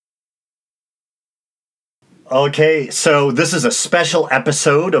Okay, so this is a special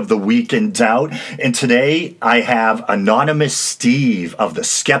episode of The Week in Doubt, and today I have Anonymous Steve of the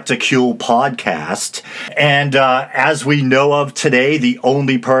Skepticule podcast. And as we know of today, the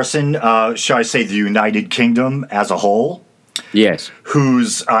only person, shall I say the United Kingdom as a whole, yes,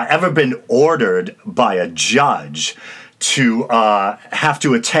 who's ever been ordered by a judge to have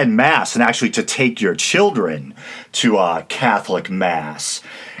to attend Mass and actually to take your children to Catholic Mass.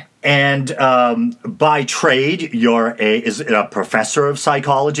 And by trade, you're a professor of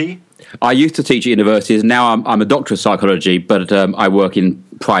psychology? I used to teach at universities. Now I'm a doctor of psychology, but I work in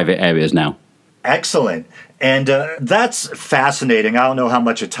private areas now. Excellent. And that's fascinating. I don't know how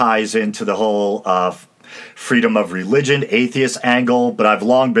much it ties into the whole freedom of religion, atheist angle, but I've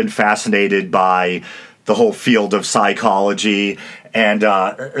long been fascinated by the whole field of psychology. And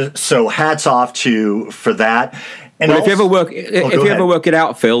so hats off to you for that. And well, also, if you ever work it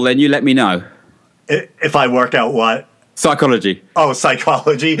out, Phil, then you let me know. If I work out what? Psychology. Oh,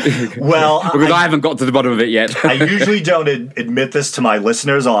 psychology. Well, because I haven't got to the bottom of it yet. I usually don't admit this to my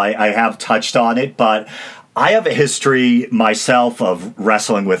listeners, or I have touched on it, but I have a history myself of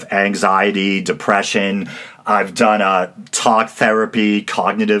wrestling with anxiety, depression. I've done talk therapy,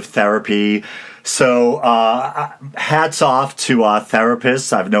 cognitive therapy. So hats off to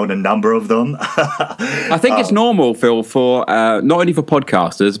therapists. I've known a number of them. I think it's normal, Phil, for not only for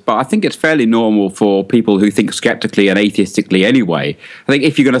podcasters, but I think it's fairly normal for people who think skeptically and atheistically anyway. I think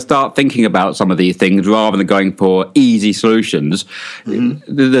if you're going to start thinking about some of these things rather than going for easy solutions,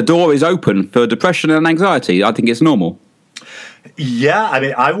 the door is open for depression and anxiety. I think it's normal. Yeah, I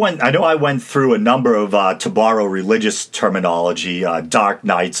mean, I went through a number of, to borrow religious terminology, dark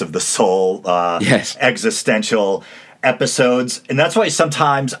nights of the soul, yes, existential episodes. And that's why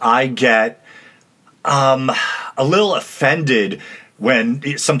sometimes I get a little offended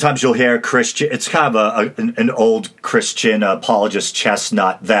when sometimes you'll hear Christian, it's kind of an old Christian apologist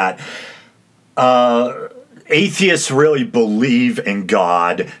chestnut that atheists really believe in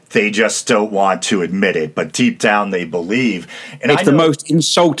God. They just don't want to admit it, but deep down they believe. And it's the most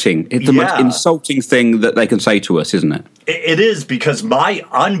insulting. It's the most insulting thing that they can say to us, isn't it? It is, because my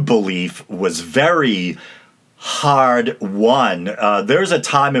unbelief was very hard won. There's a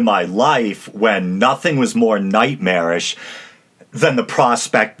time in my life when nothing was more nightmarish than the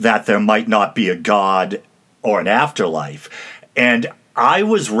prospect that there might not be a God or an afterlife. And I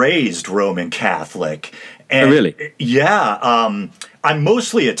was raised Roman Catholic. And, oh, really? Yeah. I'm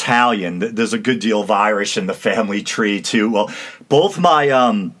mostly Italian. There's a good deal of Irish in the family tree, too. Well, both my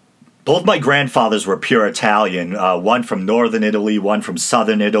grandfathers were pure Italian, one from northern Italy, one from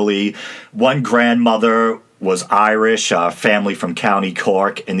southern Italy. One grandmother was Irish, family from County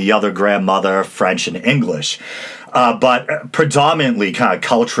Cork, and the other grandmother, French and English. But predominantly, kind of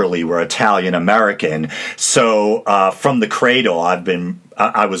culturally, we're Italian-American. So from the cradle,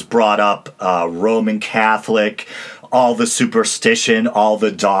 I was brought up Roman Catholic, all the superstition, all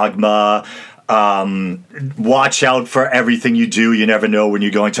the dogma. Watch out for everything you do. You never know when you're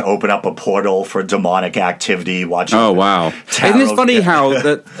going to open up a portal for demonic activity. Oh, wow. Isn't it funny how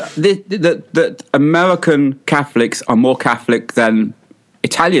that American Catholics are more Catholic than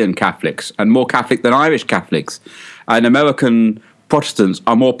Italian Catholics and more Catholic than Irish Catholics, and American Protestants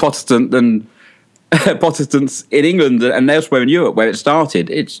are more Protestant than Protestants in England and elsewhere in Europe where it started.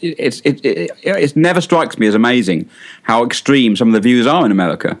 It never strikes me as amazing how extreme some of the views are in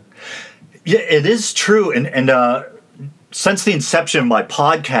America. Yeah, it is true, and since the inception of my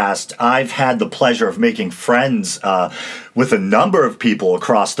podcast, I've had the pleasure of making friends with a number of people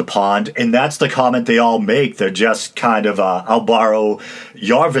across the pond, and that's the comment they all make. They're just kind of, I'll borrow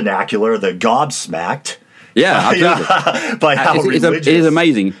your vernacular, they're gobsmacked. Yeah, absolutely. By how religious. It is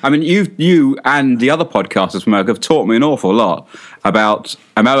amazing. I mean, you and the other podcasters from America have taught me an awful lot about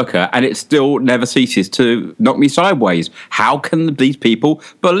America, and it still never ceases to knock me sideways. How can these people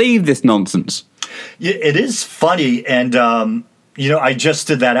believe this nonsense? Yeah, it is funny, and I just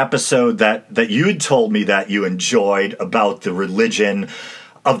did that episode that you had told me that you enjoyed about the religion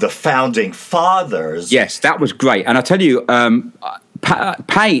of the founding fathers. Yes, that was great, and I tell you,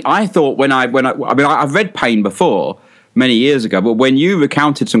 Paine. I thought I've read Paine before many years ago, but when you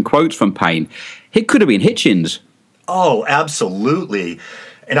recounted some quotes from Paine, it could have been Hitchens. Oh, absolutely.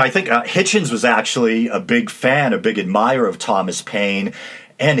 And I think Hitchens was actually a big fan, a big admirer of Thomas Paine.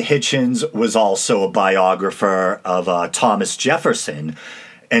 And Hitchens was also a biographer of Thomas Jefferson.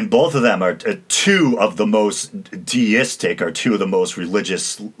 And both of them are two of the most deistic, or two of the most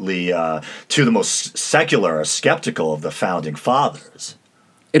religiously, two of the most secular or skeptical of the founding fathers.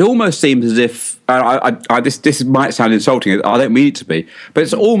 It almost seems as if this might sound insulting. I don't mean it to be, but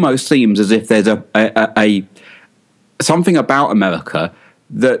it almost seems as if there's a something about America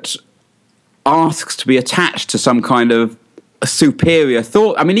that asks to be attached to some kind of a superior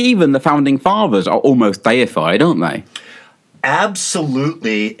thought. I mean, even the founding fathers are almost deified, aren't they?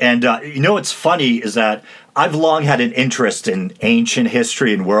 Absolutely. And what's funny is that I've long had an interest in ancient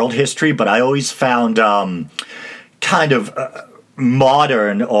history and world history, but I always found kind of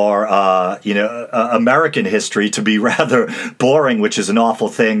modern or American history to be rather boring, which is an awful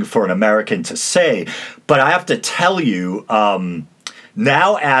thing for an American to say. But I have to tell you,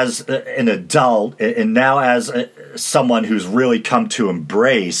 now as an adult and now as someone who's really come to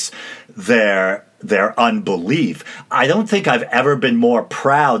embrace their unbelief, I don't think I've ever been more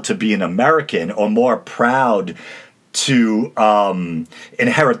proud to be an American or more proud to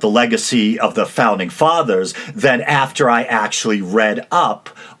inherit the legacy of the founding fathers than after I actually read up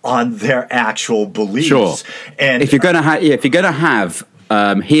on their actual beliefs. Sure. And if you're going to have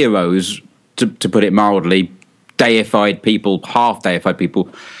heroes, to put it mildly, deified people, half deified people,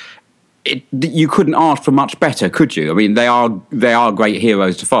 you couldn't ask for much better, could you? I mean, they are great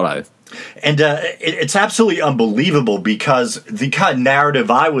heroes to follow. And it's absolutely unbelievable because the kind of narrative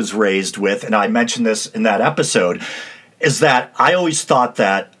I was raised with, and I mentioned this in that episode, is that I always thought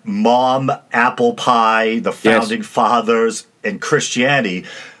that mom, apple pie, the founding fathers, and Christianity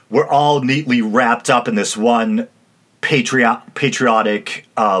were all neatly wrapped up in this one patriotic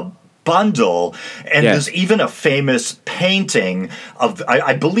bundle. And there's even a famous painting of,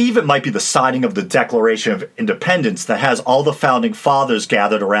 I believe it might be the signing of the Declaration of Independence, that has all the founding fathers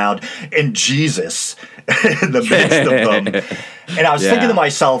gathered around and Jesus in the midst of them. And I was thinking to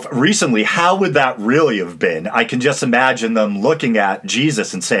myself recently, how would that really have been? I can just imagine them looking at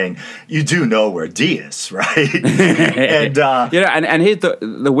Jesus and saying, "You do know we're deists, right?" And and here's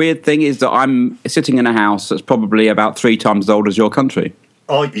the weird thing is that I'm sitting in a house that's probably about 3 times as old as your country.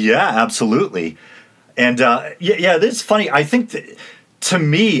 Oh, yeah, absolutely. And it's funny. I think that, to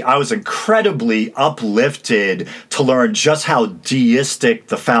me, I was incredibly uplifted to learn just how deistic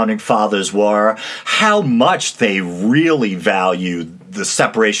the founding fathers were, how much they really valued the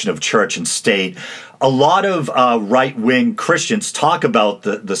separation of church and state. A lot of right-wing Christians talk about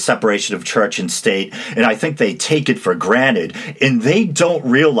the separation of church and state, and I think they take it for granted, and they don't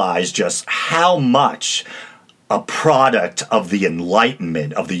realize just how much a product of the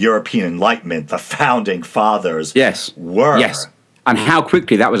Enlightenment, of the European Enlightenment, the founding fathers were. Yes, and how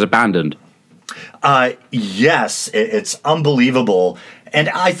quickly that was abandoned. Yes, it's unbelievable. And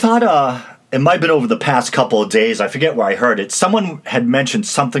I thought it might have been over the past couple of days, I forget where I heard it, someone had mentioned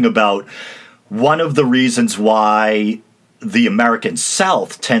something about one of the reasons why the American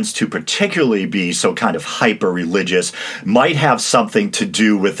South tends to particularly be so kind of hyper-religious might have something to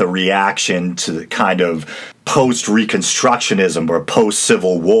do with a reaction to the kind of post-Reconstructionism or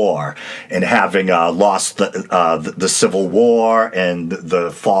post-Civil War, and having lost the Civil War and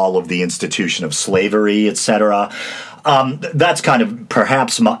the fall of the institution of slavery, etc. That's kind of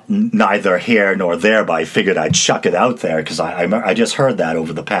perhaps neither here nor there, but I figured I'd chuck it out there because I just heard that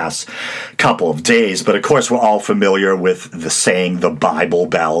over the past couple of days. But of course, we're all familiar with the saying, the Bible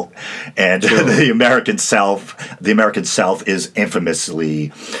Belt, and the American South is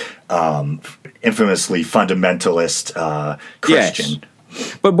infamously fundamentalist Christian.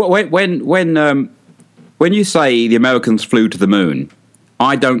 Yes. But when you say the Americans flew to the moon,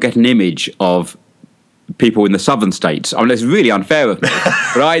 I don't get an image of people in the southern states. I mean, it's really unfair of me,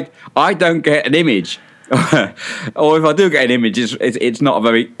 but I don't get an image. Or if I do get an image, it's not a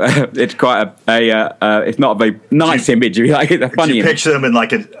very it's quite it's not a very nice image. If you like, it's a funny. Do you picture them in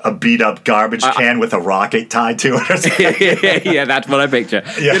like a beat up garbage can with a rocket tied to it? Or something? Yeah, that's what I picture.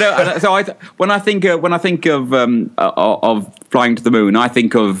 Yeah. You know, so when I think of flying to the moon, I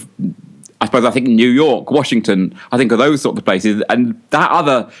think New York, Washington, I think of those sorts of places, and that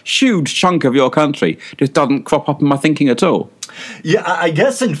other huge chunk of your country just doesn't crop up in my thinking at all. Yeah, I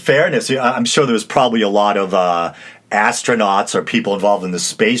guess in fairness, I'm sure there was probably a lot of astronauts or people involved in the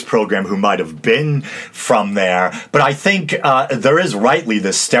space program who might have been from there. But I think there is rightly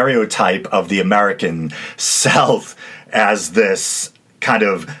this stereotype of the American South as this kind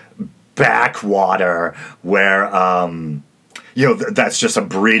of backwater where that's just a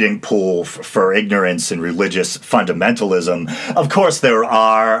breeding pool for ignorance and religious fundamentalism. Of course, there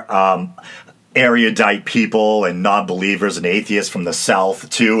are erudite people and non-believers and atheists from the South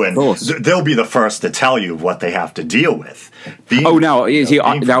too, and they'll be the first to tell you what they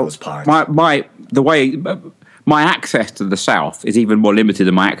my my access to the South is even more limited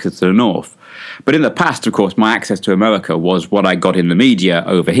than my access to the North. But in the past, of course, my access to America was what I got in the media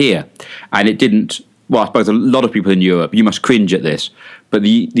over here. And it didn't, well, I suppose a lot of people in Europe, you must cringe at this, but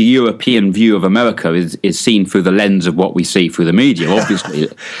the European view of America is seen through the lens of what we see through the media, obviously.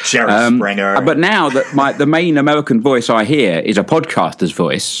 Jerry Springer. But now that the main American voice I hear is a podcaster's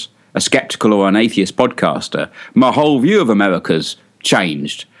voice, a skeptical or an atheist podcaster, my whole view of America's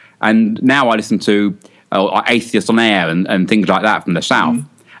changed. And now I listen to Atheists on Air and things like that from the South,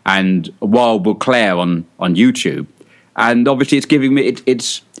 and Wild Bill Clare on YouTube. And obviously it's giving me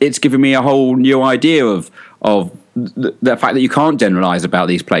it's giving me a whole new idea of the fact that you can't generalize about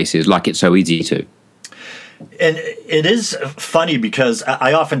these places like it's so easy to. And it is funny because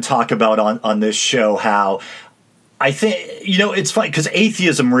I often talk about on this show how I think, it's funny because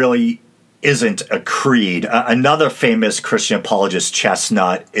atheism really isn't a creed. Another famous Christian apologist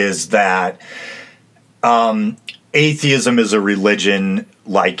chestnut is that atheism is a religion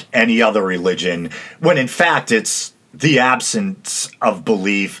like any other religion, when in fact it's the absence of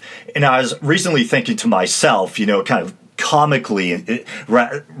belief. And I was recently thinking to myself, kind of comically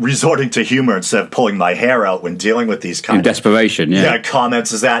resorting to humor instead of pulling my hair out when dealing with these kind of desperation,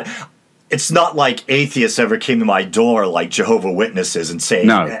 comments, is that it's not like atheists ever came to my door like Jehovah's Witnesses and say,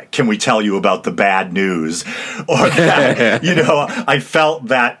 no. Can we tell you about the bad news? Or that, I felt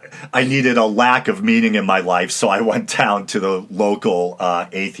that I needed a lack of meaning in my life, so I went down to the local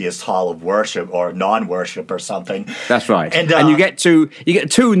atheist hall of worship or non-worship or something. That's right. And you get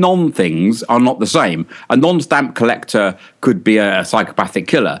two non-things are not the same. A non-stamp collector could be a psychopathic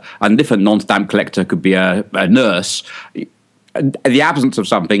killer, and a different non-stamp collector could be a nurse. The absence of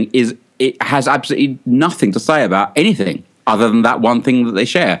something it has absolutely nothing to say about anything other than that one thing that they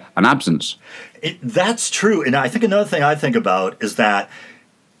share, an absence. That's true. And I think another thing I think about is that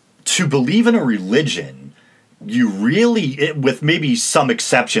to believe in a religion, you really, with maybe some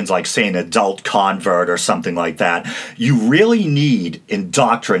exceptions like, say, an adult convert or something like that, you really need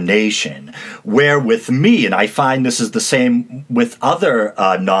indoctrination. Where with me, and I find this is the same with other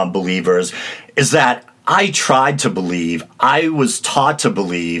non-believers, is that I tried to believe, I was taught to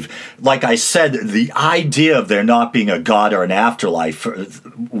believe. Like I said, the idea of there not being a God or an afterlife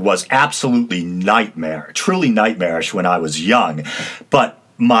was absolutely truly nightmarish when I was young. But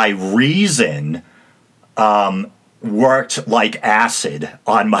my reason worked like acid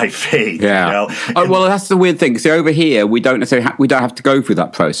on my faith. Yeah. Well, that's the weird thing. See, over here, we don't necessarily we don't have to go through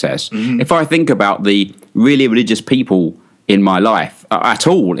that process. Mm-hmm. If I think about the really religious people in my life, at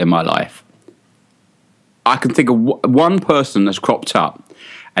all in my life, I can think of one person that's cropped up,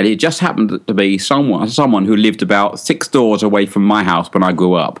 and it just happened to be someone who lived about 6 doors away from my house when I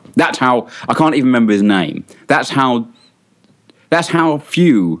grew up. That's how I can't even remember his name. That's how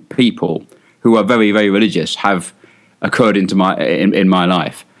few people who are very, very religious have occurred into in my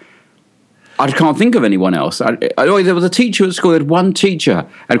life. I just can't think of anyone else. There was a teacher at school. There was one teacher,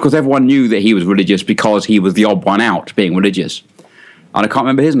 and of course everyone knew that he was religious because he was the odd one out being religious. And I can't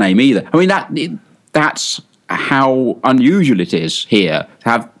remember his name either. I mean that's how unusual it is here to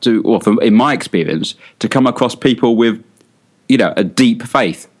have to, or in my experience, to come across people with, a deep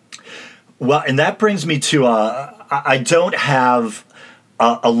faith. Well, and that brings me to, I don't have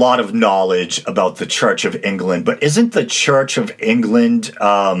a lot of knowledge about the Church of England, but isn't the Church of England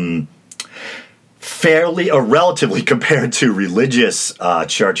fairly, or relatively compared to religious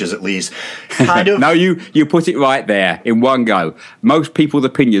churches at least, kind of... No, you put it right there in one go. Most people's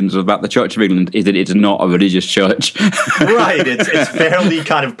opinions about the Church of England is that it's not a religious church. Right, it's fairly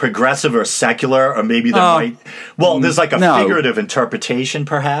kind of progressive or secular, or maybe there's like a figurative interpretation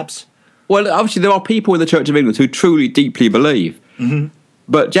perhaps. Well, obviously there are people in the Church of England who truly deeply believe,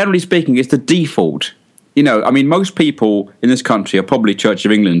 but generally speaking it's the default. Most people in this country are probably Church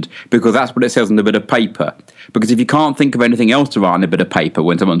of England because that's what it says on the bit of paper. Because if you can't think of anything else to write on a bit of paper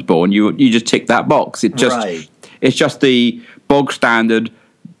when someone's born, you just tick that box. It's just the bog standard,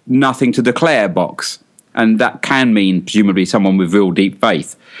 nothing to declare box. And that can mean, presumably, someone with real deep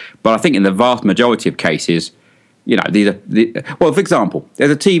faith. But I think in the vast majority of cases, for example,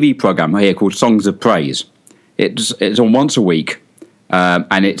 there's a TV program here called Songs of Praise. It's on once a week,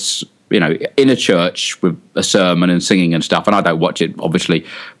 and it's... in a church with a sermon and singing and stuff, and I don't watch it, obviously,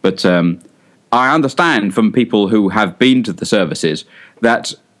 but I understand from people who have been to the services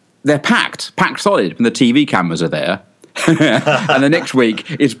that they're packed solid when the TV cameras are there, and the next week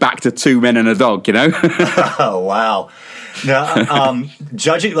it's back to 2 men and a dog, Oh, wow. Now,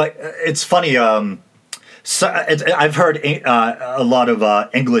 judging, it's funny, So, I've heard a lot of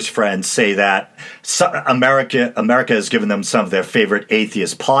English friends say that America has given them some of their favorite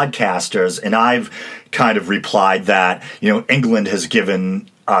atheist podcasters, and I've kind of replied that England has given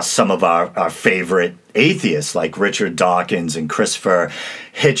us some of our favorite atheists like Richard Dawkins and Christopher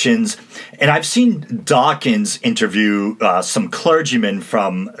Hitchens. And I've seen Dawkins interview some clergymen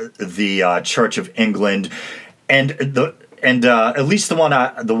from the Church of England, and at least the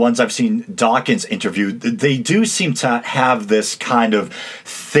ones I've seen Dawkins interview, they do seem to have this kind of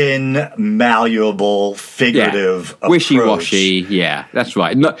thin, malleable, figurative approach. Wishy-washy. Yeah, that's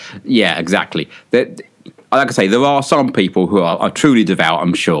right. Yeah, exactly. Like I say, there are some people who are truly devout,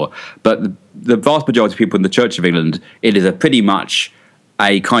 I'm sure, but the vast majority of people in the Church of England, it is pretty much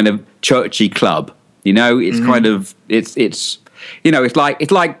a kind of churchy club. It's kind of it's it's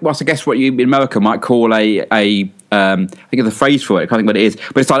like well, I guess what you in America might call a I think of the phrase for it. I can't think what it is,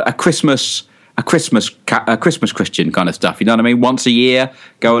 but it's like a Christmas Christian kind of stuff. You know what I mean? Once a year,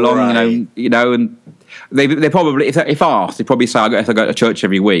 go along. Right. And they probably if asked, they probably say I go to church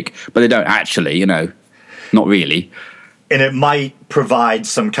every week, but they don't actually. Not really. And it might provide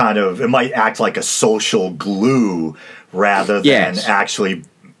it might act like a social glue rather than actually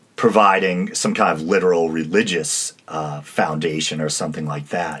providing some kind of literal religious foundation or something like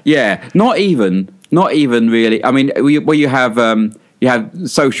that. Yeah, not even really. I mean, you have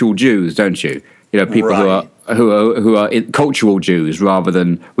social Jews, don't you? People right. who are cultural Jews rather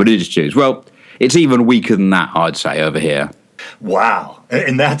than religious Jews. Well, it's even weaker than that, I'd say, over here. Wow.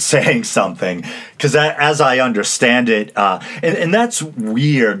 And that's saying something, because as I understand it, and that's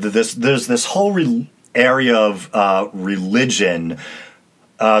weird, there's this whole area of religion.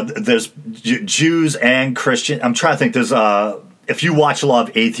 There's Jews and Christian. I'm trying to think. There's if you watch a lot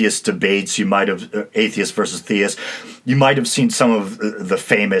of atheist debates, you might have atheist versus theist. You might have seen some of the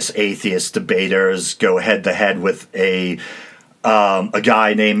famous atheist debaters go head to head with a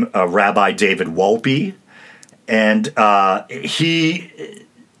guy named Rabbi David Wolpe. And he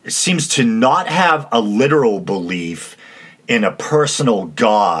seems to not have a literal belief in a personal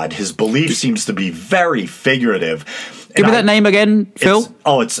God. His belief seems to be very figurative. Give me that name again, Phil.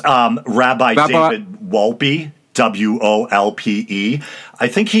 It's Rabbi David Wolpe, Wolpe. I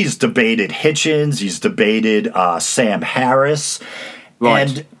think he's debated Hitchens. He's debated Sam Harris. Right.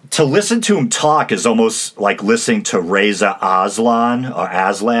 And to listen to him talk is almost like listening to Reza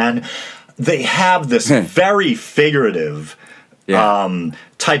Aslan. They have this very figurative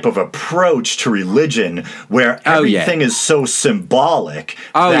type of approach to religion where everything is so symbolic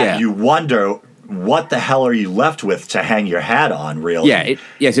that you wonder, what the hell are you left with to hang your hat on, really? Yeah,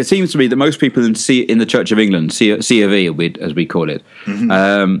 it seems to me that most people in the Church of England, C of E, as we call it,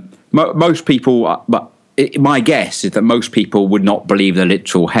 most people... my guess is that most people would not believe in a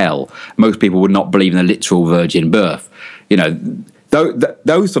literal hell. Most people would not believe in a literal virgin birth.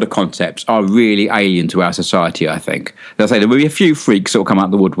 Those sort of concepts are really alien to our society, I think. They'll say there will be a few freaks that will come out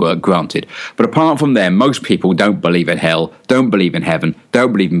of the woodwork, granted. But apart from them, most people don't believe in hell, don't believe in heaven,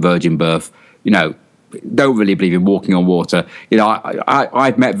 don't believe in virgin birth, don't really believe in walking on water.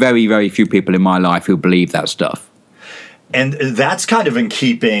 I've met very, very few people in my life who believe that stuff. And that's kind of in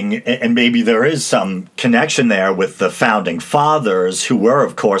keeping, and maybe there is some connection there with the founding fathers, who were,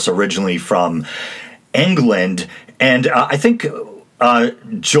 of course, originally from England. And I think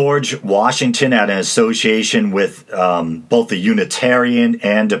George Washington had an association with both the Unitarian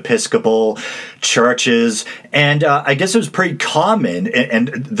and Episcopal churches, and I guess it was pretty common, and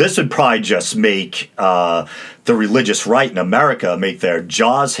this would probably just make the religious right in America make their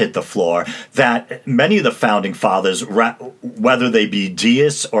jaws hit the floor, that many of the founding fathers, whether they be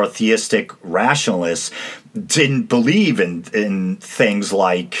deists or theistic rationalists, didn't believe in things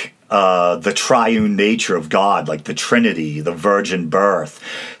like the triune nature of God, like the Trinity, the virgin birth,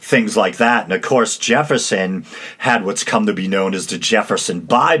 things like that. And of course, Jefferson had what's come to be known as the Jefferson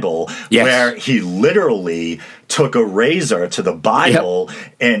Bible, where he literally took a razor to the Bible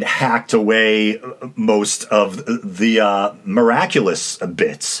and hacked away most of the miraculous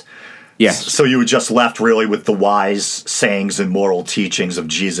bits. Yes. So you were just left really with the wise sayings and moral teachings of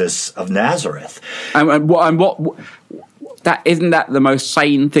Jesus of Nazareth. And what that isn't that the most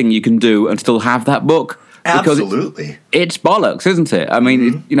sane thing you can do and still have that book? Because absolutely. It's bollocks, isn't it? I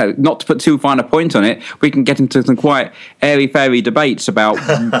mean, not to put too fine a point on it, we can get into some quite airy-fairy debates about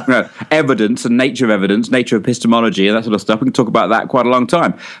evidence and nature of evidence, nature of epistemology and that sort of stuff. We can talk about that quite a long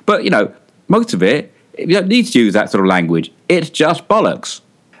time. But, most of it, you don't need to use that sort of language. It's just bollocks.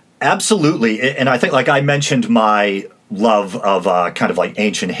 Absolutely. And I think, like I mentioned, my love of kind of like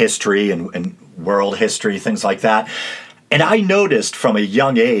ancient history and world history, things like that. And I noticed from a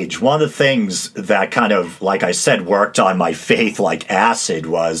young age, one of the things that kind of, like I said, worked on my faith like acid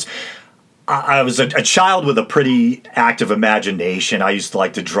was I was a child with a pretty active imagination. I used to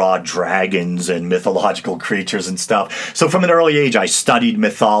like to draw dragons and mythological creatures and stuff. So from an early age, I studied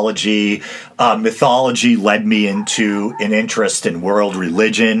mythology. Mythology led me into an interest in world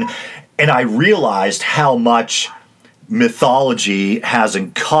religion. And I realized how much mythology has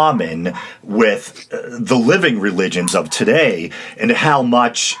in common with the living religions of today, and how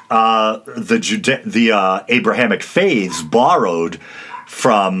much the Abrahamic faiths borrowed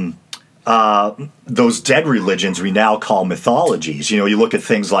from those dead religions we now call mythologies. You look at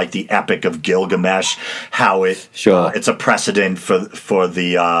things like the Epic of Gilgamesh, how it's a precedent for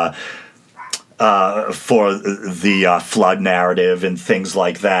the flood narrative and things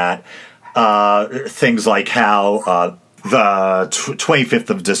like that. Things like how the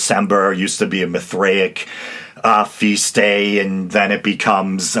 25th of December used to be a Mithraic feast day, and then it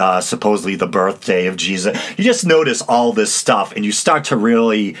becomes supposedly the birthday of Jesus. You just notice all this stuff, and you start to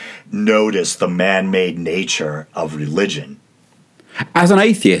really notice the man-made nature of religion. As an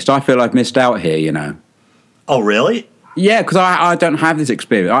atheist, I feel I've missed out here, Oh, really? Yeah, because I don't have this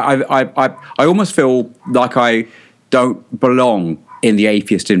experience. I almost feel like I don't belong in the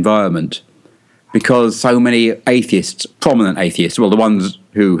atheist environment, because so many atheists, prominent atheists, well, the ones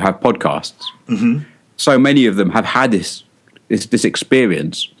who have podcasts, so many of them have had this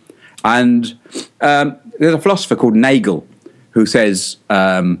experience. And there's a philosopher called Nagel who says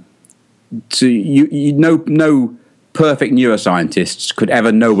no perfect neuroscientists could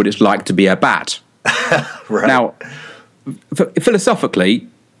ever know what it's like to be a bat. Right. Now, philosophically,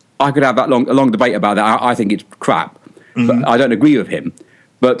 I could have a long debate about that. I think it's crap, but I don't agree with him.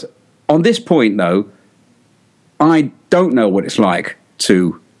 But on this point, though, I don't know what it's like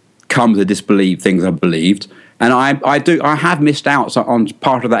to come to disbelieve things I've believed, and I have missed out on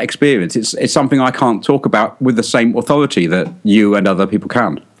part of that experience. It's something I can't talk about with the same authority that you and other people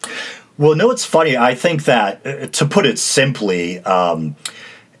can. Well, no, it's funny. I think that, to put it simply,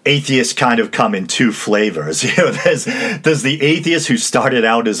 atheists kind of come in two flavors. There's the atheist who started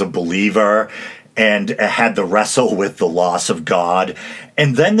out as a believer and had to wrestle with the loss of God.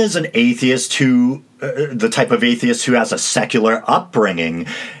 And then there's an atheist the type of atheist who has a secular upbringing.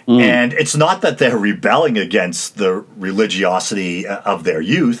 And it's not that they're rebelling against the religiosity of their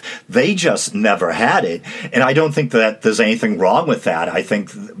youth. They just never had it. And I don't think that there's anything wrong with that. I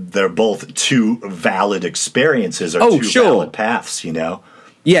think they're both two valid experiences or valid paths,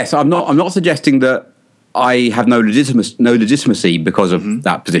 Yes, I'm not suggesting that I have no legitimacy because of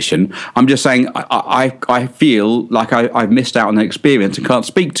that position. I'm just saying I feel like I've missed out on an experience and can't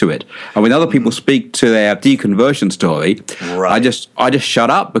speak to it. And when other people speak to their deconversion story, right, I just shut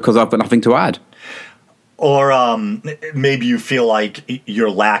up because I've got nothing to add. Or maybe you feel like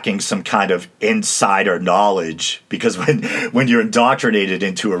you're lacking some kind of insider knowledge, because when you're indoctrinated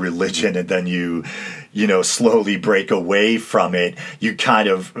into a religion and then you slowly break away from it, you kind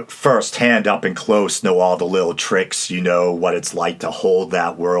of firsthand, up and close, know all the little tricks, what it's like to hold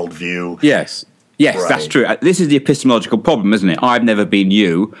that worldview. Yes, right. That's true. This is the epistemological problem, isn't it? I've never been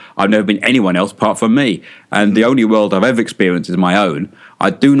you. I've never been anyone else apart from me. And the only world I've ever experienced is my own. I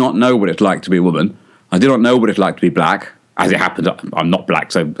do not know what it's like to be a woman. I do not know what it's like to be black. As it happens, I'm not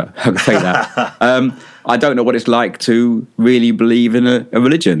black, so I can say that. I don't know what it's like to really believe in a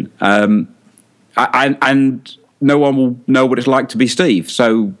religion. And no one will know what it's like to be Steve.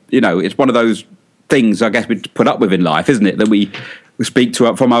 So, it's one of those things, I guess, we put up with in life, isn't it? That we speak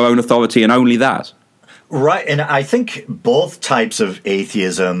to from our own authority and only that. Right, and I think both types of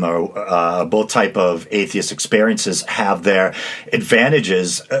atheism or both type of atheist experiences have their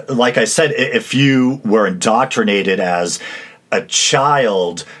advantages. Like I said, if you were indoctrinated as a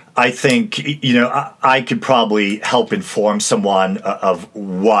child, I think, I could probably help inform someone of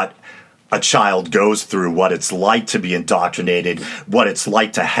what a child goes through, what it's like to be indoctrinated, what it's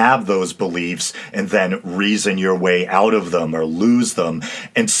like to have those beliefs and then reason your way out of them or lose them.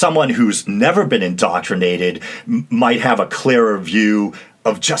 And someone who's never been indoctrinated might have a clearer view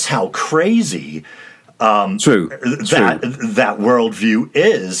of just how crazy that worldview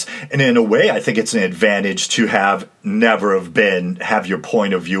is. And in a way, I think it's an advantage to have your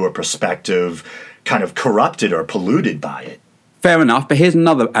point of view or perspective kind of corrupted or polluted by it. Fair enough, but here's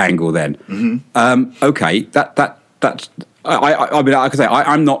another angle then. Okay, that's I mean, like I say,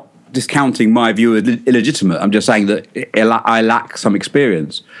 I'm not discounting my view as illegitimate. I'm just saying that I lack some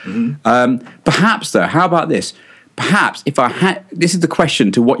experience. Perhaps, though, how about this? Perhaps if I had, this is the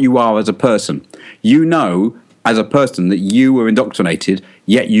question to what you are as a person. As a person that you were indoctrinated,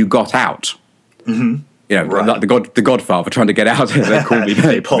 yet you got out. Right. Like the Godfather trying to get out. They call me,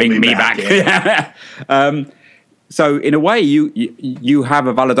 bring me back. So in a way, you have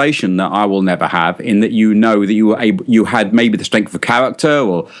a validation that I will never have, in that you know that you had maybe the strength of character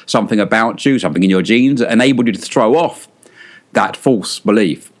or something about you, something in your genes that enabled you to throw off that false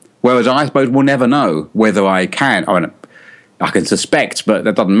belief. Whereas I suppose we'll never know whether I can. I can suspect, but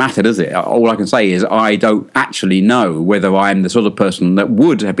that doesn't matter, does it? All I can say is I don't actually know whether I'm the sort of person that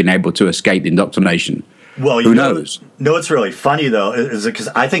would have been able to escape indoctrination. Well, who knows? No, what's really funny, though, is because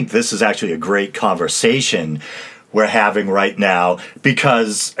I think this is actually a great conversation we're having right now,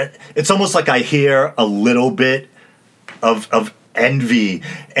 because it's almost like I hear a little bit of envy,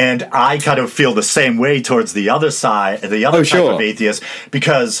 and I kind of feel the same way towards the other side, the other type of atheist,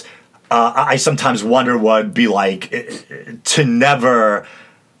 because I sometimes wonder what it'd be like to never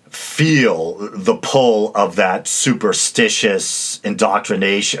feel the pull of that superstitious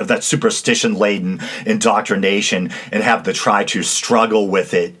indoctrination, of that superstition-laden indoctrination, and have to try to struggle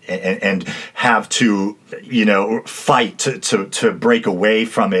with it and have to, fight to break away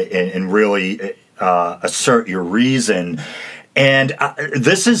from it and really assert your reason. And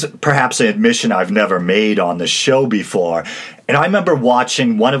this is perhaps an admission I've never made on the show before. And I remember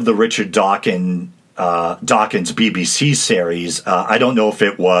watching one of the Richard Dawkins BBC series. I don't know if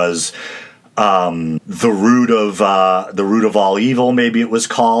it was the root of all evil, maybe it was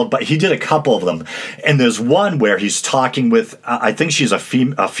called, but he did a couple of them. And there's one where he's talking with, I think she's a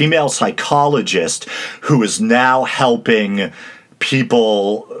female psychologist who is now helping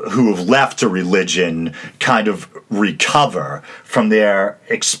people who have left a religion kind of recover from their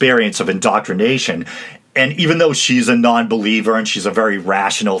experience of indoctrination. And even though she's a non-believer and she's a very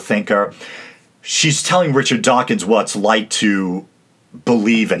rational thinker, she's telling Richard Dawkins what it's like to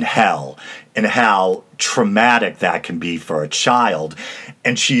believe in hell and how traumatic that can be for a child.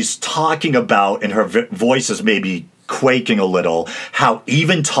 And she's talking about, and her voice is maybe quaking a little, how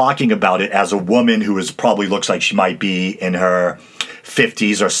even talking about it as a woman who probably looks like she might be in her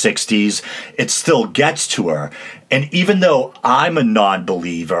 50s or 60s, it still gets to her. And even though I'm a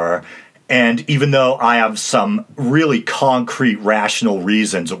non-believer, and even though I have some really concrete, rational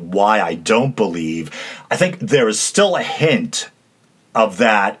reasons why I don't believe, I think there is still a hint of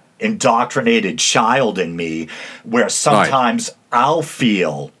that indoctrinated child in me, where sometimes I'll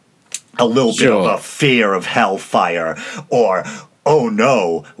feel a little bit of a fear of hellfire, or, oh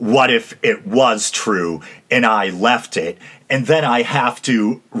no, what if it was true and I left it? And then I have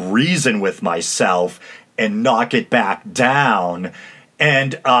to reason with myself and knock it back down.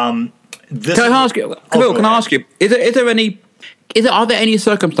 And can I ask you, Camille, are there any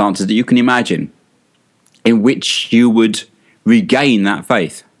circumstances that you can imagine in which you would regain that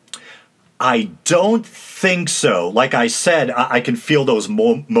faith? I don't think so. Like I said, I can feel those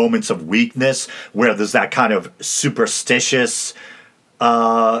moments of weakness where there's that kind of superstitious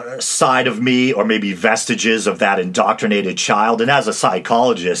side of me, or maybe vestiges of that indoctrinated child. And as a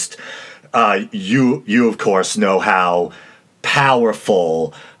psychologist, you of course know how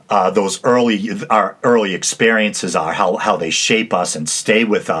powerful those early experiences are, how they shape us and stay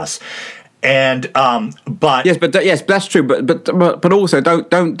with us. And but yes, that's true. But also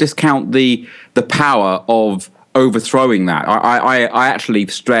don't discount the power of overthrowing that. I actually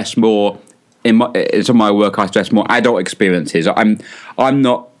stress more in my work. I stress more adult experiences.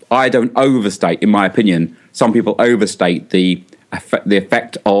 I don't overstate, in my opinion. Some people overstate the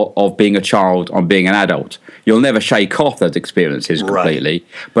effect of being a child on being an adult. You'll never shake off those experiences completely.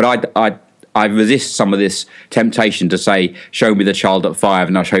 Right. But I resist some of this temptation to say, show me the child at 5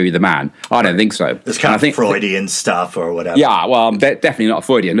 and I'll show you the man. I don't think so. It's kind of Freudian stuff or whatever. Yeah, well, I'm definitely not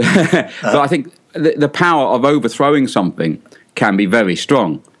Freudian. But I think the power of overthrowing something can be very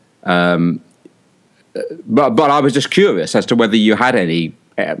strong. But I was just curious as to whether you had any,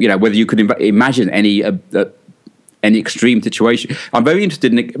 whether you could imagine any extreme situation. I'm very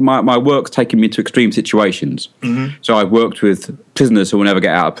interested in my work's taken me to extreme situations. Mm-hmm. So I've worked with prisoners who will never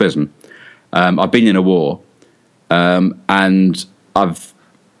get out of prison. I've been in a war, and I've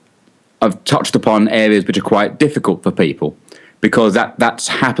touched upon areas which are quite difficult for people, because that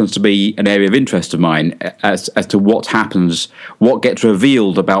happens to be an area of interest of mine as to what happens, what gets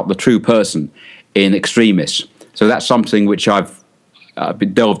revealed about the true person in extremists. So that's something which I've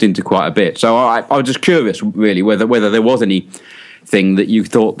been delved into quite a bit. So I was just curious, really, whether there was anything that you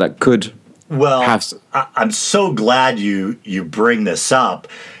thought that could. Well, I'm so glad you bring this up.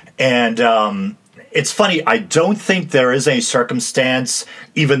 And it's funny, I don't think there is any circumstance,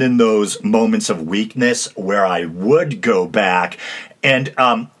 even in those moments of weakness, where I would go back. And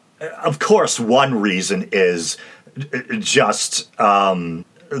of course, one reason is just the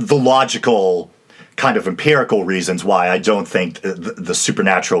logical kind of empirical reasons why I don't think the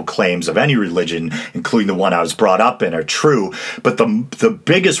supernatural claims of any religion, including the one I was brought up in, are true. But the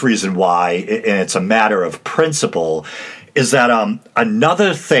biggest reason why, and it's a matter of principle, is that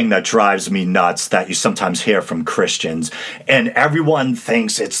another thing that drives me nuts that you sometimes hear from Christians, and everyone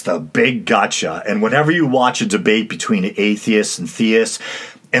thinks it's the big gotcha. And whenever you watch a debate between atheists and theists,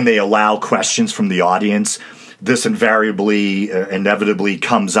 and they allow questions from the audience, this inevitably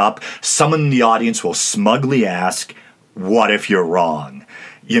comes up. Someone in the audience will smugly ask, "What if you're wrong?"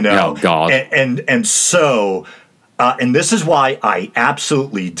 Oh, God. And so, and this is why I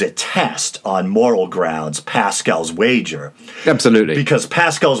absolutely detest, on moral grounds, Pascal's wager. Absolutely. Because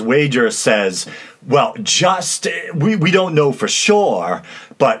Pascal's wager says, well, we don't know for sure,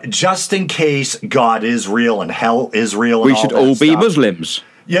 but just in case God is real and hell is real, we should all be Muslims.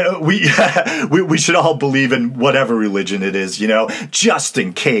 Yeah, we should all believe in whatever religion it is, just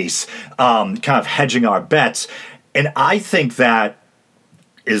in case, kind of hedging our bets. And I think that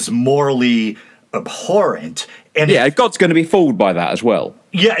is morally abhorrent. And God's going to be fooled by that as well.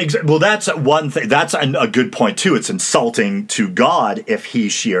 Yeah, well, that's one thing. That's a good point, too. It's insulting to God if he,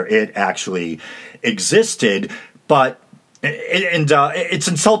 she, or it actually existed. But it's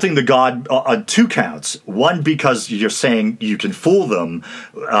insulting to God on two counts. One, because you're saying you can fool them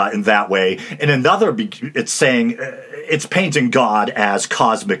in that way. And another, it's saying it's painting God as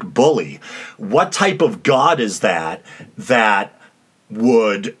cosmic bully. What type of God is that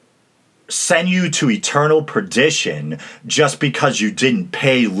would send you to eternal perdition just because you didn't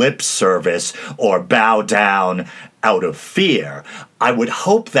pay lip service or bow down out of fear? I would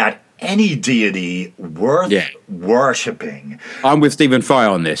hope that any deity worth worshipping. I'm with Stephen Fry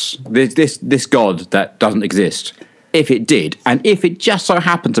on this. This God that doesn't exist. If it did, and if it just so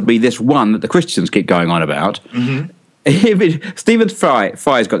happened to be this one that the Christians keep going on about, Stephen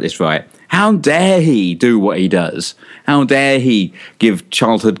Fry's got this right. How dare he do what he does? How dare he give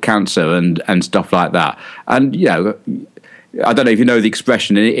childhood cancer and stuff like that? And I don't know if you know the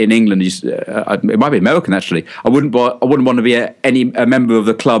expression in England. It might be American actually. I wouldn't want to be a member of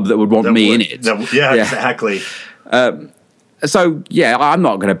the club that would want me in it. Exactly. So I'm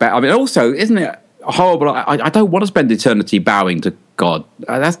not going to bet. I mean, also, isn't it horrible? I don't want to spend eternity bowing to God.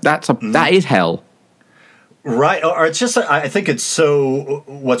 That is hell. Right, or it's just, I think it's so,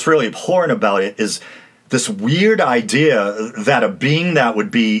 what's really abhorrent about it is this weird idea that a being that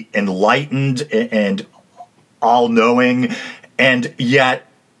would be enlightened and all-knowing, and yet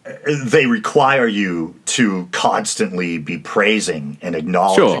they require you to constantly be praising and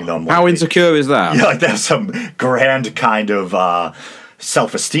acknowledging them. How insecure is that? Yeah, like that's some grand kind of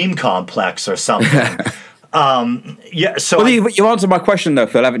self-esteem complex or something. So you answered my question though,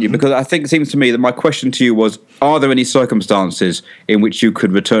 Phil, haven't you? Because I think it seems to me that my question to you was, are there any circumstances in which you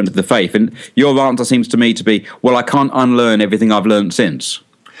could return to the faith? And your answer seems to me to be, well, I can't unlearn everything I've learned since.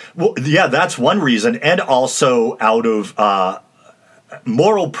 Well, yeah, that's one reason. And also out of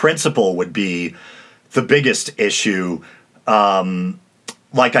moral principle would be the biggest issue.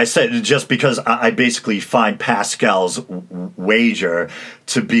 Like I said, just because I basically find Pascal's wager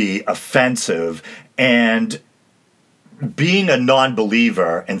to be offensive, and being a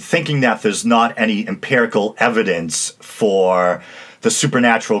non-believer and thinking that there's not any empirical evidence for the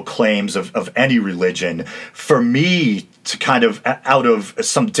supernatural claims of any religion, for me to kind of, out of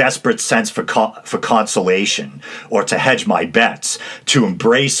some desperate sense for consolation or to hedge my bets, to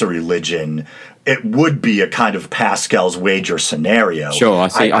embrace a religion, it would be a kind of Pascal's wager scenario. Sure,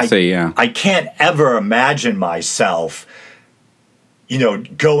 I see, yeah. I can't ever imagine myself,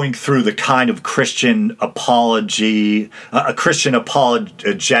 going through the kind of Christian apologetic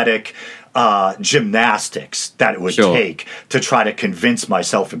gymnastics that it would take to try to convince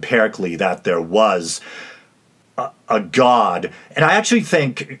myself empirically that there was a God. And I actually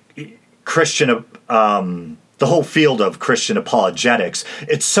think the whole field of Christian apologetics,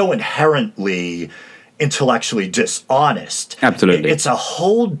 it's so inherently intellectually dishonest. Absolutely. It's a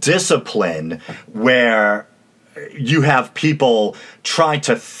whole discipline where you have people trying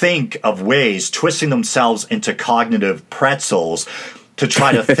to think of ways, twisting themselves into cognitive pretzels to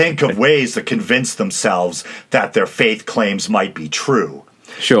try to think of ways to convince themselves that their faith claims might be true.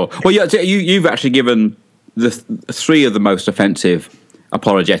 Sure. Well, you've actually given the three of the most offensive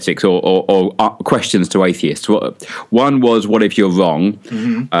apologetics or questions to atheists. One was, what if you're wrong?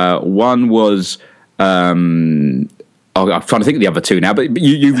 Mm-hmm. One was, I'm trying to think of the other two now, but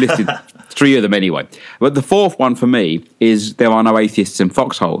you've listed three of them anyway. But the fourth one for me is, there are no atheists in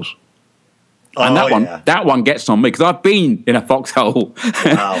foxholes. And that one gets on me because I've been in a foxhole.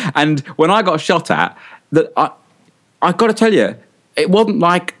 Wow. And when I got shot at, I've got to tell you, it wasn't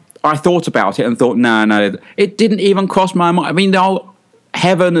like I thought about it and thought, no, it didn't even cross my mind. I mean, no,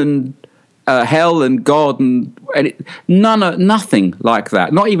 heaven and hell and God and nothing like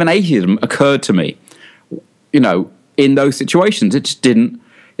that. Not even atheism occurred to me. In those situations, it just didn't.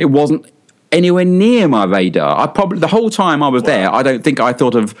 It wasn't anywhere near my radar. The whole time I was there, I don't think I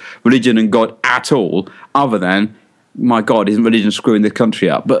thought of religion and God at all, other than, my God, isn't religion screwing the country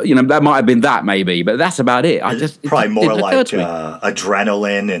up? But that might have been that, maybe. But that's about it. Probably more like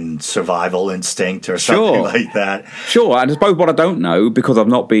adrenaline and survival instinct or something like that. Sure, and I suppose what I don't know, because I've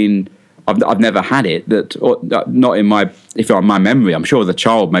never had it. Not in my memory. I'm sure as a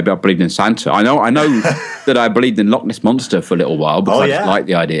child, maybe I believed in Santa. I know that I believed in Loch Ness Monster for a little while because I just liked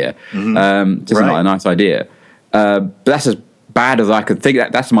the idea. Just not a nice idea. But that's as bad as I could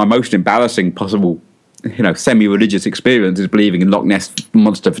think. That's my most embarrassing possible, semi-religious experience, is believing in Loch Ness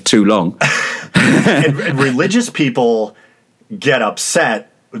Monster for too long. and religious people get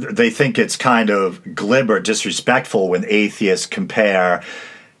upset. They think it's kind of glib or disrespectful when atheists compare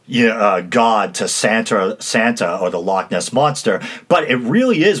God to Santa or the Loch Ness Monster, but it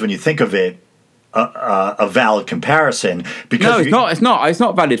really is, when you think of it, a valid comparison. Because it's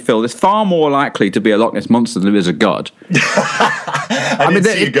not valid, Phil. It's far more likely to be a Loch Ness Monster than there is a God. I didn't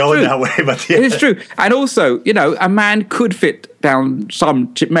see you going that way, but it is true. And also, a man could fit down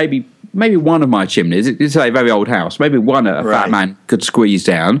maybe one of my chimneys. It's a very old house. Maybe one a fat man could squeeze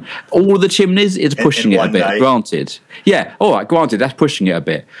down. All the chimneys is pushing it a bit. Night. Granted, yeah, all right. Granted, that's pushing it a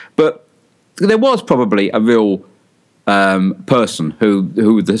bit. But there was probably a real person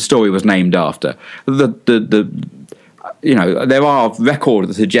who the story was named after. There are records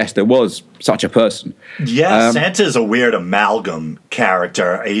that suggest there was such a person. Yeah, Santa's a weird amalgam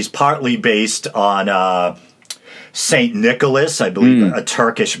character. He's partly based on Saint Nicholas, I believe, a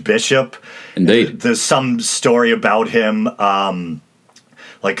Turkish bishop. Indeed. There's some story about him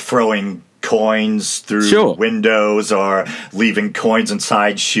like throwing coins through windows or leaving coins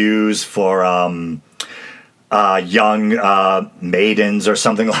inside shoes for young maidens or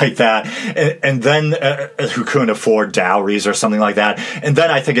something like that, and then who couldn't afford dowries or something like that. And then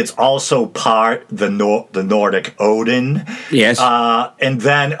I think it's also part the Nordic Odin. Yes. And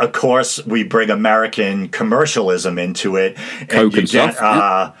then of course we bring American commercialism into it, Coke and get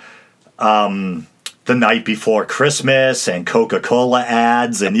The Night Before Christmas and Coca-Cola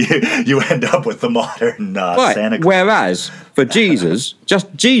ads, and you end up with the modern Santa Claus. Whereas for Jesus,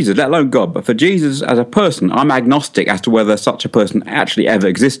 just Jesus, let alone God, but for Jesus as a person, I'm agnostic as to whether such a person actually ever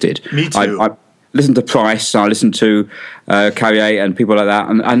existed. Me too. I listen to Price, I listen to Carrier and people like that,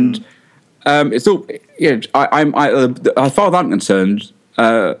 and it's all. As far as I'm concerned,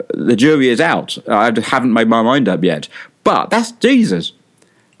 the jury is out. I haven't made my mind up yet, but that's Jesus.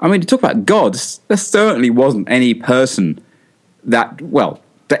 I mean, to talk about God, there certainly wasn't any person that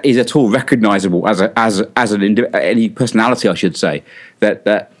is at all recognisable as any personality, I should say,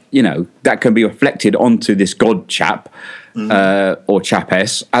 that can be reflected onto this God chap or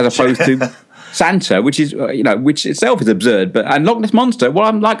chapess, as opposed to Santa, which itself is absurd. And Loch Ness Monster,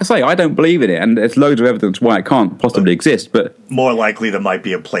 well, like I say, I don't believe in it, and there's loads of evidence why it can't possibly exist. But more likely there might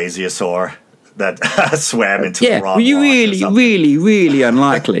be a plesiosaur that swam into the wrong really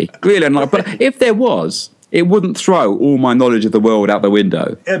unlikely. Really unlikely. But if there was, it wouldn't throw all my knowledge of the world out the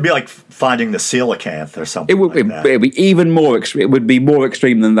window. It'd be like finding the coelacanth or something. It'd be even more. It would be more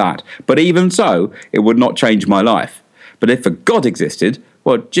extreme than that. But even so, it would not change my life. But if a God existed,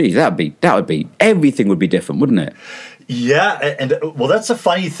 well, geez, that would be everything would be different, wouldn't it? Yeah, and well, that's a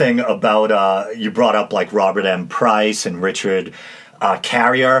funny thing about you brought up like Robert M. Price and Richard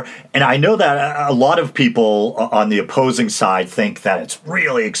Carrier, and I know that a lot of people on the opposing side think that it's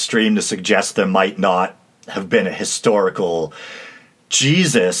really extreme to suggest there might not have been a historical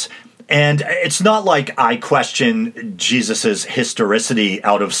Jesus. And it's not like I question Jesus's historicity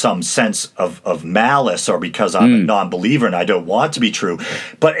out of some sense of malice or because I'm a non-believer and I don't want to be true.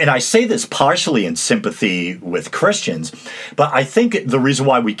 And I say this partially in sympathy with Christians, but I think the reason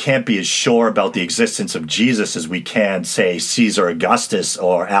why we can't be as sure about the existence of Jesus as we can, say, Caesar Augustus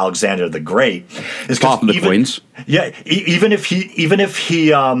or Alexander the Great is because even if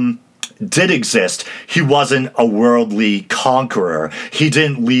he did exist, he wasn't a worldly conqueror. He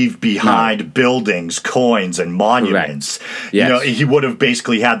didn't leave behind buildings, coins, and monuments. Correct. Yes. He would have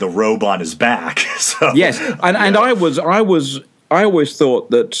basically had the robe on his back. So, yes, and I always thought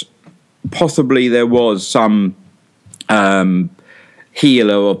that possibly there was some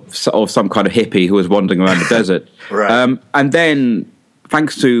healer or some kind of hippie who was wandering around the desert. Right. And then,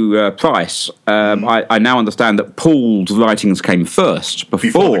 thanks to Price, I now understand that Paul's writings came first,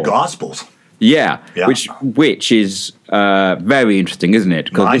 before the Gospels. Yeah, Yeah. which is very interesting, isn't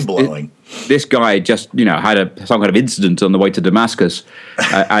it? Mind-blowing. This guy just, had some kind of incident on the way to Damascus,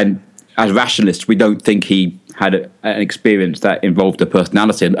 and as rationalists, we don't think he had an experience that involved a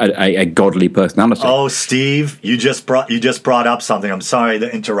personality, a godly personality. Oh, Steve, you just brought up something. I'm sorry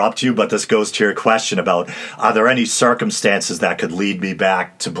to interrupt you, but this goes to your question about are there any circumstances that could lead me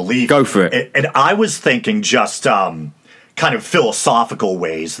back to believe? Go for it. And I was thinking just kind of philosophical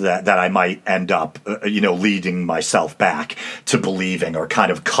ways that I might end up, leading myself back to believing or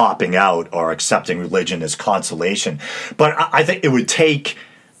kind of copping out or accepting religion as consolation. But I think it would take...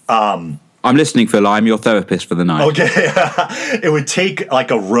 I'm listening, Phil. I'm your therapist for the night. Okay. It would take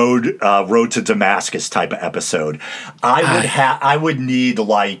like a road to Damascus type of episode. I would need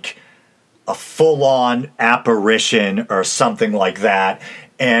like a full-on apparition or something like that.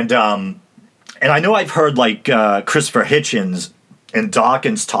 And I know I've heard like Christopher Hitchens and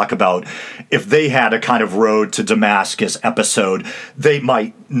Dawkins talk about if they had a kind of road to Damascus episode,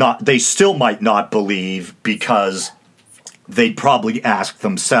 they still might not believe because they'd probably ask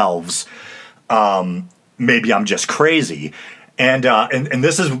themselves, maybe I'm just crazy. And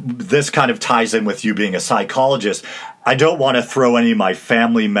this kind of ties in with you being a psychologist. I don't want to throw any of my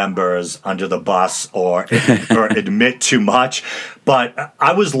family members under the bus or admit too much, but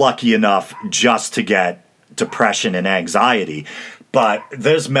I was lucky enough just to get depression and anxiety. But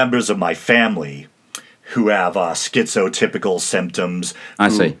there's members of my family who have schizotypical symptoms,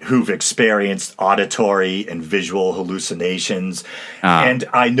 who've experienced auditory and visual hallucinations. And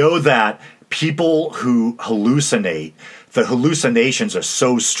I know that people who hallucinate, the hallucinations are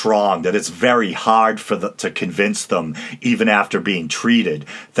so strong that it's very hard to convince them, even after being treated,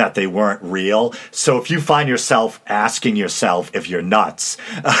 that they weren't real. So if you find yourself asking yourself if you're nuts,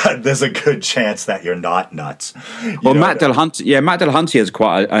 there's a good chance that you're not nuts. Well, Matt Dillahunty has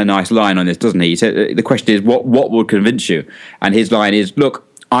quite a nice line on this, doesn't he? He said, the question is, what would convince you? And his line is, look,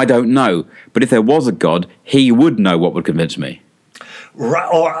 I don't know, but if there was a God, he would know what would convince me.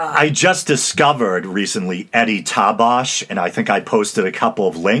 Or I just discovered recently Eddie Tabash, and I think I posted a couple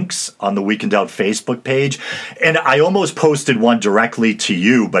of links on the Weekend Out Facebook page, and I almost posted one directly to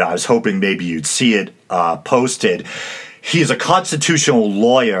you, but I was hoping maybe you'd see it posted. He is a constitutional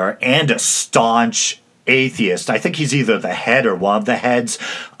lawyer and a staunch atheist. I think he's either the head or one of the heads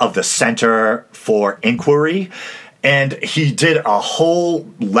of the Center for Inquiry. And he did a whole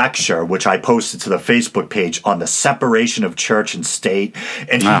lecture, which I posted to the Facebook page, on the separation of church and state.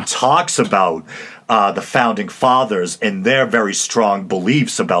 And he talks about the founding fathers and their very strong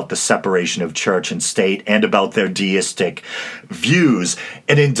beliefs about the separation of church and state and about their deistic views.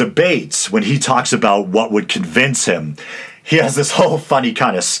 And in debates, when he talks about what would convince him, he has this whole funny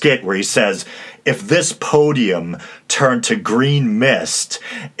kind of skit where he says, if this podium turned to green mist,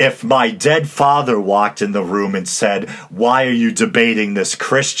 if my dead father walked in the room and said, why are you debating this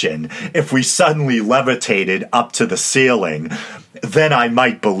Christian? If we suddenly levitated up to the ceiling, then I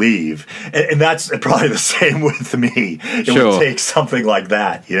might believe. And that's probably the same with me. It would take something like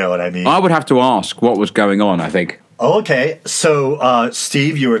that. You know what I mean? I would have to ask what was going on, I think. Okay. So,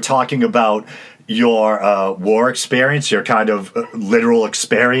 Steve, you were talking about your war experience, your kind of literal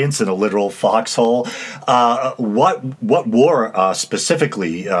experience in a literal foxhole. What war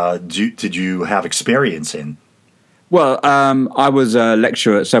specifically did you have experience in? Well, I was a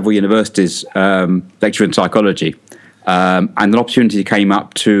lecturer at several universities, lecturer in psychology, and an opportunity came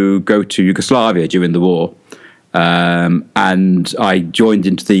up to go to Yugoslavia during the war, and I joined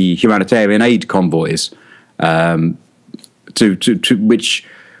into the humanitarian aid convoys,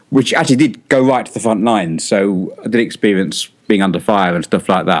 which actually did go right to the front lines. So I did experience being under fire and stuff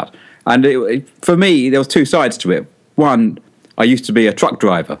like that. And for me, there was two sides to it. One, I used to be a truck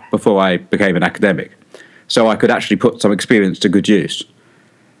driver before I became an academic, so I could actually put some experience to good use.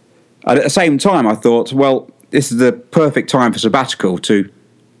 And at the same time, I thought, well, this is the perfect time for sabbatical to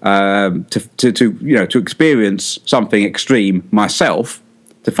experience something extreme myself,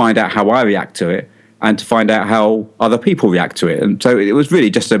 to find out how I react to it, and to find out how other people react to it. And so it was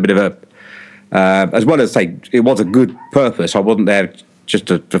really just a bit of a, as well as say, it was a good purpose. I wasn't there just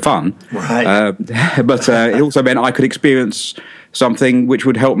for fun. Right. But it also meant I could experience something which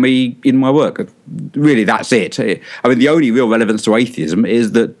would help me in my work. Really, that's it. I mean, the only real relevance to atheism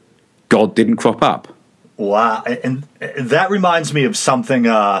is that God didn't crop up. Wow. And that reminds me of something...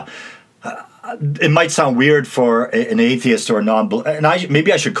 it might sound weird for an atheist or a non-believer, and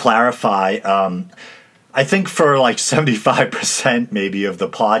maybe I should clarify. I think for like 75% maybe of the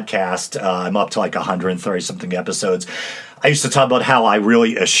podcast, I'm up to like 130 something episodes. I used to talk about how I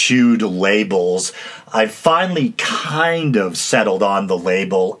really eschewed labels. I finally kind of settled on the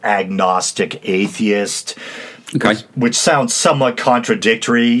label agnostic atheist, Okay. which sounds somewhat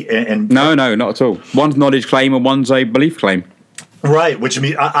contradictory. No, not at all. One's knowledge claim and one's a belief claim. Right, which I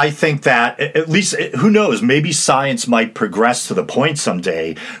mean, I think that at least, who knows, maybe science might progress to the point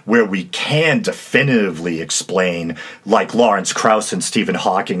someday where we can definitively explain, like Lawrence Krauss and Stephen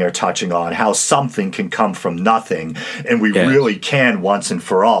Hawking are touching on, how something can come from nothing, and we really can once and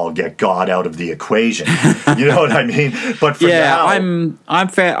for all get God out of the equation. You know what I mean? But for now,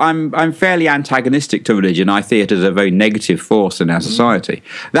 I'm fairly antagonistic to religion. I see it as a very negative force in our society.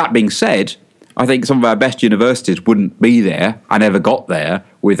 That being said, I think some of our best universities wouldn't be there and ever got there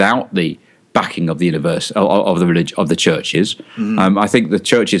without the backing of the of the churches. I think the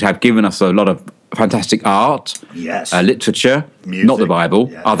churches have given us a lot of fantastic art, literature, music, not the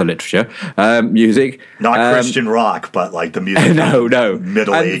Bible, other literature, music, not Christian rock, but like the music,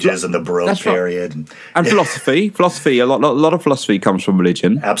 Middle Ages and the Baroque period, and philosophy. A lot of philosophy comes from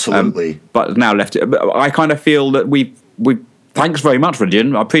religion, absolutely. But now left. I kind of feel that we thanks very much,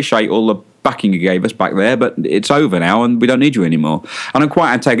 religion. I appreciate all the backing you gave us back there, but it's over now and we don't need you anymore. And I'm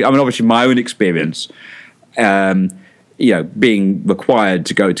quite antagonistic. I mean, obviously my own experience, being required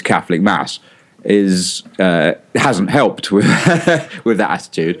to go to Catholic Mass hasn't helped with with that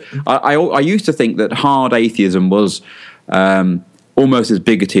attitude. I used to think that hard atheism was almost as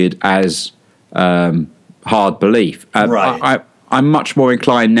bigoted as hard belief. Right. I'm much more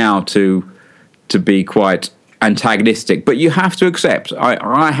inclined now to be quite antagonistic, but you have to accept.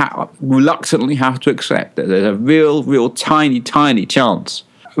 I reluctantly have to accept that there's a real tiny chance.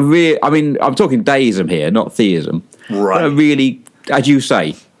 I mean, I'm talking deism here, not theism. Right. Really, as you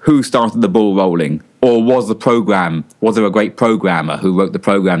say, who started the ball rolling, or was there a great programmer who wrote the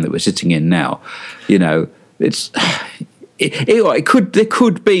program that we're sitting in now? You know, there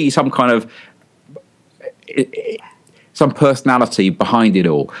could be some kind of some personality behind it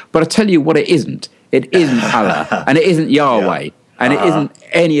all, but I tell you what, it isn't. It isn't Allah, and it isn't Yahweh, and it isn't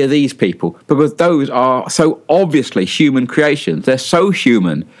any of these people, because those are so obviously human creations. They're so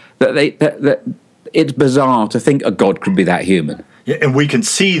human that it's bizarre to think a God could be that human. Yeah, and we can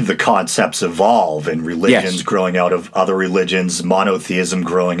see the concepts evolve in religions growing out of other religions, monotheism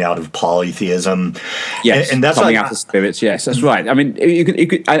growing out of polytheism. Yes, and that's coming out of spirits. Yes, that's right. I mean, you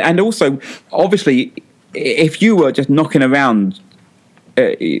could, and also, obviously, if you were just knocking around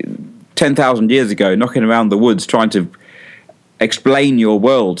 10,000 years ago, knocking around the woods trying to explain your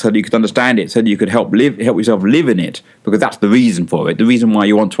world so that you could understand it, so that you could help yourself live in it, because that's the reason for it. The reason why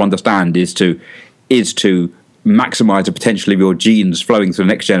you want to understand is to maximize the potential of your genes flowing through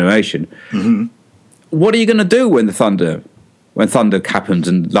the next generation. Mm-hmm. What are you going to do when thunder happens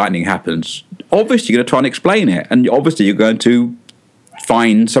and lightning happens? Obviously, you're going to try and explain it, and obviously you're going to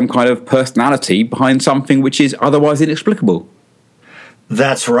find some kind of personality behind something which is otherwise inexplicable.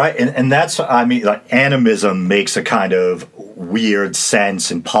 That's right, and that's, I mean, like, animism makes a kind of weird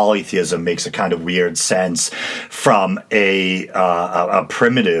sense, and polytheism makes a kind of weird sense from a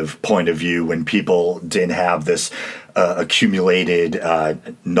primitive point of view, when people didn't have this accumulated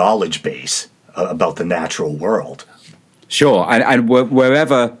knowledge base about the natural world. Sure, and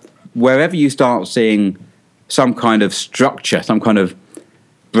wherever you start seeing some kind of structure, some kind of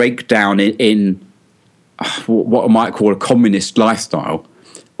breakdown in what I might call a communist lifestyle,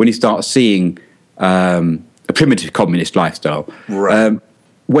 when you start seeing a primitive communist lifestyle, right.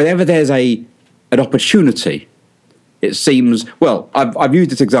 Whenever there's an opportunity, it seems, well, I've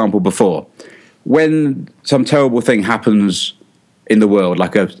used this example before. When some terrible thing happens in the world,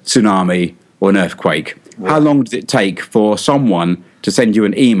 like a tsunami or an earthquake, right, how long does it take for someone to send you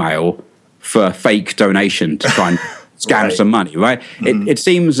an email for a fake donation to try and scam right. some money, right? Mm-hmm. It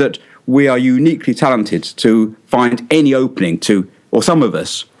seems that we are uniquely talented to find any opening or some of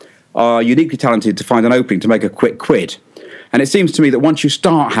us are uniquely talented to find an opening to make a quick quid. And it seems to me that once you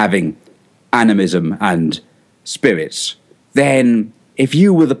start having animism and spirits, then if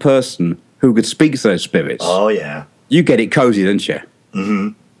you were the person who could speak to those spirits, you get it cozy, don't you? Mm-hmm.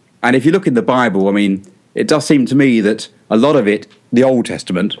 And if you look in the Bible, I mean, it does seem to me that a lot of it, the Old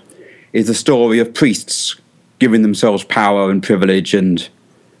Testament, is the story of priests giving themselves power and privilege and,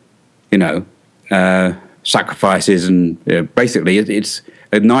 sacrifices, and basically it's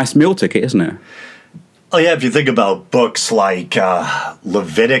a nice meal ticket, isn't it? Oh, yeah, if you think about books like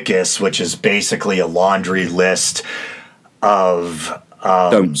Leviticus, which is basically a laundry list of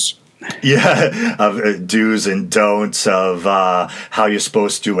don'ts. Yeah, of do's and don'ts of how you're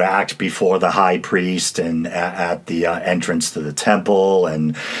supposed to act before the high priest and at the entrance to the temple,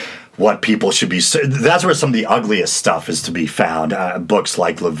 and what people should be. That's where some of the ugliest stuff is to be found. Books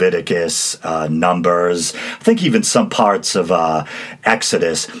like Leviticus, Numbers, I think even some parts of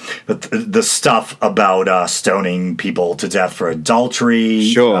Exodus. But the stuff about stoning people to death for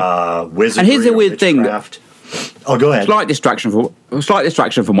adultery, wizardry, and here's the weird thing. Oh, go ahead. Slight distraction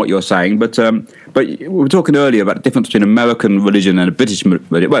from what you're saying, but we were talking earlier about the difference between American religion and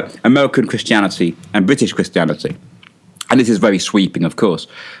American Christianity and British Christianity. And this is very sweeping, of course,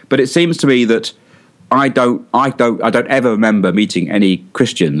 but it seems to me that I don't ever remember meeting any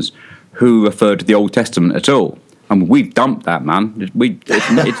Christians who referred to the Old Testament at all. I mean, we've dumped that, man.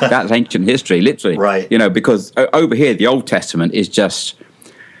 That's ancient history, literally. Right. Because over here the Old Testament is just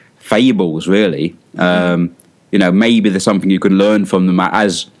fables, really. Mm-hmm. Maybe there's something you can learn from them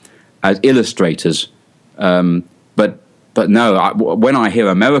as illustrators, But no, when I hear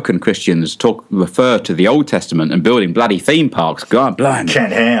American Christians refer to the Old Testament and building bloody theme parks, God blimey.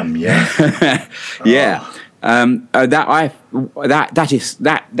 Ken Ham, yeah. Yeah. That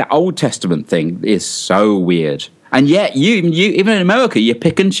Old Testament thing is so weird. And yet, you even in America, you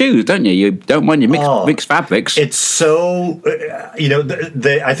pick and choose, don't you? You don't want your mixed fabrics. It's so,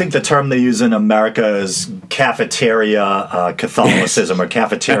 I think the term they use in America is cafeteria Catholicism or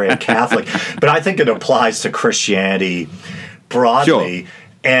cafeteria Catholic, but I think it applies to Christianity broadly. Sure.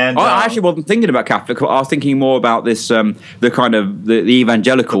 And I actually wasn't thinking about Catholic. I was thinking more about this, the kind of the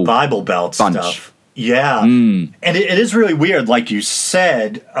evangelical the Bible Belt bunch. Stuff. Yeah, and it is really weird, like you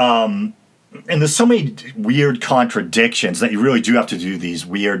said. And there's so many weird contradictions that you really do have to do these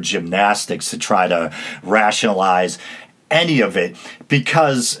weird gymnastics to try to rationalize any of it,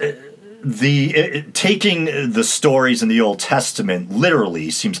 because taking the stories in the Old Testament literally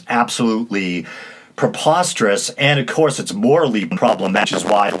seems absolutely preposterous, and of course it's morally problematic, which is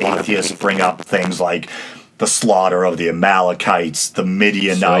why atheists bring up things like the slaughter of the Amalekites, the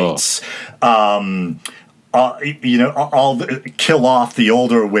Midianites, kill off the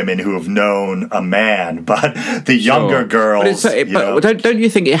older women who have known a man, but the younger girls. But don't you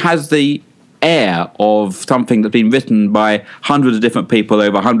think it has the air of something that's been written by hundreds of different people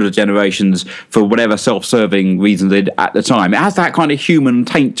over hundreds of generations for whatever self-serving reasons at the time? It has that kind of human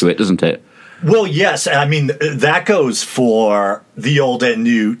taint to it, doesn't it? Well, yes. I mean, that goes for the Old and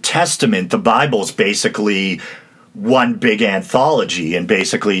New Testament. The Bible's basically one big anthology, and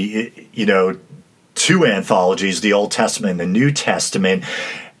basically, two anthologies, the Old Testament and the New Testament,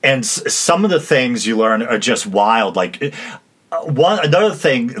 and some of the things you learn are just wild. Like another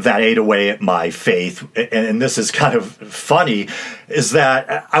thing that ate away at my faith, and this is kind of funny, is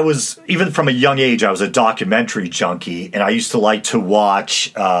that I was, even from a young age, I was a documentary junkie, and I used to like to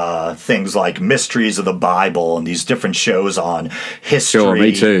watch things like Mysteries of the Bible and these different shows on history. Sure,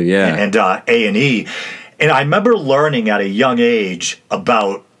 me too, yeah. And A&E. And I remember learning at a young age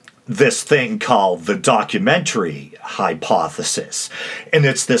about this thing called the documentary hypothesis. And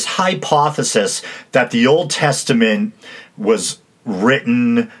it's this hypothesis that the Old Testament was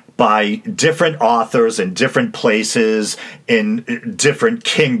written by different authors in different places in different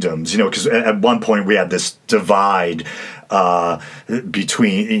kingdoms, because at one point we had this divide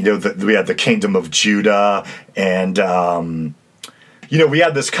between, we had the kingdom of Judah and, we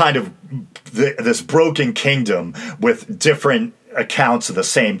had this kind of, this broken kingdom with different accounts of the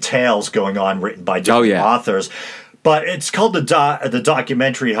same tales going on, written by different authors. But it's called the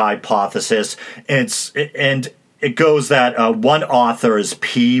documentary hypothesis, and it goes that one author is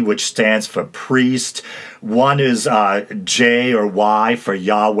P, which stands for priest. One is J or Y for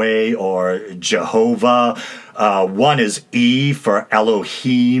Yahweh or Jehovah. One is E for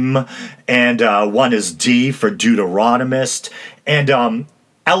Elohim, and one is D for Deuteronomist. And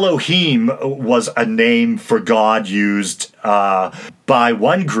Elohim was a name for God used by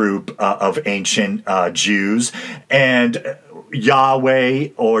one group of ancient Jews, and Yahweh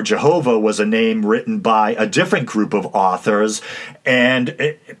or Jehovah was a name written by a different group of authors. And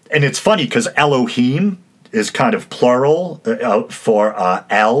it's funny because Elohim is kind of plural for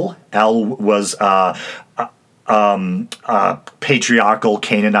El. El was patriarchal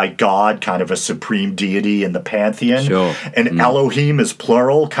Canaanite god, kind of a supreme deity in the pantheon. Sure. And Elohim is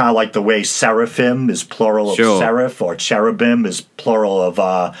plural, kind of like the way seraphim is plural of seraph, or cherubim is plural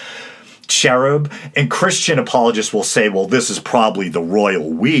of cherub. And Christian apologists will say, well, this is probably the royal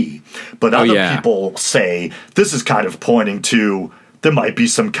we. But other people say this is kind of pointing to there might be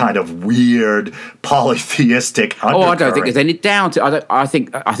some kind of weird polytheistic undercurrent. I don't think there's any doubt. I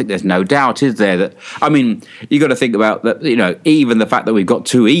think there's no doubt, is there? That I mean, you got to think about that. Even the fact that we've got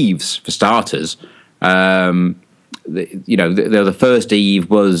two Eves for starters. The first Eve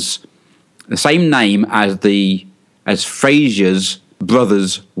was the same name as Fraser's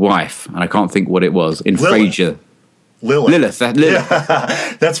brother's wife, and I can't think what it was in Frasier. Lilith.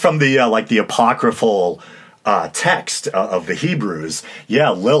 Yeah. That's from the apocryphal text of the Hebrews. Yeah,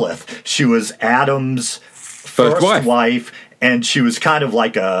 Lilith. She was Adam's first wife, and she was kind of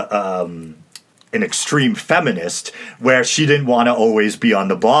like an extreme feminist, where she didn't want to always be on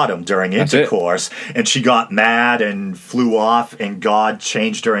the bottom during intercourse, and she got mad and flew off, and God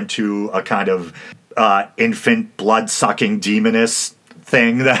changed her into a kind of infant blood-sucking demoness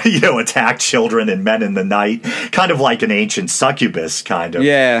thing that attacked children and men in the night, kind of like an ancient succubus, kind of.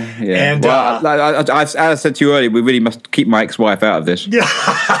 Yeah. And as I said to you earlier, we really must keep my ex-wife out of this. Yeah.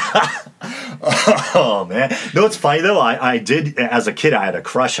 Oh man! No, it's funny though. I did as a kid. I had a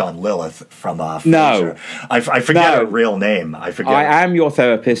crush on Lilith from Frasier. No, I forget her real name. I forget. I am your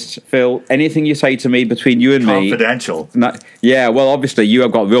therapist, Phil. Anything you say to me between you and confidential. Yeah, well, obviously you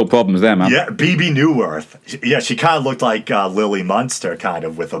have got real problems there, man. Yeah, BB Newworth. Yeah, she kind of looked like Lily Munster, kind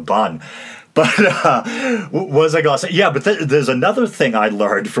of with a bun. But what was I going to say? Yeah, but there's another thing I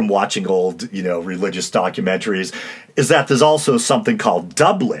learned from watching old, religious documentaries, is that there's also something called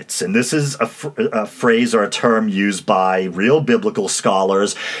doublets. And this is a phrase or a term used by real biblical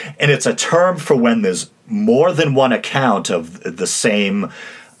scholars. And it's a term for when there's more than one account of the same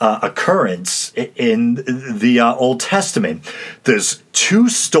occurrence in the Old Testament. There's two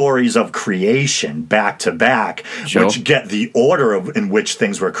stories of creation back to back, sure, which get the order in which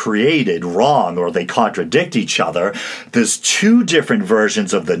things were created wrong, or they contradict each other. There's two different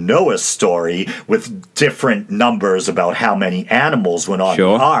versions of the Noah story with different numbers about how many animals went on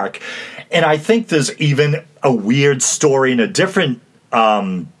sure, the ark. And I think there's even a weird story in a different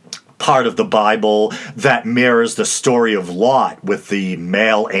part of the Bible that mirrors the story of Lot, with the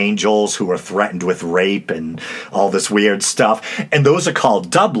male angels who are threatened with rape and all this weird stuff. And those are called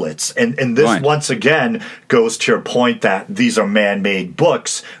doublets. And this, right, once again goes to your point that these are man-made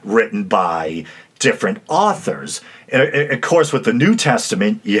books written by different authors. And of course, with the New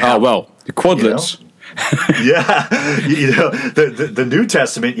Testament, you have... the quadlets. Yeah, the New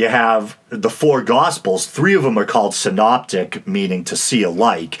Testament, you have the four Gospels. Three of them are called synoptic, meaning to see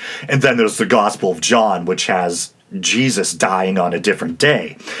alike. And then there's the Gospel of John, which has Jesus dying on a different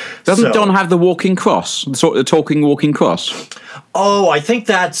day. Doesn't John have the walking cross, the talking walking cross? Oh, I think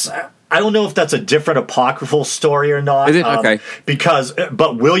that's... I don't know if that's a different apocryphal story or not. Is it? Okay.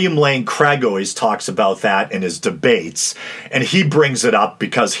 But William Lane Craig always talks about that in his debates, and he brings it up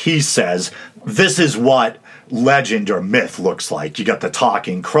because he says this is what legend or myth looks like. You got the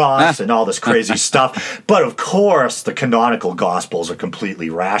talking cross and all this crazy stuff, but of course the canonical Gospels are completely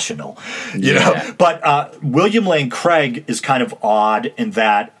rational. You know. But William Lane Craig is kind of odd in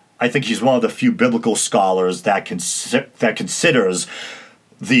that I think he's one of the few biblical scholars that considers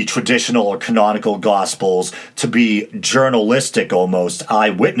the traditional or canonical Gospels to be journalistic, almost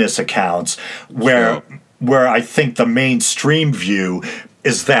eyewitness accounts, where I think the mainstream view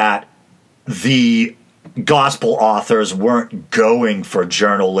is that the Gospel authors weren't going for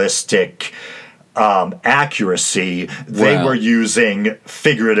journalistic accuracy. They were using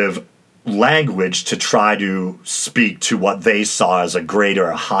figurative language to try to speak to what they saw as a greater,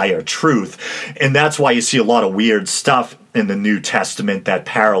 a higher truth. And that's why you see a lot of weird stuff in the New Testament that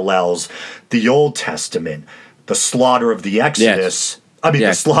parallels the Old Testament. The slaughter of the Exodus,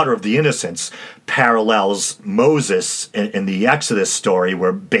 the slaughter of the innocents parallels Moses in the Exodus story,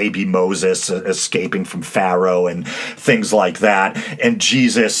 where baby Moses escaping from Pharaoh and things like that. And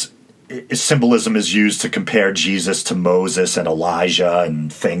Jesus, symbolism is used to compare Jesus to Moses and Elijah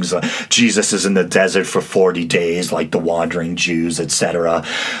and things. Jesus is in the desert for 40 days, like the wandering Jews, etc.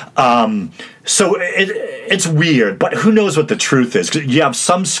 So it's weird, but who knows what the truth is? 'Cause you have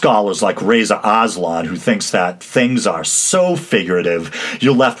some scholars like Reza Aslan who thinks that things are so figurative,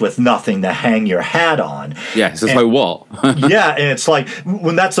 you're left with nothing to hang your hat on. Yeah, so what? Yeah, and it's like,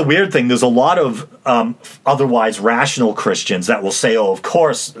 when that's the weird thing, there's a lot of otherwise rational Christians that will say, oh, of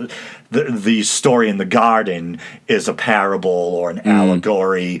course, the story in the garden is a parable or an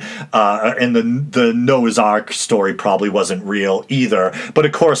allegory, and the Noah's Ark story probably wasn't real either. But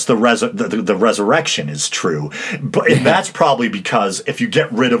of course, the resurrection is true. But and that's probably because if you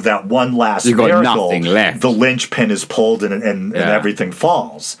get rid of that one last miracle, the linchpin is pulled and everything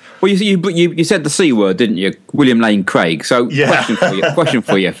falls. Well, you said the C word, didn't you? William Lane Craig. So question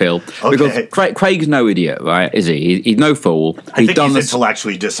for you, Phil. Okay. Because Craig's no idiot, right? Is he? He's no fool. I think he's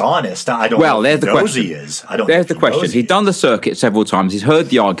intellectually dishonest. I don't know if he knows he is. There's the question. He's done the circuit several times. He's heard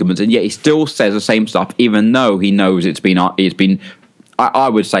the arguments, and yet he still says the same stuff, even though he knows it's been. I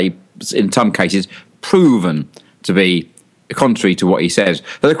would say, in some cases, proven to be contrary to what he says.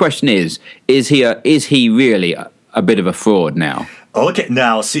 So the question is he really a bit of a fraud now? Okay,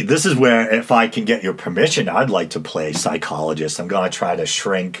 now, see, this is where, if I can get your permission, I'd like to play psychologist. I'm going to try to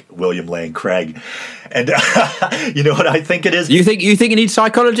shrink William Lane Craig. And you know what I think it is? You think he needs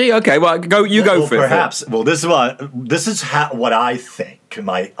psychology? Okay, well, go for it. Perhaps. Well, this is what I think,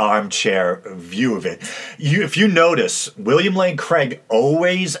 my armchair view of it. If you notice, William Lane Craig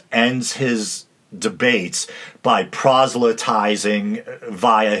always ends his debates by proselytizing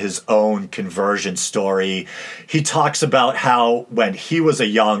via his own conversion story. He talks about how when he was a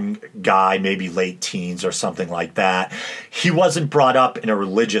young guy, maybe late teens or something like that, he wasn't brought up in a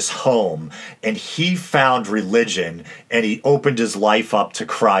religious home, and he found religion and he opened his life up to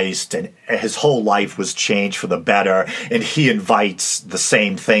Christ, and his whole life was changed for the better, and he invites the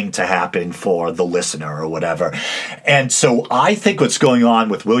same thing to happen for the listener or whatever. And so I think what's going on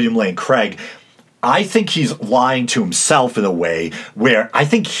with William Lane Craig, I think he's lying to himself in a way where I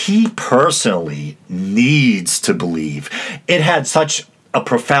think he personally needs to believe. It had such a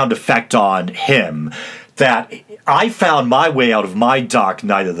profound effect on him that I found my way out of my dark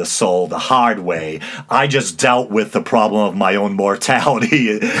night of the soul the hard way. I just dealt with the problem of my own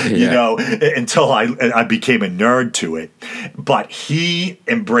mortality, until I became a nerd to it. But he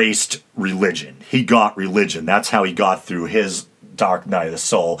embraced religion. He got religion. That's how he got through his dark night of the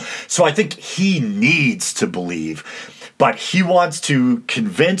soul. So I think he needs to believe, but he wants to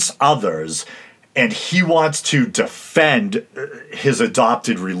convince others, and he wants to defend his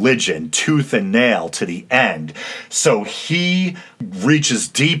adopted religion tooth and nail to the end. So he reaches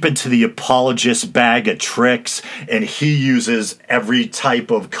deep into the apologist bag of tricks, and he uses every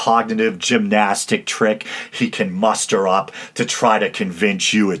type of cognitive gymnastic trick he can muster up to try to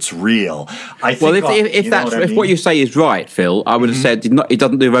convince you it's real. I think. Well, if what you say is right, Phil, I would have said he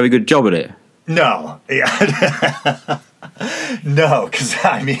doesn't do a very good job at it. No. No, because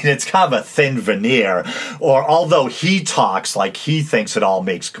it's kind of a thin veneer. Or although he talks like he thinks it all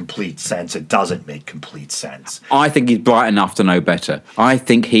makes complete sense, it doesn't make complete sense. I think he's bright enough to know better. I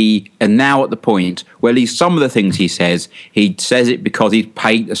think and now at the point where at least some of the things he says it because he's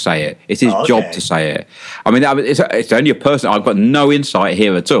paid to say it. It's his job to say it. It's only a person. I've got no insight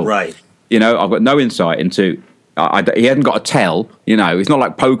here at all. Right. I've got no insight into. He hasn't got to tell, it's not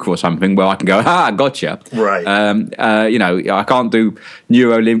like poker or something where I can go, gotcha. Right. I can't do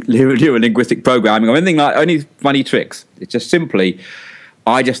neuro-linguistic programming or anything like any funny tricks. It's just simply,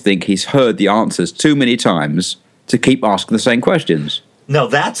 I just think he's heard the answers too many times to keep asking the same questions. No,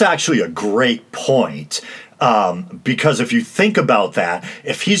 that's actually a great point. Because if you think about that,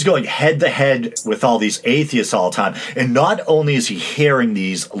 if he's going head-to-head with all these atheists all the time, and not only is he hearing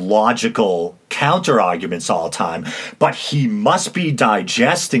these logical counter-arguments all the time, but he must be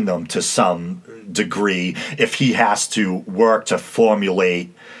digesting them to some degree if he has to work to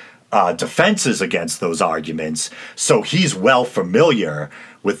formulate defenses against those arguments. So he's well familiar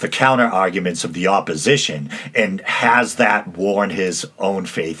with the counter-arguments of the opposition, and has that worn his own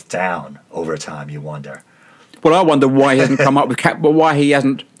faith down over time, you wonder. Well, I wonder why he hasn't come up with why he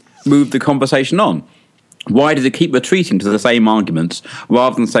hasn't moved the conversation on. Why does he keep retreating to the same arguments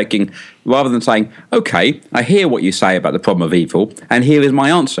rather than saying, okay, I hear what you say about the problem of evil, and here is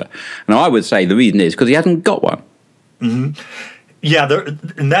my answer. And I would say the reason is because he hasn't got one. Mm-hmm. Yeah,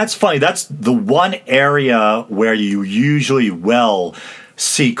 and that's funny. That's the one area where you usually will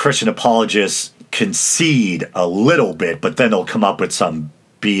see Christian apologists concede a little bit, but then they'll come up with some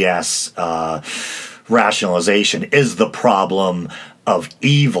BS rationalization, is the problem of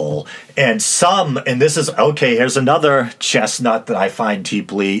evil. And this is, here's another chestnut that I find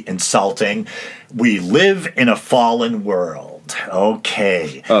deeply insulting. We live in a fallen world.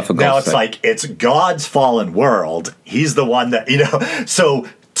 Okay. Now it's like, it's God's fallen world. He's the one that, so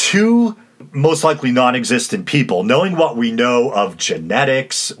two most likely non-existent people. Knowing what we know of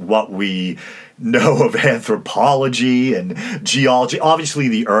genetics, what we know of anthropology and geology. Obviously,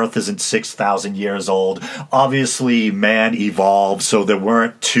 the Earth isn't 6,000 years old. Obviously, man evolved, so there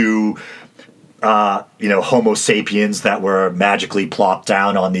weren't two, Homo sapiens that were magically plopped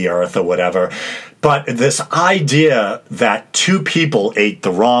down on the Earth or whatever. But this idea that two people ate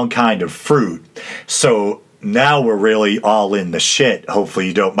the wrong kind of fruit, so now we're really all in the shit. Hopefully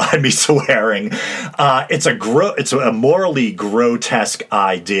you don't mind me swearing. It's a morally grotesque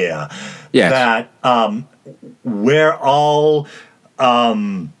idea. Yes. That we're all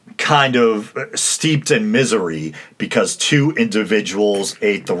kind of steeped in misery because two individuals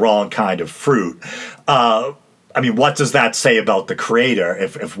ate the wrong kind of fruit. What does that say about the creator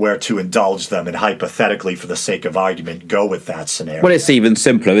if we're to indulge them and hypothetically, for the sake of argument, go with that scenario? Well, it's even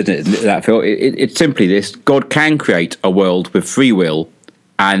simpler, isn't it, that, Phil? It's simply this. God can create a world with free will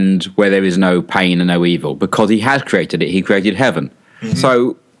and where there is no pain and no evil because he has created it. He created heaven. Mm-hmm.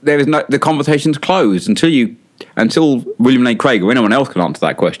 So there is the conversation's closed until William Lane Craig or anyone else can answer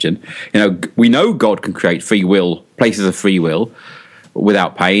that question. We know God can create free will, places of free will,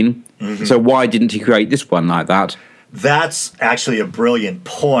 without pain. Mm-hmm. So why didn't he create this one like that? That's actually a brilliant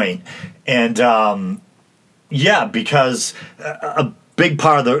point. And because a big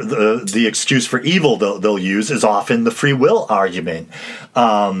part of the excuse for evil they'll use is often the free will argument,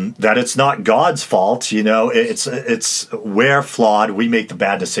 that it's not God's fault. It's we're flawed. We make the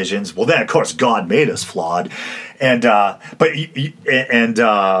bad decisions. Well, then of course God made us flawed, but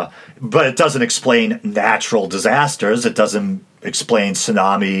it doesn't explain natural disasters. It doesn't explain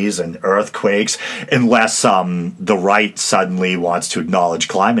tsunamis and earthquakes unless the right suddenly wants to acknowledge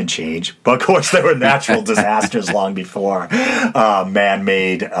climate change. But of course there were natural disasters long before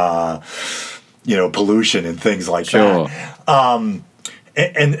man-made pollution and things like that.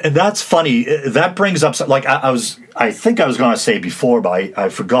 And that's funny. That brings up, like, I think I was going to say before, but I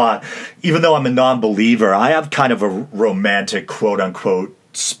forgot. Even though I'm a non-believer, I have kind of a romantic, quote-unquote,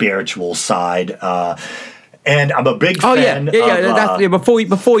 spiritual side. And I'm a big fan.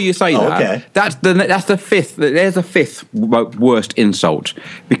 Before you say that, okay. that's the fifth. There's a fifth worst insult.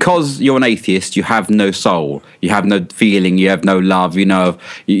 Because you're an atheist, you have no soul, you have no feeling, you have no love. You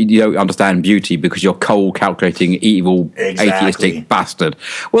don't understand beauty because you're cold, calculating, evil, atheistic bastard.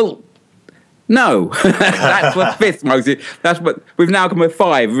 Well, no, that's the fifth most. That's what we've now come with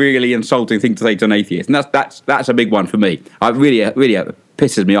 5 really insulting things to say to an atheist, and that's a big one for me. I really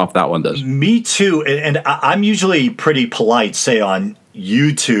pisses me off, that one does. Me too, and I'm usually pretty polite, say on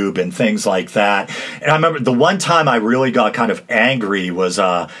YouTube and things like that. And I remember the one time I really got kind of angry was,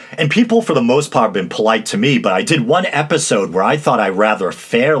 and people for the most part have been polite to me, but I did one episode where I thought I rather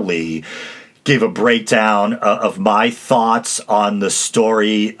fairly gave a breakdown of my thoughts on the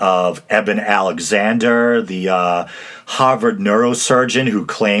story of Eben Alexander, the Harvard neurosurgeon who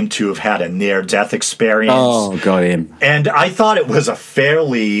claimed to have had a near-death experience. Oh, got him. And I thought it was a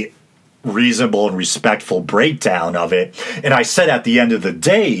fairly reasonable and respectful breakdown of it. And I said at the end of the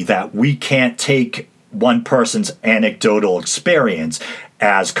day that we can't take one person's anecdotal experience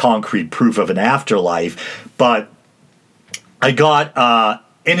as concrete proof of an afterlife. But I got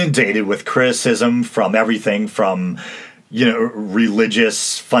inundated with criticism from everything from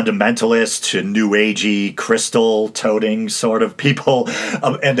religious fundamentalists to new agey crystal toting sort of people.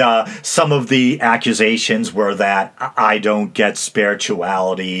 And some of the accusations were that I don't get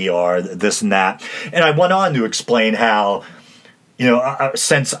spirituality or this and that. And I went on to explain how,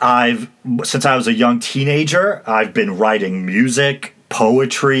 since I was a young teenager, I've been writing music,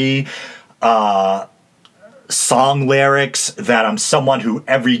 poetry, song lyrics, that I'm someone who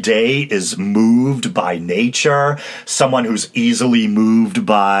every day is moved by nature, someone who's easily moved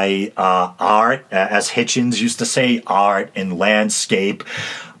by art, as Hitchens used to say, art and landscape.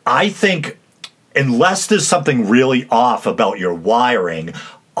 I think unless there's something really off about your wiring,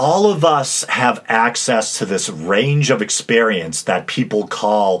 all of us have access to this range of experience that people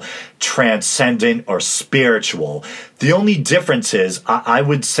call transcendent or spiritual. The only difference is, I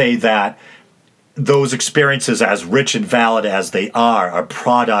would say that those experiences, as rich and valid as they are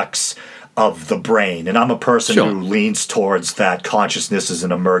products of the brain. And I'm a person who leans towards that consciousness is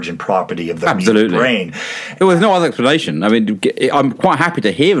an emergent property of the brain. There was no other explanation. I mean, I'm quite happy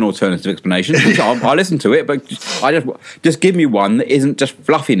to hear an alternative explanation. I listen to it, but just give me one that isn't just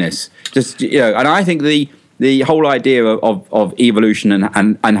fluffiness. And I think the whole idea of evolution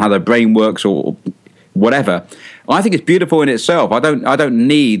and how the brain works or whatever, I think it's beautiful in itself. I don't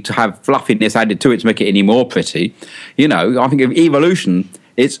need to have fluffiness added to it to make it any more pretty. I think of evolution,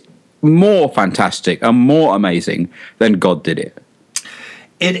 it's more fantastic and more amazing than God did it.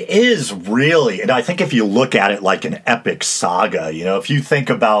 It is really, and I think if you look at it like an epic saga, if you think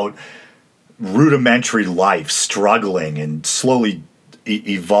about rudimentary life struggling and slowly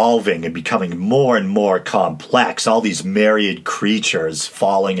evolving and becoming more and more complex, all these myriad creatures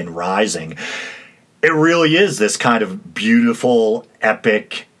falling and rising, it really is this kind of beautiful,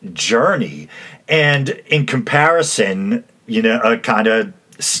 epic journey. And in comparison, a kind of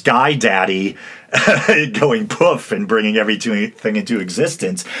Sky Daddy going poof and bringing everything into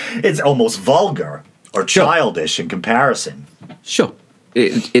existence, it's almost vulgar or childish in comparison. Sure.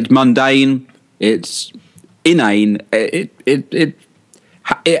 It's mundane, it's inane, it's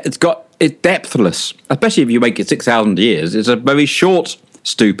depthless, especially if you make it 6,000 years. It's a very short,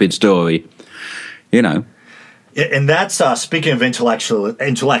 stupid story, And that's, speaking of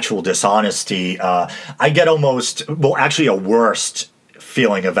intellectual dishonesty, I get actually a worst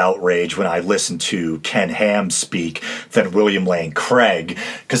feeling of outrage when I listen to Ken Ham speak than William Lane Craig.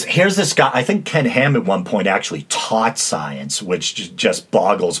 Because here's this guy, I think Ken Ham at one point actually taught science, which just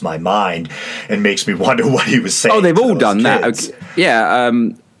boggles my mind and makes me wonder what he was saying. Oh, they've all done kids. that. Okay.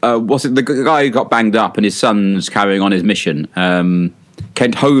 Yeah. Was it the guy who got banged up and his son's carrying on his mission?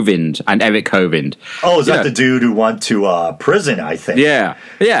 Kent Hovind and Eric Hovind. Oh, is that the dude who went to prison, I think? Yeah.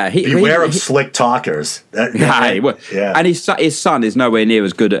 Beware of slick talkers. Yeah. And his son is nowhere near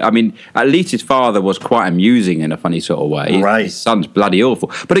as good. At least his father was quite amusing in a funny sort of way. Right. His son's bloody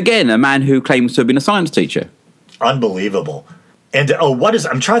awful. But again, a man who claims to have been a science teacher. Unbelievable. And,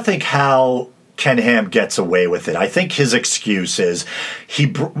 I'm trying to think how Ken Ham gets away with it. I think his excuse is he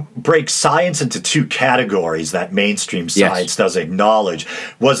breaks science into two categories that mainstream science doesn't acknowledge.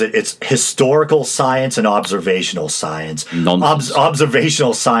 It's historical science and observational science.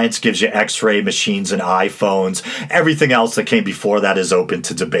 Observational science gives you X-ray machines and iPhones. Everything else that came before that is open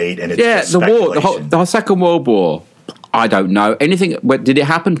to debate, and it's the war, the Second World War. I don't know anything. Did it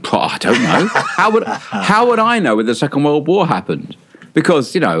happen? I don't know. How would I know when the Second World War happened?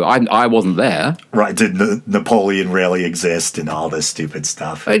 Because, I wasn't there. Right, did Napoleon really exist and all this stupid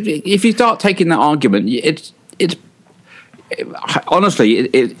stuff? If you start taking that argument, honestly,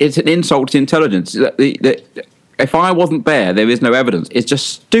 it's an insult to intelligence. If I wasn't there is no evidence. It's just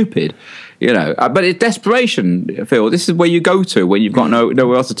stupid, But it's desperation, Phil. This is where you go to when you've got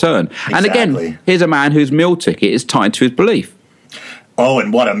nowhere else to turn. Exactly. And again, here's a man whose meal ticket is tied to his belief. Oh,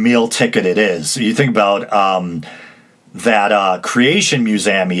 and what a meal ticket it is. You think about that creation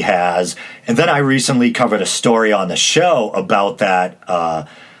museum he has. And then I recently covered a story on the show about that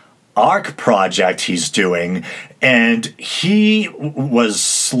ARC project he's doing. And he was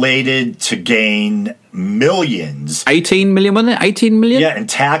slated to gain millions. 18 million, wasn't it? 18 million? Yeah, and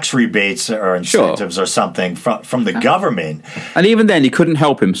tax rebates or incentives or something from the government. And even then, he couldn't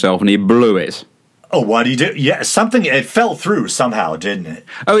help himself and he blew it. Oh, what did he do? Yeah, it fell through somehow, didn't it?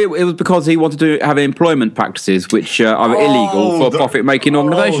 Oh, it was because he wanted to have employment practices which are illegal for a profit-making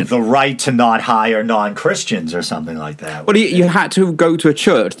organisation. The right to not hire non-Christians or something like that. Well, you had to go to a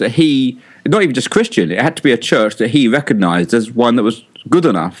church that not even just Christian, it had to be a church that he recognised as one that was good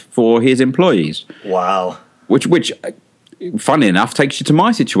enough for his employees. Wow. Which, funny enough, takes you to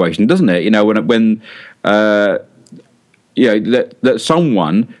my situation, doesn't it? When that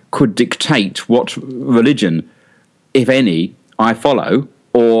someone could dictate what religion, if any, I follow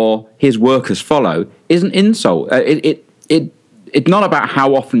or his workers follow is an insult. It's not about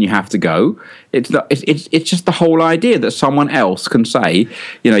how often you have to go. It's just the whole idea that someone else can say,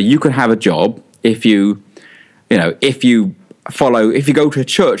 you can have a job if you go to a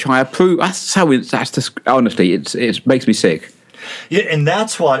church. I approve. Honestly, it makes me sick. Yeah, and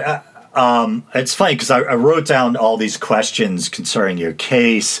that's what. It's funny because I wrote down all these questions concerning your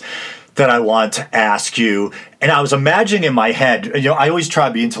case that I want to ask you, and I was imagining in my head, I always try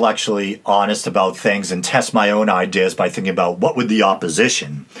to be intellectually honest about things and test my own ideas by thinking about what would the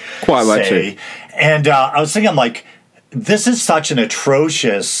opposition say. And I was thinking, I'm like, this is such an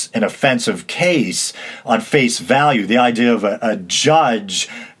atrocious and offensive case on face value. The idea of a judge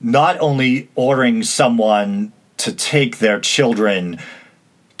not only ordering someone to take their children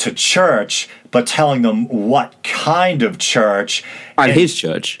to church, but telling them what kind of church. And his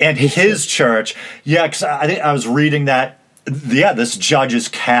church. And his church. Yeah, because I think I was reading that, this judge is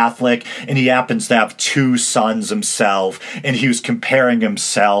Catholic, and he happens to have two sons himself, and he was comparing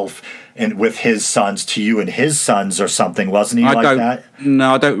himself with his sons to you and his sons or something, wasn't he, that?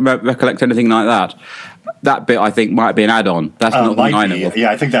 No, I don't recollect anything like that. That bit, I think, might be an add-on. That's not the I know of.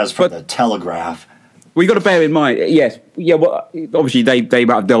 Yeah, I think that was from the Telegraph. Well, you've got to bear in mind, well, obviously they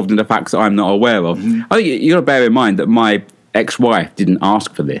might have delved into facts that I'm not aware of. Mm-hmm. I think you've got to bear in mind that my ex-wife didn't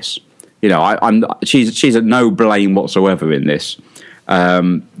ask for this. She's at no blame whatsoever in this.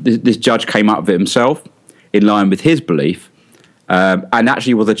 This judge came out of it himself in line with his belief, and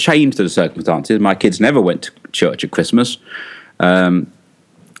actually was a change to the circumstances. My kids never went to church at Christmas, but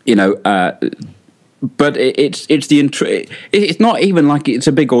it's not even like it's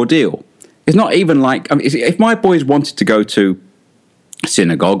a big ordeal. It's not even like, I mean, if my boys wanted to go to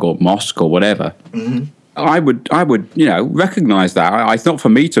synagogue or mosque or whatever, mm-hmm. I would recognise that. It's not for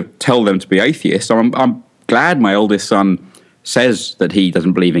me to tell them to be atheists. I'm glad my oldest son says that he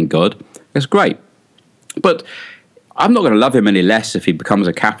doesn't believe in God. It's great. But I'm not going to love him any less if he becomes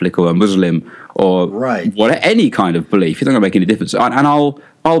a Catholic or a Muslim or any kind of belief. It's not going to make any difference. And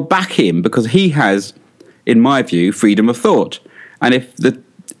I'll back him because he has, in my view, freedom of thought. And if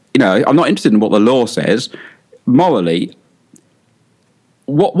I'm not interested in what the law says. Morally,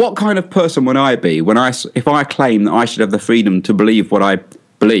 what kind of person would I be if I claim that I should have the freedom to believe what I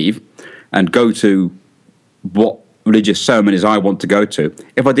believe and go to what religious ceremonies I want to go to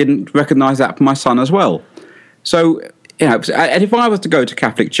if I didn't recognise that for my son as well? So, and if I was to go to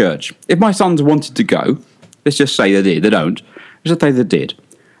Catholic Church, if my sons wanted to go, let's just say they did, they don't, let's just say they did,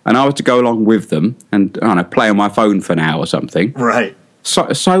 and I was to go along with them and play on my phone for an hour or something. Right. So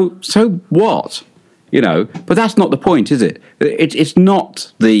what? But that's not the point, is it? It's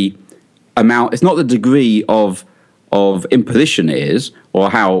not the amount, it's not the degree of imposition it is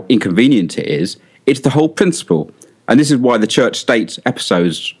or how inconvenient it is. It's the whole principle. And this is why the church-state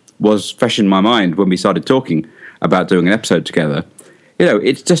episodes was fresh in my mind when we started talking about doing an episode together.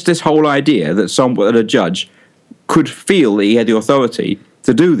 It's just this whole idea that a judge could feel that he had the authority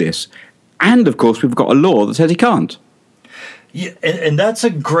to do this. And, of course, we've got a law that says he can't. Yeah, and that's a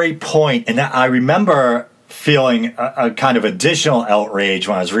great point. And I remember feeling a kind of additional outrage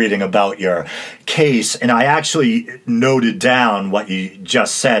when I was reading about your case. And I actually noted down what you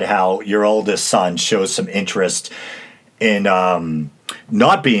just said, how your oldest son shows some interest in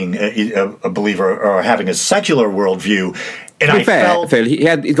not being a believer or having a secular worldview. And to be fair, Phil,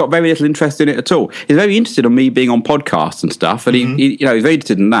 he's got very little interest in it at all. He's very interested in me being on podcasts and stuff, and mm-hmm. he's very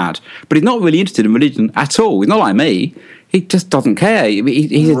interested in that. But he's not really interested in religion at all. He's not like me. He just doesn't care. He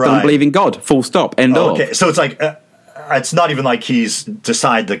doesn't believe in God. Full stop. End of. Okay, so it's like it's not even like he's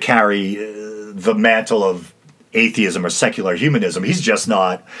decided to carry the mantle of atheism or secular humanism. He's just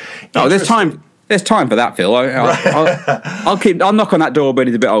not. No, there's time. There's time for that, Phil. I'll knock on that door when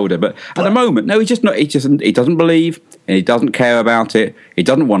he's a bit older. But at the moment, no, he's just not. He doesn't believe, and he doesn't care about it. He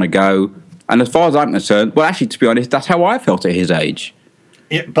doesn't want to go. And as far as I'm concerned, well, actually, to be honest, that's how I felt at his age.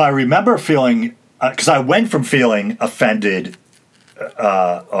 Yeah, but I remember feeling, because I went from feeling offended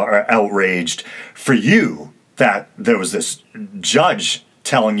or outraged for you that there was this judge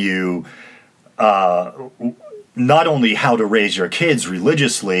telling you not only how to raise your kids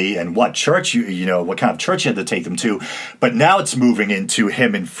religiously and what church what kind of church you had to take them to, but now it's moving into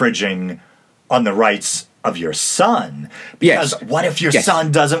him infringing on the rights of your son. Because what if your son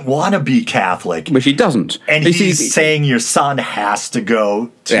doesn't want to be Catholic? Which he doesn't. And he's saying your son has to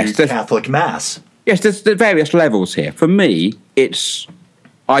go to Catholic Mass. Yes, there's various levels here. For me,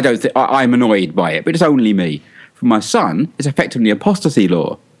 I'm annoyed by it, but it's only me. For my son, it's effectively apostasy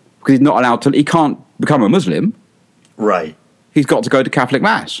law because he's not allowed to. He can't become a Muslim. Right. He's got to go to Catholic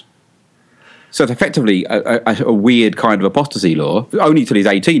Mass. So it's effectively a weird kind of apostasy law, only till he's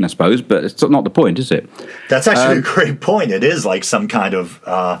 18, I suppose, but it's not the point, is it? That's actually a great point. It is like some kind of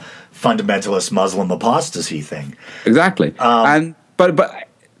fundamentalist Muslim apostasy thing. Exactly. But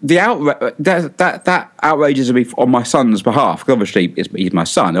the that outrages me on my son's behalf. Obviously, he's my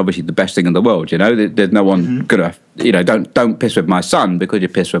son. Obviously, the best thing in the world. There's no one gonna. Don't piss with my son because you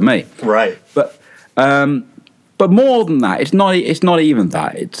piss with me. Right. But more than that, it's not even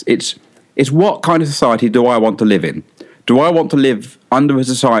that. It's what kind of society do I want to live in? Do I want to live under a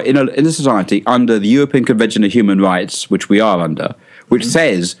society in a society under the European Convention of Human Rights, which we are under, which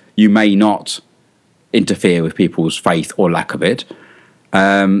says you may not interfere with people's faith or lack of it,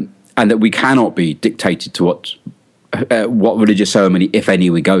 and that we cannot be dictated to what religious ceremony, if any,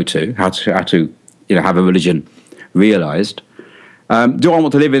 we go to, how to have a religion realised. Do I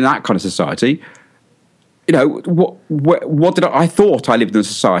want to live in that kind of society? I thought I lived in a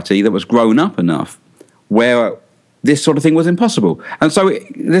society that was grown up enough where this sort of thing was impossible. And so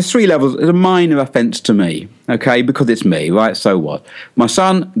there's three levels. It's a minor offence to me, okay, because it's me, right? So what? My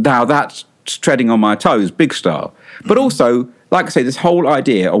son, now that's treading on my toes, big style. But also, like I say, this whole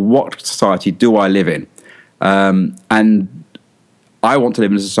idea of what society do I live in? And I want to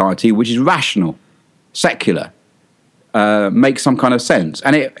live in a society which is rational, secular, makes some kind of sense.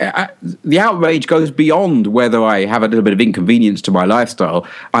 And the outrage goes beyond whether I have a little bit of inconvenience to my lifestyle.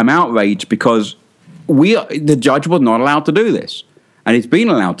 I'm outraged because the judge was not allowed to do this. and he's been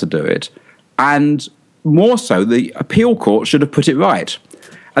allowed to do it. And more so, the appeal court should have put it right.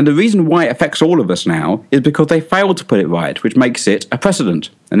 And the reason why it affects all of us now is because they failed to put it right, which makes it a precedent.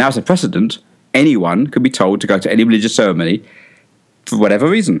 And now as a precedent, anyone could be told to go to any religious ceremony for whatever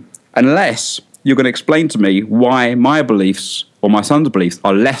reason, unless you're going to explain to me why my beliefs or my son's beliefs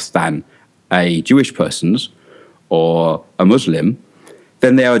are less than a Jewish person's or a Muslim,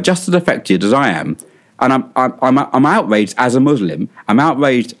 then they are just as affected as I am. And I'm outraged as a Muslim, I'm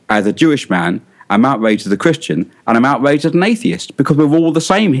outraged as a Jewish man, I'm outraged as a Christian, and I'm outraged as an atheist, because we're all the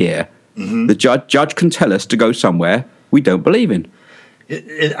same here. Mm-hmm. The judge can tell us to go somewhere we don't believe in.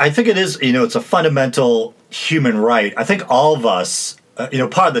 I think it is, it's a fundamental human right. I think all of us, part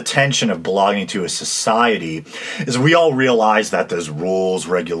of the tension of belonging to a society is we all realize that there's rules,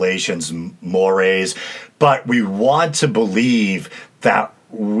 regulations, mores, but we want to believe that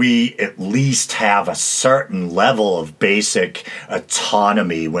we at least have a certain level of basic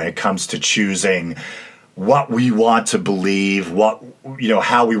autonomy when it comes to choosing what we want to believe,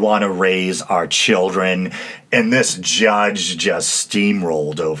 how we want to raise our children. And this judge just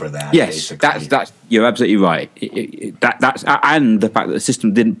steamrolled over that. Yes, basically. That's you're absolutely right. That's and the fact that the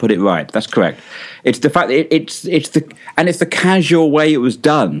system didn't put it right. That's correct. It's the fact that it's the casual way it was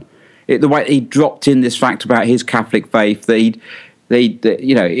done. The way he dropped in this fact about his Catholic faith, that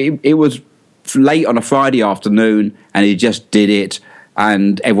it was late on a Friday afternoon, and he just did it,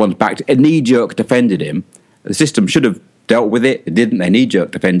 and everyone's back. A knee-jerk defended him. The system should have dealt with it. It didn't. They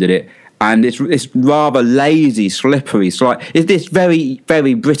knee-jerk defended it, and it's rather lazy, slippery. It's this very,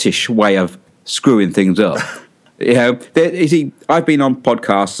 very British way of screwing things up. I've been on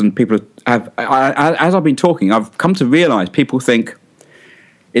podcasts, and people have. As I've been talking, I've come to realise people think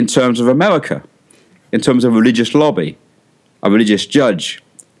in terms of America, in terms of a religious lobby, a religious judge,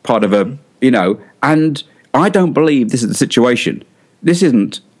 part of and I don't believe this is the situation. This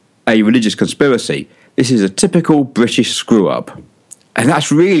isn't a religious conspiracy. This is a typical British screw-up. And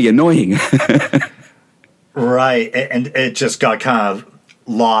that's really annoying. Right. And it just got kind of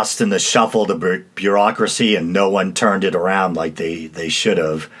lost in the shuffle of bureaucracy, and no one turned it around like they should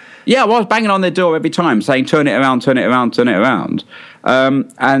have. Yeah, well, I was banging on their door every time saying, turn it around, turn it around, turn it around.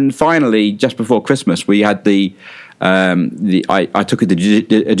 And finally, just before Christmas, we had I took a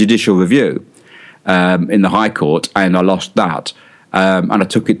judicial review in the High Court, and I lost that. And I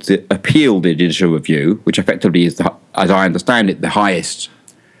took it to appeal the judicial review, which effectively is, as I understand it, the highest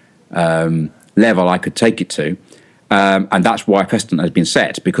level I could take it to. And that's why precedent has been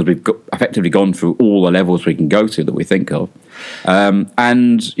set, because we've effectively gone through all the levels we can go to that we think of. And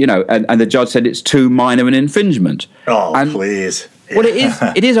the judge said it's too minor an infringement. Oh, please. Well,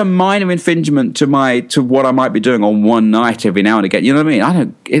 it is a minor infringement to what I might be doing on one night every now and again. You know what I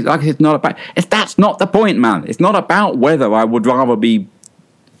mean? It's not about. That's not the point, man. It's not about whether I would rather be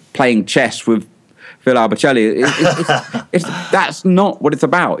playing chess with Phil Albercelli. That's not what it's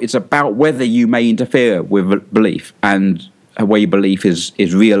about. It's about whether you may interfere with belief and where your belief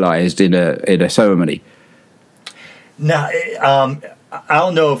is realised in a ceremony. Now, I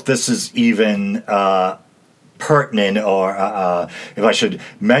don't know if this is even pertinent or if I should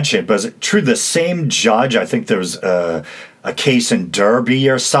mention it, but is it true the same judge, I think there was a case in Derby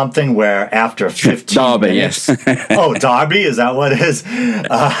or something where after 15 Derby, minutes... yes. Oh, Derby? Is that what it is?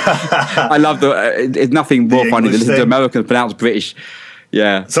 I love it's nothing more funny than the Americans pronounce British.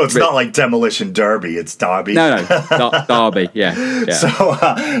 Yeah. So it's not like Demolition Derby, it's Derby. No, Derby, yeah. So,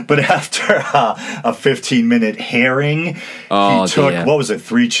 but after a 15-minute hearing, he took, what was it,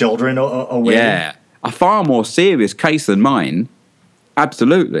 3 children away? Yeah. A far more serious case than mine,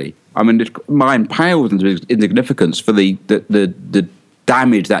 absolutely. I mean, mine pales into insignificance for the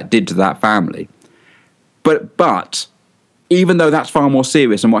damage that did to that family. But even though that's far more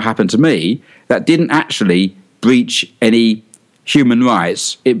serious than what happened to me, that didn't actually breach any human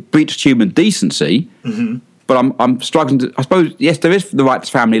rights. It breached human decency. Mm-hmm. But I'm struggling to. I suppose yes, there is the right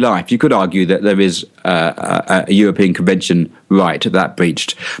to family life. You could argue that there is a European Convention right that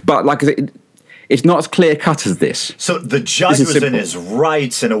breached. But like I said, it's not as clear cut as this. So the judge was in his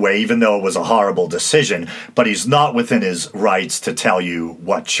rights in a way, even though it was a horrible decision, but he's not within his rights to tell you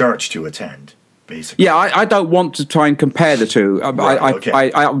what church to attend, basically. Yeah, I don't want to try and compare the two.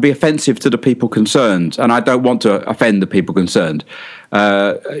 I would be offensive to the people concerned, and I don't want to offend the people concerned.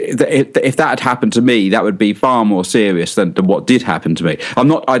 If that had happened to me, that would be far more serious than what did happen to me.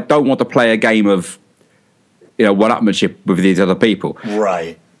 I don't want to play a game of one-upmanship with these other people.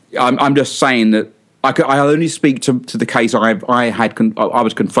 Right. I'm just saying that I only speak to the case I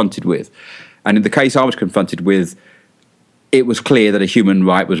was confronted with, and in the case I was confronted with, it was clear that a human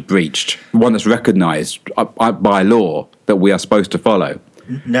right was breached, one that's recognised by law that we are supposed to follow.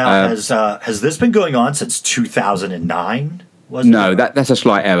 Now, has this been going on since 2009? No, that's a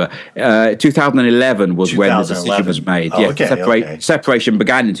slight error. 2011 was when the decision was made. Okay, separation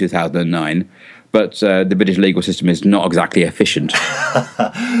began in 2009, but the British legal system is not exactly efficient.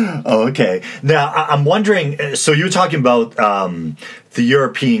 Okay. Now, I'm wondering, so you're talking about the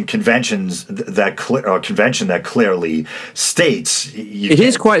European conventions convention that clearly states... It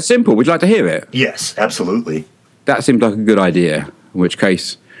is quite simple. Would you like to hear it? Yes, absolutely. That seems like a good idea, in which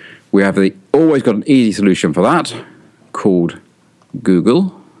case we have always got an easy solution for that, called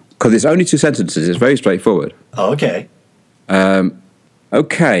Google, because it's only 2 sentences. It's very straightforward. Oh, okay.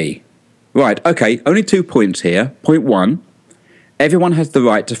 Okay. Right, okay. Only 2 points here. Point 1, everyone has the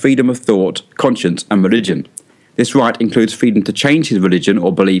right to freedom of thought, conscience, and religion. This right includes freedom to change his religion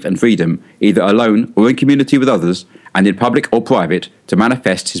or belief and freedom, either alone or in community with others, and in public or private, to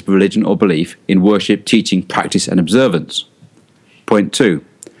manifest his religion or belief in worship, teaching, practice, and observance. Point 2,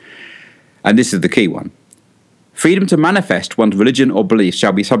 and this is the key one. Freedom to manifest one's religion or belief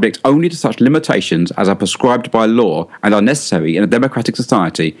shall be subject only to such limitations as are prescribed by law and are necessary in a democratic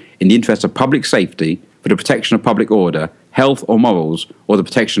society in the interest of public safety, for the protection of public order, health or morals, or the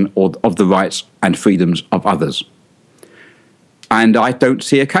protection of the rights and freedoms of others. And I don't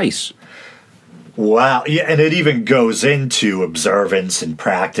see a case. Wow. Yeah, and it even goes into observance and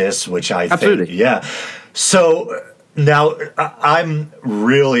practice, which I Absolutely. think... Yeah. So... Now, I'm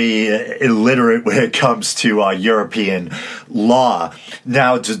really illiterate when it comes to European law.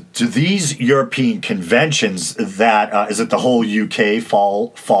 Now, do these European conventions that, is it the whole UK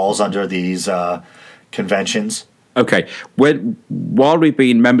falls under these conventions? Okay. While we've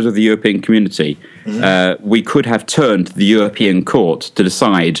been members of the European community, we could have turned to the European court to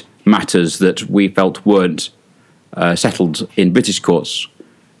decide matters that we felt weren't settled in British courts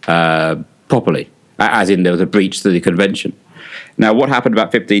properly. As in there was a breach to the convention. Now, what happened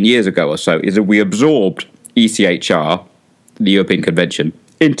about 15 years ago or so is that we absorbed ECHR, the European Convention,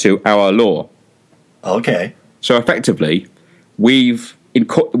 into our law. Okay. So effectively, we've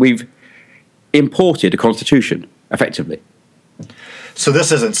imported a constitution, effectively. So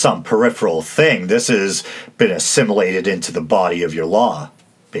this isn't some peripheral thing. This has been assimilated into the body of your law,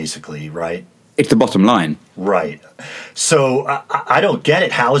 basically, right? It's the bottom line. Right. So I don't get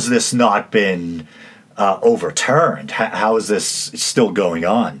it. How has this not been... overturned? How is this still going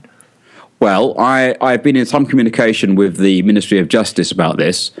on? Well, I've been in some communication with the Ministry of Justice about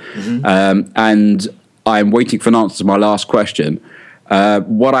this, and I'm waiting for an answer to my last question.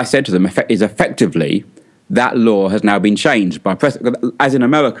 What I said to them is effectively that law has now been changed by precedent. As in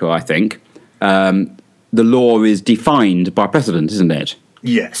America, I think, the law is defined by precedent, isn't it?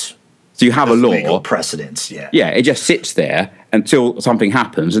 Yes. So you have a law. Legal precedents, yeah. Yeah, it just sits there until something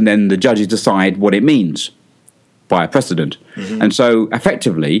happens, and then the judges decide what it means by a precedent. And so,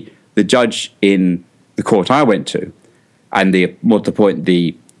 effectively, the judge in the court I went to, and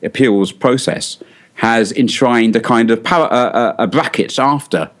the appeals process, has enshrined a kind of a bracket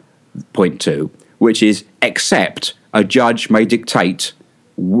after point 2, which is except a judge may dictate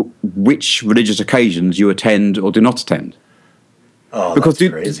which religious occasions you attend or do not attend. Oh, that's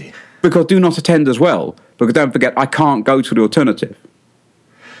crazy. Because do not attend as well. Because don't forget, I can't go to the alternative.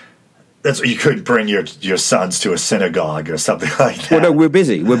 You couldn't bring your sons to a synagogue or something like that. Well, no, we're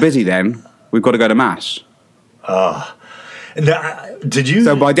busy. We're busy then. We've got to go to Mass. Did you?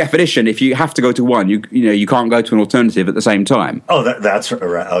 So by definition, if you have to go to one, you can't go to an alternative at the same time. Oh, that's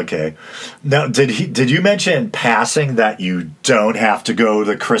right. Okay. Now, did you mention in passing that you don't have to go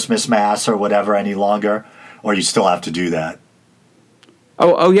to Christmas Mass or whatever any longer, or you still have to do that?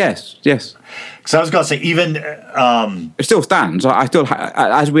 Oh yes. Because I was going to say, even it still stands. I still,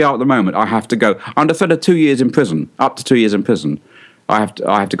 as we are at the moment, I have to go under threat of 2 years in prison, up to 2 years in prison. I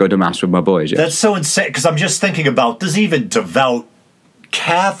have to go to Mass with my boys. Yes. That's so insane. Because I'm just thinking about there's even devout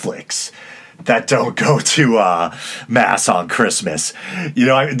Catholics that don't go to Mass on Christmas.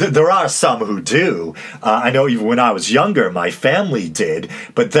 There are some who do. I know even when I was younger, my family did,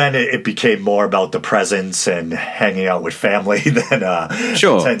 but then it became more about the presents and hanging out with family than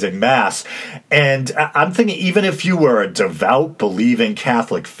attending Mass. And I'm thinking, even if you were a devout, believing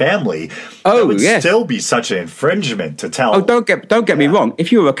Catholic family, it would still be such an infringement to tell. Oh, don't get me wrong.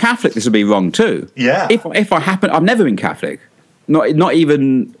 If you were a Catholic, this would be wrong too. Yeah. If I happen, I've never been Catholic. Not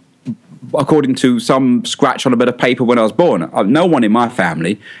even according to some scratch on a bit of paper when I was born. No one in my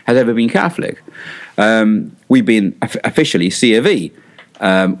family has ever been Catholic. We've been officially C of E.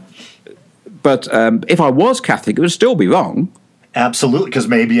 But if I was Catholic, it would still be wrong. Absolutely, because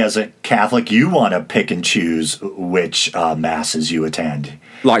maybe as a Catholic, you want to pick and choose which masses you attend.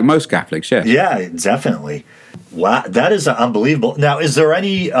 Like most Catholics, yes. Yeah, definitely. Wow, that is unbelievable. Now, is there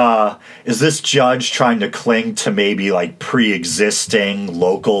any, is this judge trying to cling to maybe like pre-existing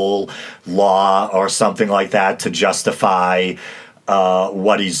local law or something like that to justify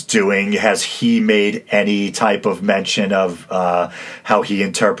what he's doing? Has he made any type of mention of how he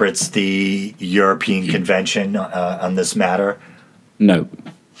interprets the European Convention on this matter? No.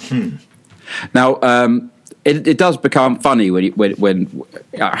 Now, it does become funny when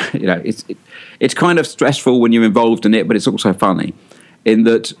it's kind of stressful when you're involved in it, but it's also funny in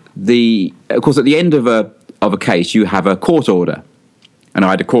that of course at the end of a case you have a court order, and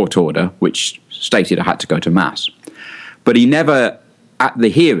I had a court order which stated I had to go to mass, but he never at the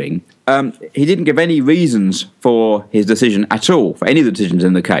hearing he didn't give any reasons for his decision at all, for any of the decisions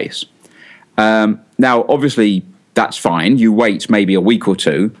in the case. Now, obviously, that's fine. You wait maybe a week or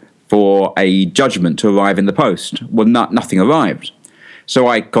two for a judgment to arrive in the post. Well, nothing arrived. So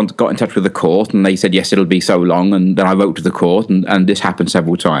I got in touch with the court, and they said, yes, it'll be so long. And then I wrote to the court, and this happened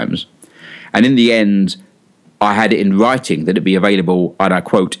several times. And in the end, I had it in writing that it'd be available, and I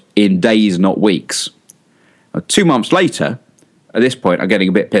quote, in days, not weeks. 2 months later, at this point, I'm getting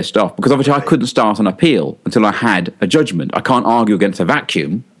a bit pissed off, because obviously I couldn't start an appeal until I had a judgment. I can't argue against a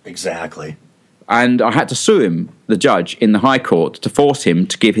vacuum. Exactly. And I had to sue him, the judge, in the High Court to force him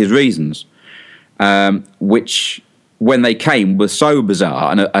to give his reasons, which, when they came, was so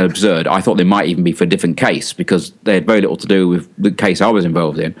bizarre and absurd. I thought they might even be for a different case because they had very little to do with the case I was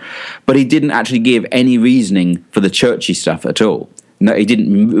involved in. But he didn't actually give any reasoning for the churchy stuff at all. No, he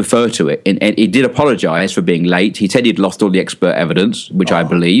didn't refer to it. And he did apologise for being late. He said he'd lost all the expert evidence, which I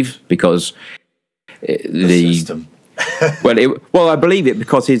believe, because the system. Well, I believe it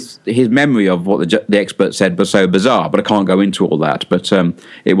because his memory of what the expert said was so bizarre. But I can't go into all that. But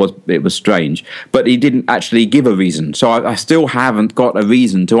it was strange. But he didn't actually give a reason, so I still haven't got a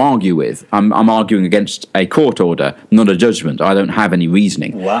reason to argue with. I'm arguing against a court order, not a judgment. I don't have any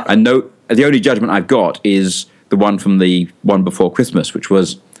reasoning. Wow. And the only judgment I've got is the one from the one before Christmas, which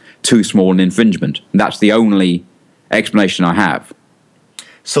was too small an infringement. And that's the only explanation I have.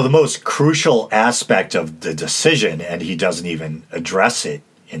 So the most crucial aspect of the decision, and he doesn't even address it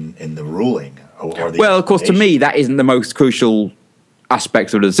in the ruling. Well, of course, to me, that isn't the most crucial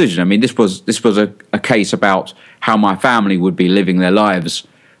aspect of the decision. I mean, this was a case about how my family would be living their lives.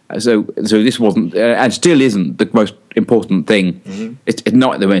 So this wasn't, and still isn't, the most important thing. Mm-hmm. It's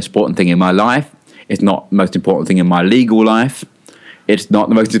not the most important thing in my life. It's not the most important thing in my legal life. It's not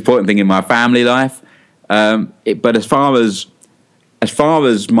the most important thing in my family life. But as far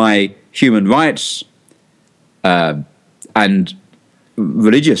as my human rights and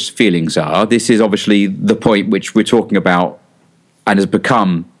religious feelings are, this is obviously the point which we're talking about and has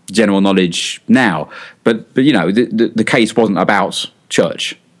become general knowledge now. But you know, the case wasn't about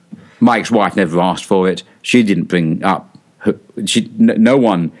church. My ex-wife never asked for it. She didn't bring up. No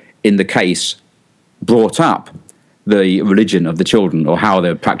one in the case brought up the religion of the children or how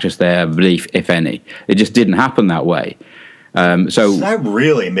they practice their belief, if any. It just didn't happen that way. So that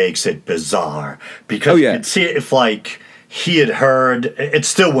really makes it bizarre, because you could see if like he had heard, it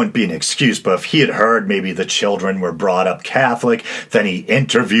still wouldn't be an excuse, but if he had heard maybe the children were brought up Catholic, then he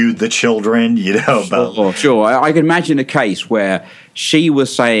interviewed the children, Sure. I can imagine a case where she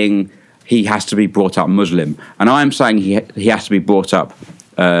was saying he has to be brought up Muslim, and I'm saying he has to be brought up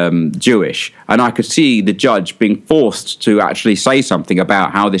Jewish, and I could see the judge being forced to actually say something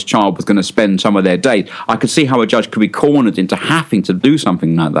about how this child was going to spend some of their days. I could see how a judge could be cornered into having to do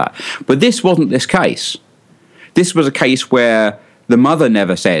something like that. But this wasn't this case. This was a case where the mother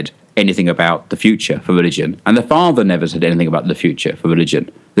never said anything about the future for religion, and the father never said anything about the future for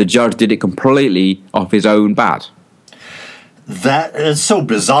religion. The judge did it completely off his own bat. That is so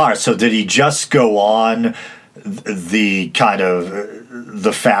bizarre. So did he just go on the kind of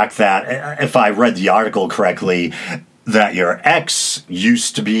the fact that, if I read the article correctly, that your ex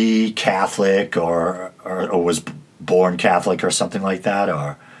used to be Catholic or was born Catholic or something like that,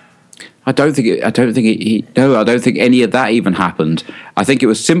 or? I don't think any of that even happened. I think it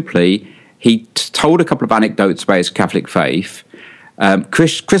was simply he told a couple of anecdotes about his Catholic faith.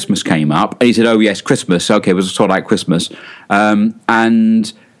 Christmas came up, and he said, "Oh yes, Christmas. Okay, we'll sort out Christmas."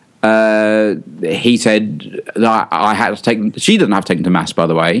 And he said that I had to take. She doesn't have to take him to mass, by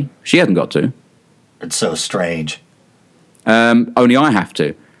the way. She hasn't got to. It's so strange. Only I have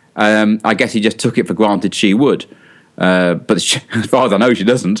to. I guess he just took it for granted she would. But as far as I know, she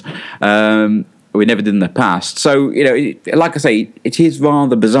doesn't. We never did in the past. So, like I say, it is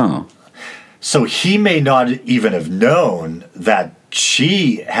rather bizarre. So he may not even have known that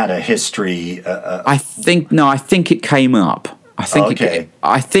she had a history. I think it came up. Okay.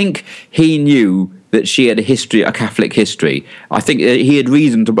 I think he knew that she had a Catholic history. I think he had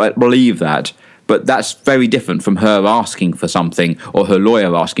reason to believe that, but that's very different from her asking for something or her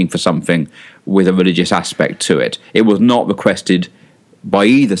lawyer asking for something with a religious aspect to it. It was not requested by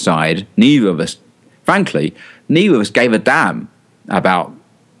either side. Neither of us gave a damn about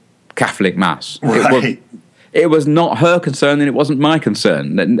Catholic Mass. Right. It was not her concern, and it wasn't my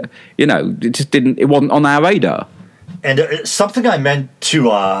concern. And, it just didn't. It wasn't on our radar. And something I made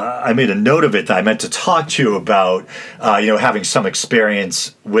a note of it that I meant to talk to you about, having some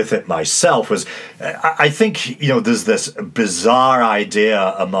experience with it myself, was I think, there's this bizarre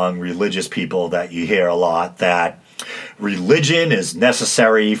idea among religious people that you hear a lot that religion is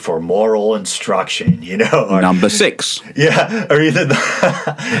necessary for moral instruction, Or, Number 6. Yeah, or either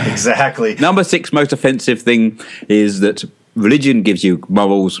exactly. Number 6 most offensive thing is that religion gives you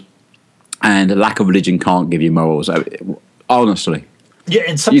morals, and a lack of religion can't give you morals. Honestly. Yeah,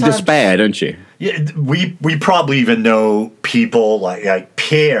 and sometimes you despair, don't you? Yeah, we probably even know people like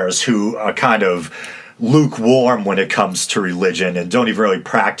peers who are kind of lukewarm when it comes to religion and don't even really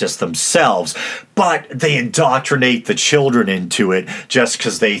practice themselves, but they indoctrinate the children into it just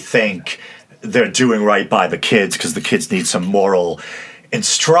because they think they're doing right by the kids because the kids need some moral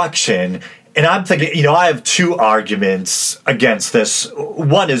instruction. And I'm thinking, I have two arguments against this.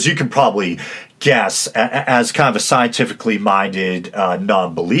 One is, you can probably guess, as kind of a scientifically minded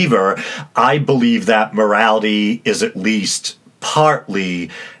non-believer, I believe that morality is at least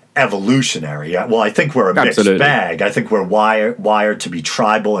partly evolutionary. Well, I think we're a mixed bag. I think we're wired to be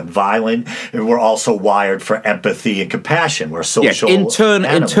tribal and violent, and we're also wired for empathy and compassion. We're social animals.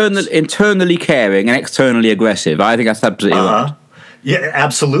 Internally caring and externally aggressive. I think that's absolutely right. Yeah,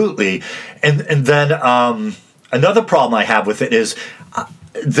 absolutely. And then another problem I have with it is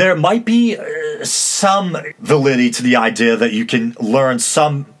there might be some validity to the idea that you can learn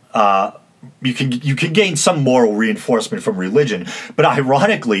some you can gain some moral reinforcement from religion. But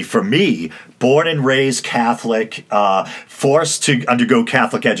ironically, for me, born and raised Catholic, forced to undergo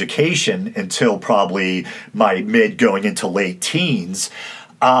Catholic education until probably my mid going into late teens,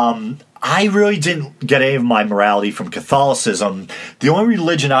 I really didn't get any of my morality from Catholicism. The only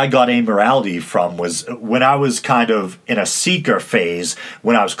religion I got any morality from was when I was kind of in a seeker phase,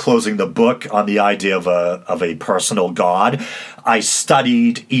 when I was closing the book on the idea of a personal God. I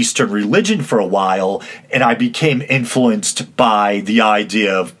studied Eastern religion for a while, and I became influenced by the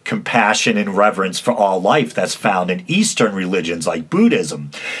idea of compassion and reverence for all life that's found in Eastern religions like Buddhism.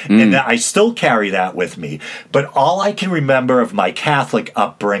 And I still carry that with me. But all I can remember of my Catholic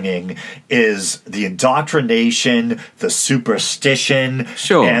upbringing is the indoctrination, the superstition,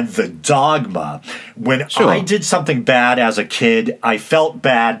 and the dogma. When I did something bad as a kid, I felt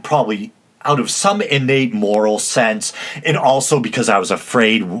bad probably out of some innate moral sense, and also because I was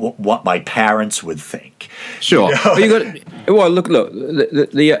afraid what my parents would think. Sure. Look.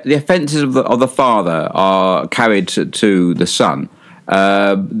 The offences of the father are carried to the son.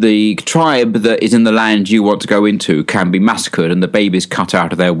 The tribe that is in the land you want to go into can be massacred and the babies cut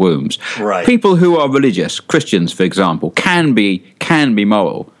out of their wombs. Right. People who are religious, Christians, for example, can be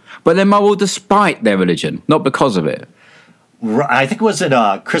moral, but they're moral despite their religion, not because of it. I think it was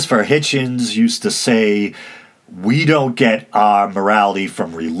Christopher Hitchens used to say, we don't get our morality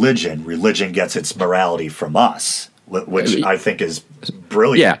from religion. Religion gets its morality from us, which I think is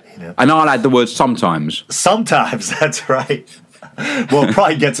brilliant. Yeah, and I'll add the word sometimes. Sometimes, that's right. Well, it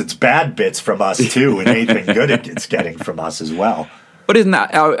probably gets its bad bits from us, too, and anything good it's getting from us as well. But isn't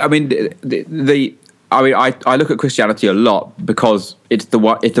that, I look at Christianity a lot because it's the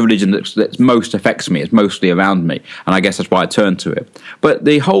religion that most affects me. It's mostly around me, and I guess that's why I turn to it. But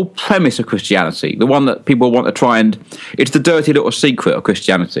the whole premise of Christianity, the one that people want to try and, it's the dirty little secret of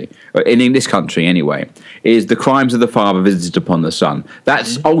Christianity, in this country anyway, is the crimes of the father visited upon the son.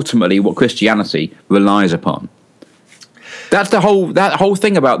 That's ultimately what Christianity relies upon. That's that whole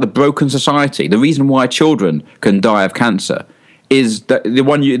thing about the broken society. The reason why children can die of cancer is that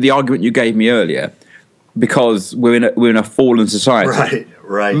the argument you gave me earlier, because we're in a fallen society,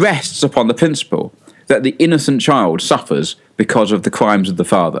 right, rests upon the principle that the innocent child suffers because of the crimes of the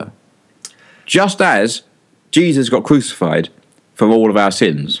father. Just as Jesus got crucified for all of our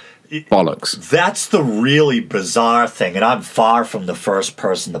sins. Bollocks. That's the really bizarre thing, and I'm far from the first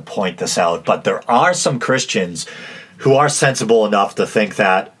person to point this out, but there are some Christians who are sensible enough to think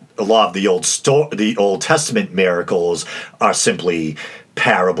that a lot of the Old Testament miracles are simply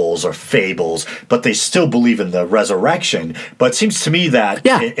parables or fables, but they still believe in the resurrection. But it seems to me that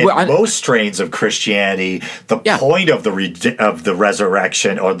in most strains of Christianity, the point of the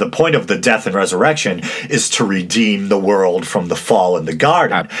resurrection, or the point of the death and resurrection, is to redeem the world from the fall in the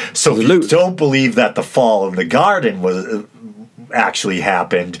garden. So if you don't believe that the fall in the garden was actually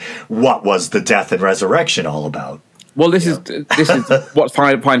happened, what was the death and resurrection all about? Well, this is what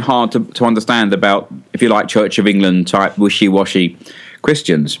I find hard to understand about, if you like, Church of England type wishy-washy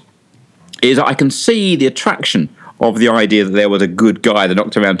Christians, is I can see the attraction of the idea that there was a good guy that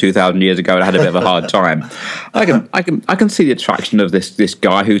knocked around 2,000 years ago and had a bit of a hard time. I can see the attraction of this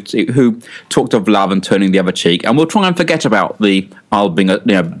guy who talked of love and turning the other cheek, and we'll try and forget about the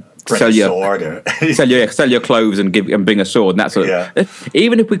sell your clothes and bring a sword and that sort of.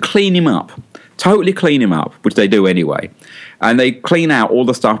 Even if we clean him up, totally clean him up, which they do anyway, and they clean out all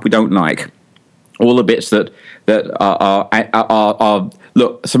the stuff we don't like, all the bits that are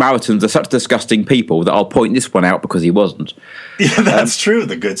look, Samaritans are such disgusting people that I'll point this one out because he wasn't. Yeah, that's true,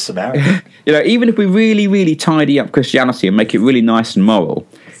 the Good Samaritan. Even if we really, really tidy up Christianity and make it really nice and moral,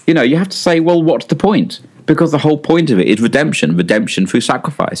 you have to say, well, what's the point? Because the whole point of it is redemption through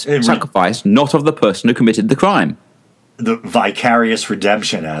sacrifice. Sacrifice, not of the person who committed the crime. The vicarious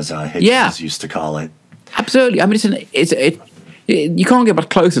redemption, as Higgins used to call it. Absolutely. I mean, you can't get much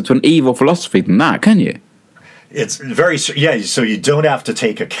closer to an evil philosophy than that, can you? It's very, so you don't have to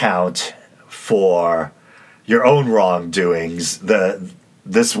take account for your own wrongdoings.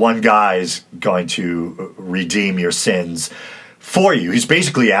 This one guy's going to redeem your sins for you. He's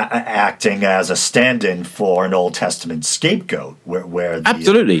basically acting as a stand-in for an Old Testament scapegoat. Where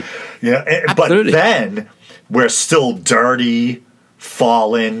absolutely. But then we're still dirty,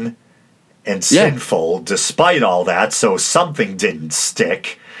 fallen, and sinful despite all that, so something didn't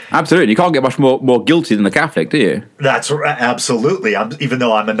stick. Absolutely. You can't get much more guilty than the Catholic, do you? That's absolutely. Even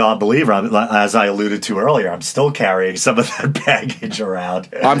though I'm a non-believer, as I alluded to earlier, I'm still carrying some of that baggage around.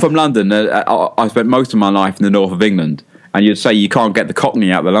 I'm from London. I spent most of my life in the north of England, and you'd say you can't get the Cockney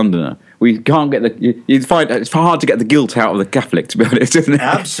out of the Londoner. We can't get you'd find it's hard to get the guilt out of the Catholic, to be honest, isn't it?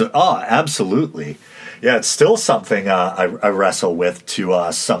 Absolutely. Yeah, it's still something I wrestle with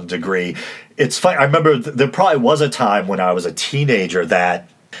to some degree. It's funny. I remember there probably was a time when I was a teenager that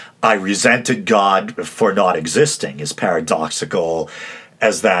I resented God for not existing, as paradoxical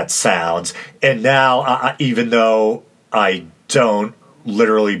as that sounds. And now, even though I don't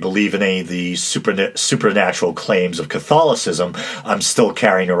literally believe in any of the supernatural claims of Catholicism, I'm still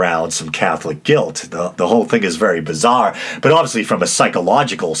carrying around some Catholic guilt. The whole thing is very bizarre, but obviously from a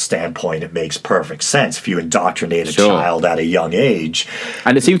psychological standpoint, it makes perfect sense if you indoctrinate a child at a young age.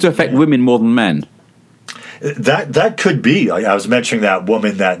 And it seems to affect women more than men. That could be. I was mentioning that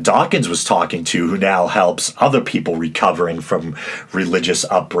woman that Dawkins was talking to, who now helps other people recovering from religious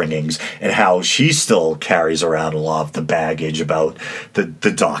upbringings, and how she still carries around a lot of the baggage about the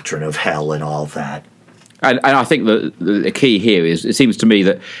doctrine of hell and all that. And I think the key here is, it seems to me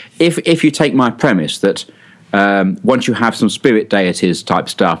that if you take my premise that once you have some spirit deities type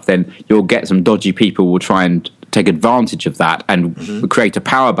stuff, then you'll get some dodgy people who will try and take advantage of that and create a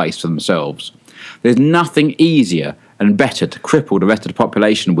power base for themselves. There's nothing easier and better to cripple the rest of the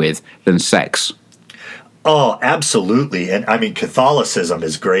population with than sex. Oh, absolutely. And I mean, Catholicism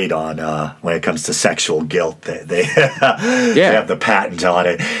is great on when it comes to sexual guilt. They have the patent on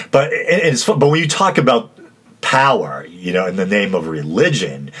it. But it's fun. But when you talk about power, in the name of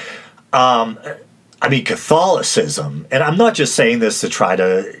religion, I mean, Catholicism, and I'm not just saying this to try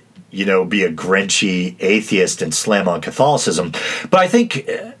to, be a grinchy atheist and slam on Catholicism, but I think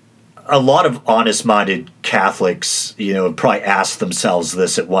a lot of honest-minded Catholics, probably asked themselves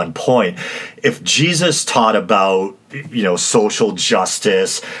this at one point. If Jesus taught about, social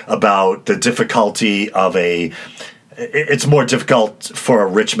justice, about the difficulty of it's more difficult for a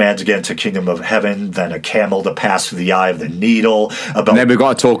rich man to get into the kingdom of heaven than a camel to pass through the eye of the needle. And then we've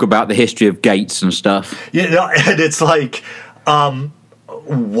got to talk about the history of gates and stuff. And it's like,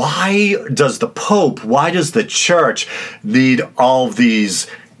 why does the church need all of these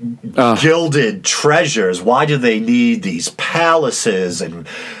gilded treasures? Why do they need these palaces and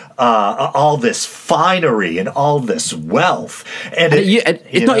all this finery and all this wealth? And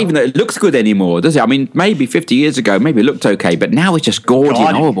it's not even that it looks good anymore, does it? I mean, maybe 50 years ago, maybe it looked okay, but now it's just gaudy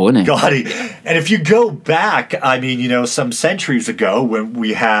and horrible, isn't it? Gaudy. And if you go back, I mean, some centuries ago when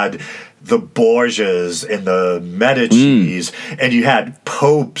we had the Borgias and the Medicis, and you had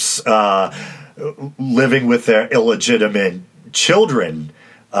popes living with their illegitimate children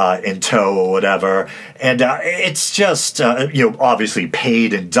in tow or whatever, and it's just obviously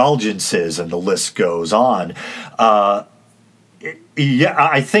paid indulgences, and the list goes on. Yeah,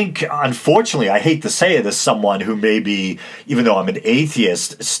 I think, unfortunately, I hate to say it as someone who maybe, even though I'm an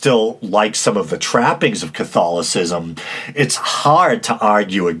atheist, still likes some of the trappings of Catholicism. It's hard to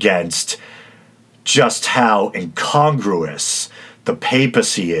argue against just how incongruous the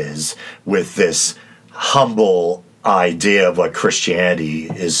papacy is with this humble idea of what Christianity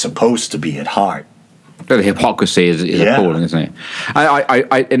is supposed to be at heart. The hypocrisy is appalling, isn't it?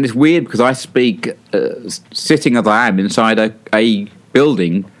 And it's weird because I speak sitting as I am inside a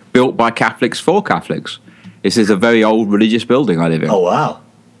building built by Catholics for Catholics. This is a very old religious building I live in. Oh, wow.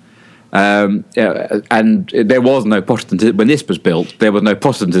 And there was no Protestantism. When this was built, there was no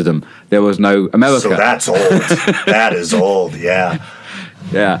Protestantism. There was no America. So that's old. That is old, yeah.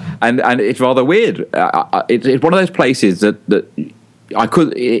 Yeah, and it's rather weird. It's one of those places that I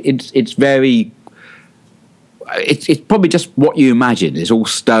could... It's very... It's probably just what you imagine. It's all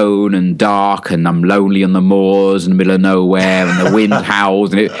stone and dark, and I'm lonely on the moors in the middle of nowhere, and the wind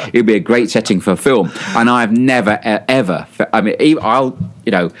howls, and it'd be a great setting for a film. And I've never ever. I mean, if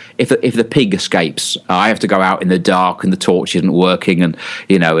the pig escapes, I have to go out in the dark, and the torch isn't working, and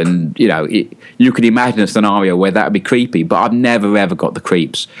you can imagine a scenario where that would be creepy. But I've never ever got the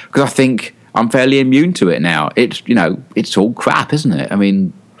creeps because I think I'm fairly immune to it now. It's all crap, isn't it? I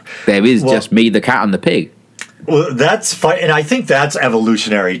mean, there is just me, the cat, and the pig. Well, that's fine, and I think that's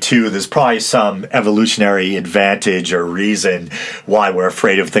evolutionary too. There's probably some evolutionary advantage or reason why we're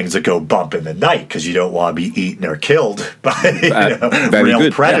afraid of things that go bump in the night, because you don't want to be eaten or killed by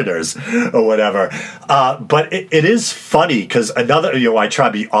real predators or whatever. But it is funny because I try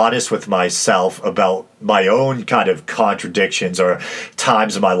to be honest with myself about my own kind of contradictions or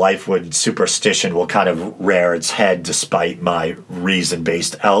times in my life when superstition will kind of rear its head despite my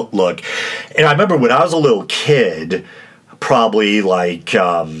reason-based outlook. And I remember when I was a little kid, probably like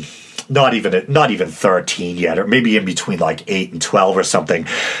not even 13 yet, or maybe in between like 8 and 12 or something,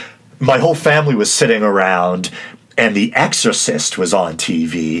 my whole family was sitting around and The Exorcist was on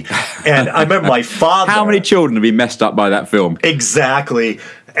TV. And I remember my father... How many children have been messed up by that film? Exactly.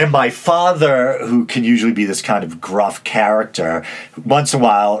 And my father, who can usually be this kind of gruff character, once in a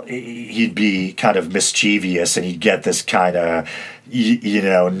while he'd be kind of mischievous and he'd get this kind of,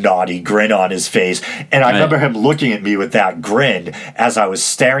 naughty grin on his face. And I remember him looking at me with that grin as I was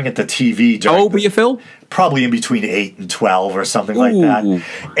staring at the TV. How old were you, Phil? Probably in between 8 and 12 or something like that.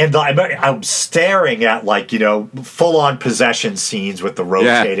 And I'm staring at full-on possession scenes with the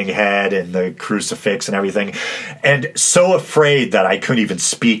rotating head and the crucifix and everything. And so afraid that I couldn't even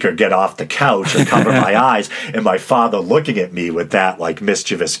speak or get off the couch or cover my eyes. And my father looking at me with that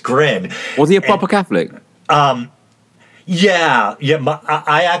mischievous grin. Was he a proper Catholic? Yeah.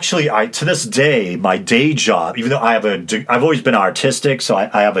 I to this day, my day job, even though I've always been artistic, so I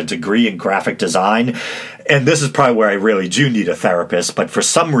have a degree in graphic design, and this is probably where I really do need a therapist. But for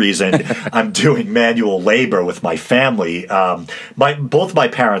some reason, I'm doing manual labor with my family. Both my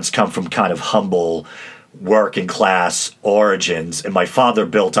parents come from kind of humble, working class origins, and my father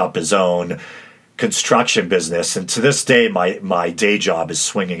built up his own construction business, and to this day, my day job is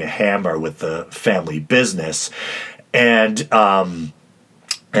swinging a hammer with the family business. And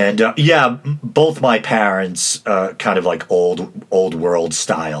both my parents, kind of like old world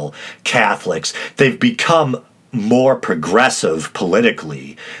style Catholics, they've become more progressive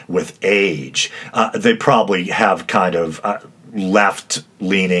politically with age. They probably have kind of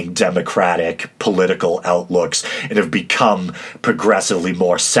left-leaning democratic political outlooks and have become progressively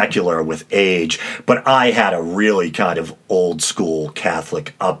more secular with age. But I had a really kind of old-school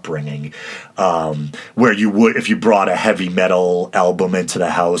Catholic upbringing, where you would, if you brought a heavy metal album into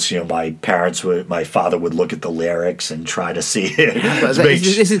the house, my father would look at the lyrics and try to see it.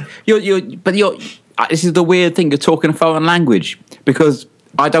 This is the weird thing. You're talking a foreign language, because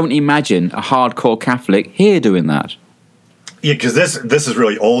I don't imagine a hardcore Catholic here doing that. Yeah, because this is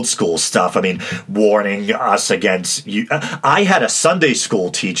really old school stuff. I mean, warning us against you. I had a Sunday school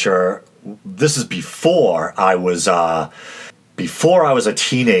teacher. This is before I was a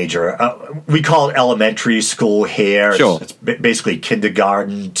teenager. We call it elementary school here. Sure. It's basically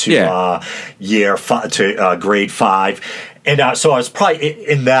kindergarten to grade 5. And so I was probably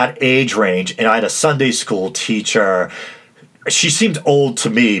in that age range, and I had a Sunday school teacher. She seemed old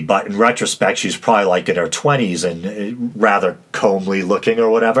to me, but in retrospect, she's probably like in her 20s and rather comely looking or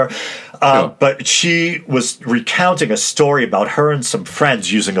whatever. But she was recounting a story about her and some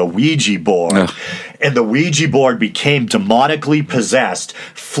friends using a Ouija board. And the Ouija board became demonically possessed,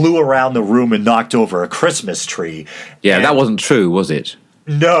 flew around the room and knocked over a Christmas tree. Yeah, that wasn't true, was it?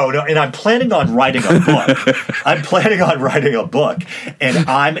 No, and I'm planning on writing a book. And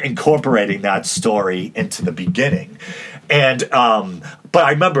I'm incorporating that story into the beginning. And but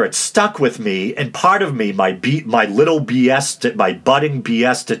I remember it stuck with me, and part of me, my budding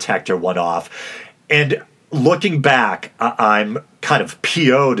BS detector went off, and looking back, I'm kind of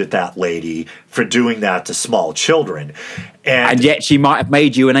PO'd at that lady for doing that to small children, and yet she might have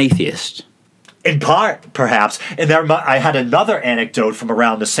made you an atheist. In part, perhaps. And I had another anecdote from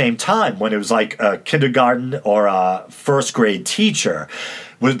around the same time when it was like a kindergarten or a first grade teacher.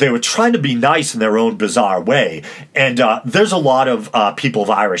 They were trying to be nice in their own bizarre way. And there's a lot of people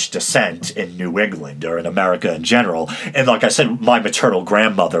of Irish descent in New England or in America in general. And like I said, my maternal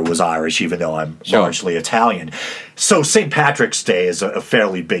grandmother was Irish, even though I'm largely Italian. So St. Patrick's Day is a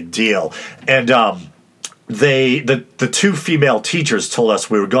fairly big deal. And the two female teachers told us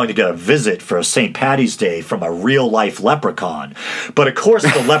we were going to get a visit for St. Patty's Day from a real-life leprechaun. But of course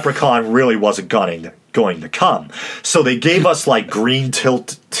the leprechaun really wasn't going to come. So they gave us like green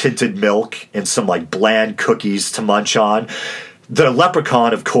tinted milk and some like bland cookies to munch on. The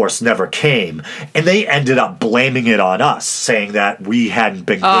leprechaun, of course, never came, and they ended up blaming it on us, saying that we hadn't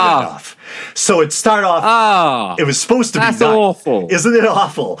been good enough. So it started off. It was supposed to be that's awful, isn't it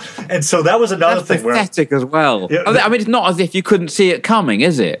awful? And so that was another thing. Pathetic as well. I mean, it's not as if you couldn't see it coming,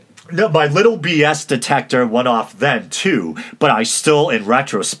 is it? No, my little BS detector went off then too, but I still, in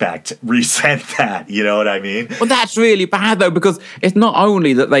retrospect, resent that. You know what I mean? Well, that's really bad though, because it's not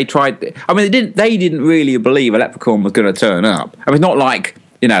only that they tried. I mean, they didn't really believe a leprechaun was going to turn up. I mean, it's not like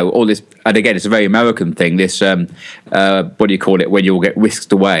all this. And again, it's a very American thing. This what do you call it when you all get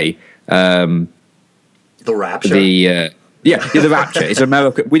whisked away? The rapture. The rapture. It's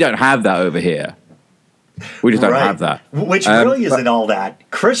American. We don't have that over here. We just don't have that. Which really isn't all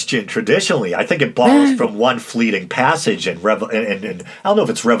that Christian traditionally. I think it borrows from one fleeting passage and I don't know if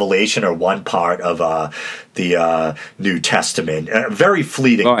it's Revelation or one part of the New Testament. A very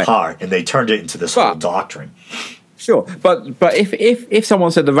fleeting part, and they turned it into this whole doctrine. Sure, but if someone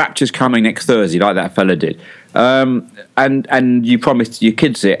said the rapture's coming next Thursday, like that fella did, and you promised your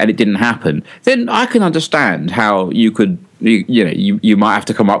kids it and it didn't happen, then I can understand how you could. You might have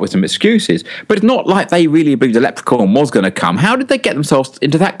to come up with some excuses, but it's not like they really believed the leprechaun was going to come. How did they get themselves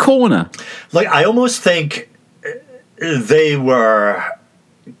into that corner? Like, I almost think they were,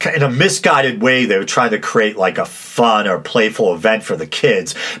 in a misguided way, they were trying to create like a fun or playful event for the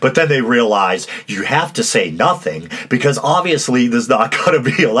kids, but then they realized you have to say nothing because obviously there's not going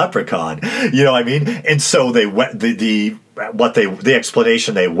to be a leprechaun. You know what I mean? And so they went the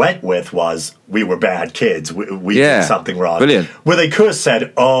explanation they went with was we were bad kids. We did something wrong. Brilliant. Where they could have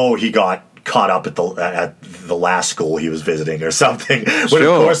said, "Oh, he got caught up at the last school he was visiting or something." But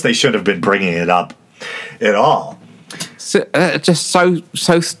of course they shouldn't have been bringing it up at all. So, just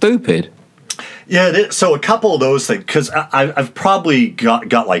so stupid. Yeah, so a couple of those things, because I've probably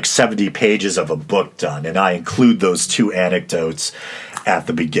got like 70 pages of a book done, and I include those two anecdotes at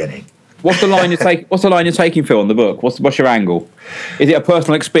the beginning. What's the line you're taking, Phil, in the book? What's your angle? Is it a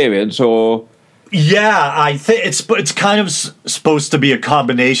personal experience or? Yeah, I think it's kind of supposed to be a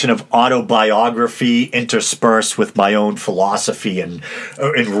combination of autobiography interspersed with my own philosophy and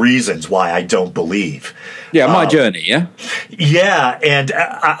reasons why I don't believe. Yeah, my journey. Yeah. Yeah, and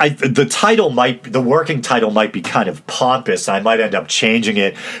the working title might be kind of pompous. I might end up changing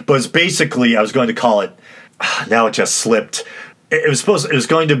it, but it's basically I was going to call it. Now it just slipped. It was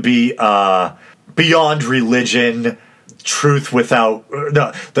going to be Beyond Religion. Truth without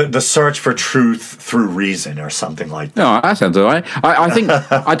the search for truth through reason or something like that. No, that sounds all right. I think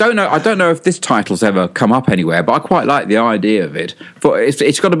I don't know if this title's ever come up anywhere, but I quite like the idea of it. For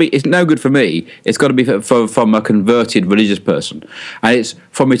it's got to be. It's no good for me. It's got to be from a converted religious person, and it's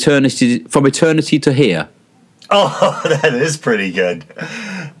from eternity to here. Oh, that is pretty good.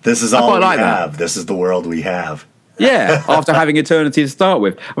 This is all we have. This is the world we have. Yeah, after having eternity to start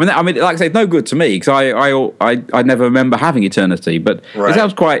with. I mean, like I say, it's no good to me because I never remember having eternity. But it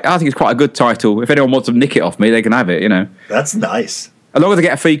sounds I think it's quite a good title. If anyone wants to nick it off me, they can have it. That's nice. As long as I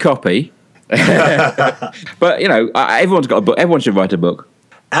get a free copy. But everyone's got a book. Everyone should write a book.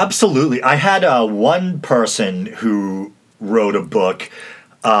 Absolutely. I had one person who wrote a book.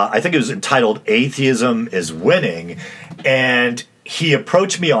 I think it was entitled "Atheism is Winning," and he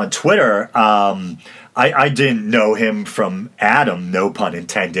approached me on Twitter. I didn't know him from Adam, no pun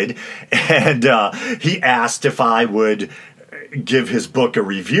intended, and he asked if I would, give his book a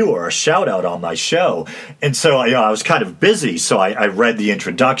review or a shout out on my show. And so, I was kind of busy. So I read the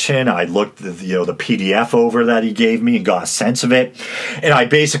introduction. I looked the PDF over that he gave me and got a sense of it. And I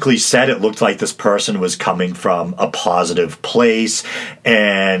basically said it looked like this person was coming from a positive place.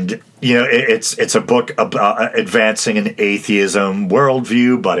 And it's a book about advancing an atheism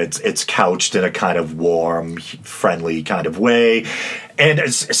worldview, but it's couched in a kind of warm, friendly kind of way. And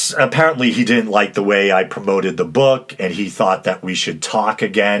apparently he didn't like the way I promoted the book, and he thought that we should talk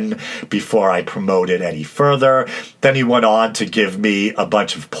again before I promote it any further. Then he went on to give me a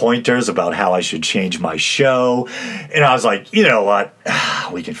bunch of pointers about how I should change my show. And I was like, you know what?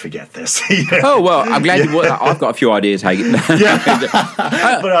 We can forget this. Oh, well, I'm glad I've got a few ideas, Hagen. But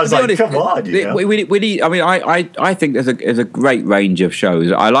I was like, come on. We need, I think there's a great range of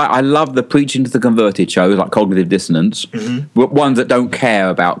shows. I love the preaching to the converted shows like Cognitive Dissonance, ones that don't care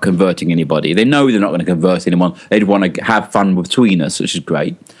about converting anybody. They know they're not going to convert anyone. They'd want to have fun between us, which is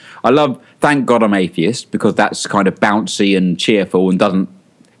great. I love Thank God I'm Atheist, because that's kind of bouncy and cheerful and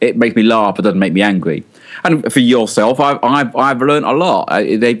it makes me laugh, but doesn't make me angry. And for yourself, I've learned a lot.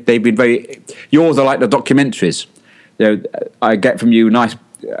 They've been very. Yours are like the documentaries. I get from you a nice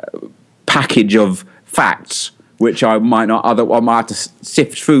package of facts, which I might have to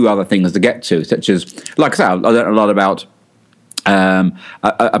sift through other things to get to, such as, like I said, I learned a lot about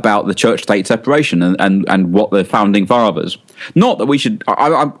the church-state separation and what the founding fathers. Not that we should.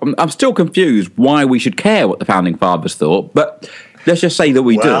 I'm still confused why we should care what the founding fathers thought, but let's just say that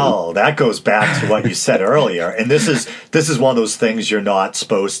we do. Well, that goes back to what you said earlier, and this is one of those things you're not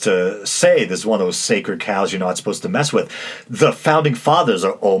supposed to say. This is one of those sacred cows you're not supposed to mess with. The founding fathers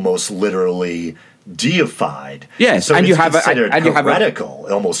are almost literally deified. Yes, so and you have heretical,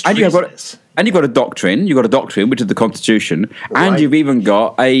 almost treasonous. And you've got a doctrine. You've got a doctrine, which is the Constitution, and Right. you've even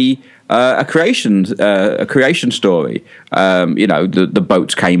got a creation story. The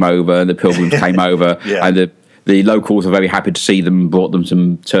boats came over, and the pilgrims came over, Yeah. and the locals were very happy to see them, brought them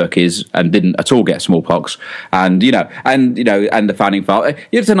some turkeys, and didn't at all get smallpox. And the founding father.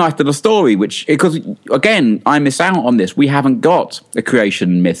 It's a nice little story, because again, I miss out on this. We haven't got a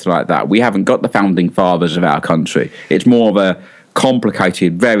creation myth like that. We haven't got the founding fathers of our country. It's more of a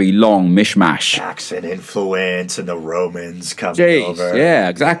complicated, very long mishmash. Saxon influence and the Romans coming over. Yeah,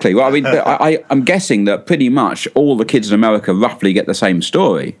 exactly. Well, I mean, I'm guessing that pretty much all the kids in America roughly get the same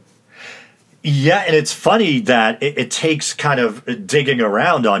story. Yeah, and it's funny that it takes kind of digging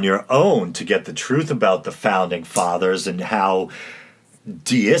around on your own to get the truth about the founding fathers and how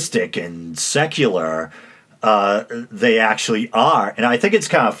deistic and secular they actually are. And I think it's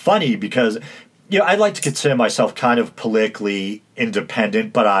kind of funny because I like to consider myself kind of politically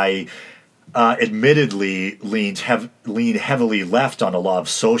independent, but I admittedly lean heavily left on a lot of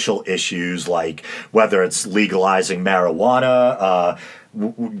social issues, like whether it's legalizing marijuana,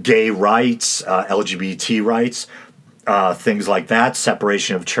 gay rights, LGBT rights, things like that,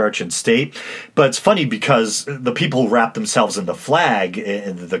 separation of church and state. But it's funny because the people who wrap themselves in the flag,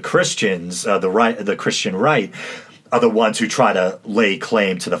 the Christians, the Christian right, are the ones who try to lay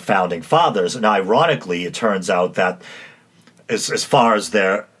claim to the founding fathers. And ironically, it turns out that as far as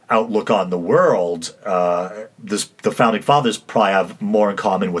their outlook on the world, the founding fathers probably have more in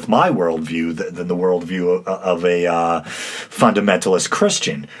common with my worldview than the worldview of a fundamentalist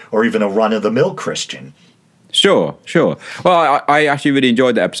Christian or even a run-of-the-mill Christian. Sure. Well, I actually really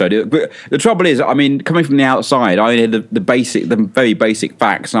enjoyed that episode. But the trouble is, I mean, coming from the outside, I had the very basic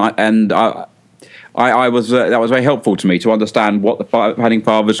facts, and I was that was very helpful to me to understand what the founding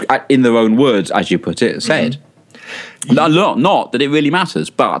fathers, in their own words, as you put it, said. Mm-hmm. Not that it really matters,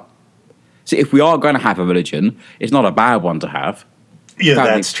 but see, if we are going to have a religion, it's not a bad one to have. Yeah,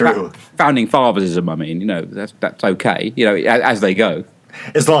 that's true. Founding fatherism, I mean, that's okay, as they go.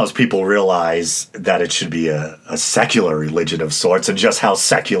 As long as people realize that it should be a secular religion of sorts, and just how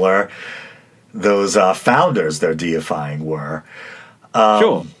secular those founders they're deifying were.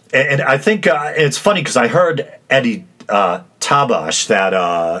 Sure. And I think it's funny because I heard Eddie Tabash,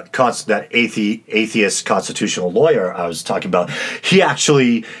 that atheist constitutional lawyer I was talking about. He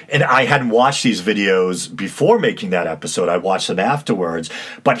actually, and I hadn't watched these videos before making that episode. I watched them afterwards,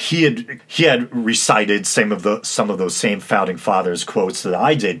 but he had recited some of those same founding fathers quotes that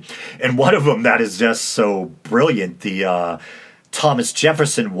I did, and one of them that is just so brilliant, the Thomas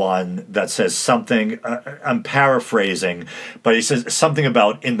Jefferson one that says something, I'm paraphrasing, but he says something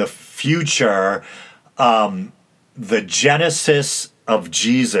about in the future, the genesis of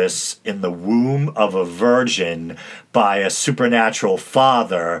Jesus in the womb of a virgin by a supernatural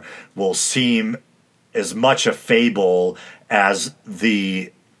father will seem as much a fable as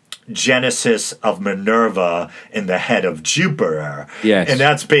the genesis of Minerva in the head of Jupiter. Yes. And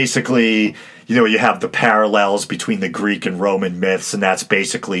that's basically, you have the parallels between the Greek and Roman myths, and that's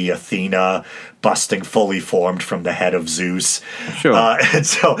basically Athena busting fully formed from the head of Zeus. Sure.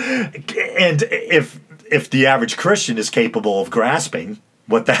 And if the average Christian is capable of grasping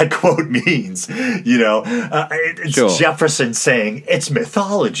what that quote means, it's sure. Jefferson saying it's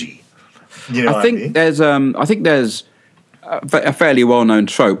mythology. I think there's a fairly well-known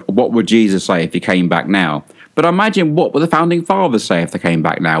trope. What would Jesus say if he came back now? But imagine what would the founding fathers say if they came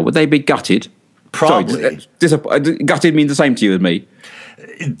back now? Would they be gutted? Probably. Sorry, gutted means the same to you as me.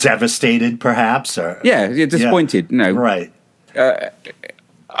 Devastated, perhaps, or you're disappointed. Yeah, right.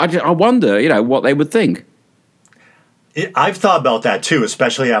 I wonder, what they would think. I've thought about that too,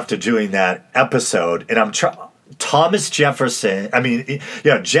 especially after doing that episode. And Thomas Jefferson. I mean,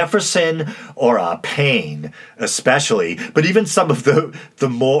 Jefferson or Paine, especially, but even some of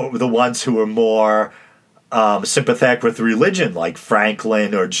the ones who were more sympathetic with religion, like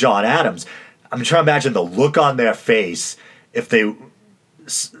Franklin or John Adams. I'm trying to imagine the look on their face if they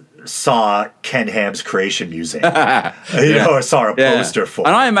saw Ken Ham's Creation Museum, or saw a poster for it.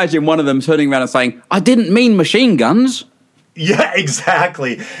 And I imagine one of them turning around and saying, "I didn't mean machine guns." Yeah,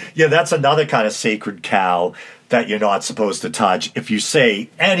 exactly. Yeah, that's another kind of sacred cow that you're not supposed to touch. If you say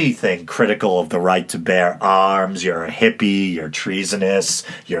anything critical of the right to bear arms, you're a hippie, you're treasonous,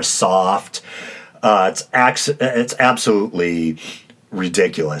 you're soft. It's absolutely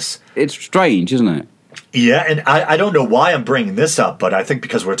ridiculous. It's strange, isn't it? Yeah, and I don't know why I'm bringing this up, but I think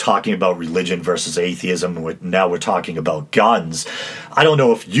because we're talking about religion versus atheism, now we're talking about guns. I don't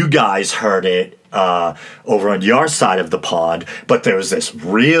know if you guys heard it over on your side of the pond, but there was this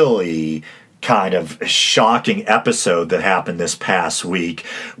really kind of shocking episode that happened this past week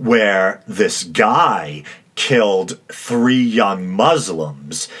where this guy killed 3 young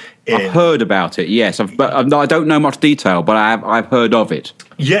Muslims. I've heard about it, yes. But I don't know much detail, but I've heard of it.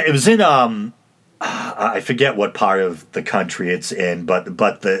 Yeah, it was in I forget what part of the country it's in, but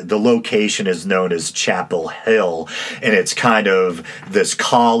the location is known as Chapel Hill, and it's kind of this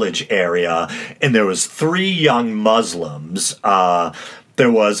college area. And there was 3 young Muslims.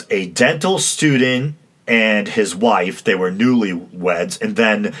 There was a dental student and his wife. They were newlyweds, and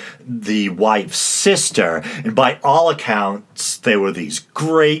then the wife's sister. And by all accounts, they were these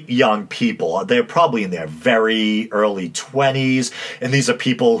great young people. They're probably in their very early 20s, and these are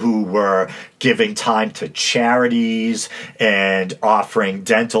people who were giving time to charities and offering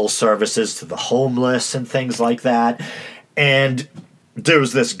dental services to the homeless and things like that. And there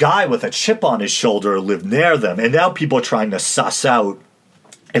was this guy with a chip on his shoulder who lived near them, and now people are trying to suss out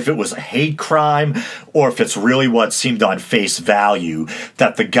if it was a hate crime or if it's really what seemed on face value,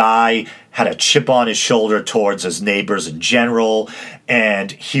 that the guy had a chip on his shoulder towards his neighbors in general,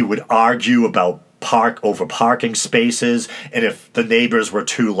 and he would argue about parking spaces, and if the neighbors were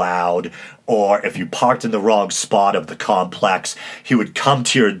too loud or if you parked in the wrong spot of the complex, he would come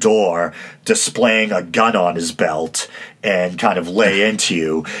to your door displaying a gun on his belt and kind of lay into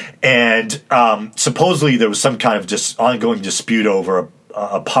you. And supposedly there was some kind of just ongoing dispute over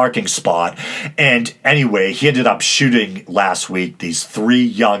a parking spot. And anyway, he ended up shooting last week these 3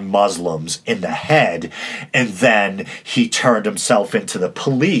 young Muslims in the head, and then he turned himself into the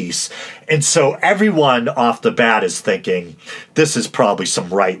police. And so everyone off the bat is thinking, this is probably some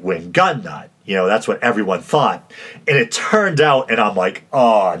right-wing gun nut. That's what everyone thought. And it turned out, and I'm like,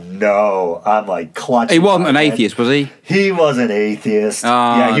 oh no. I'm like clutching. He wasn't an atheist, was he? He was an atheist.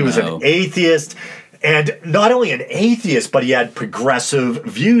 He was an atheist. And not only an atheist, but he had progressive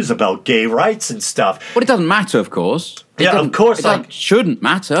views about gay rights and stuff. But it doesn't matter, of course. Of course. It shouldn't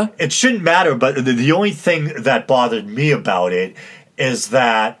matter. It shouldn't matter, but the only thing that bothered me about it is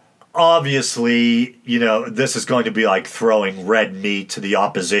that obviously, this is going to be like throwing red meat to the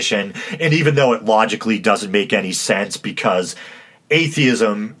opposition. And even though it logically doesn't make any sense because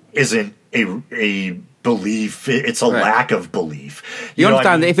atheism isn't a belief, it's a lack of belief. You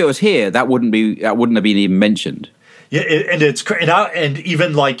understand that if it was here, that wouldn't have been even mentioned. Yeah, and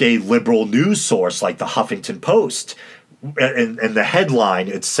even like a liberal news source like the Huffington Post, in the headline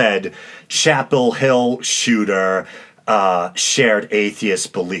it said Chapel Hill shooter shared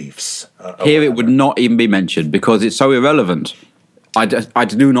atheist beliefs. Here it would not even be mentioned because it's so irrelevant. I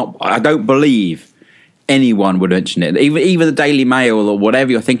don't believe anyone would mention it. Even the Daily Mail or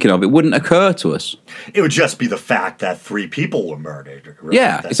whatever you're thinking of, it wouldn't occur to us. It would just be the fact that 3 people were murdered. Right?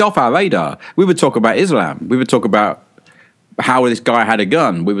 Yeah, it's off our radar. We would talk about Islam. We would talk about how this guy had a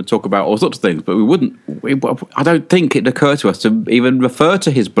gun. We would talk about all sorts of things, but we wouldn't. I don't think it'd occur to us to even refer to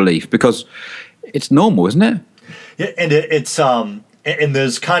his belief because it's normal, isn't it? Yeah, and it's And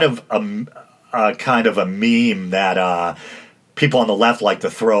there's kind of a meme that people on the left like to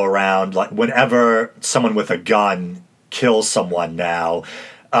throw around, like whenever someone with a gun kills someone now.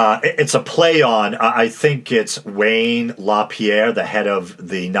 It's a play on, I think it's Wayne LaPierre, the head of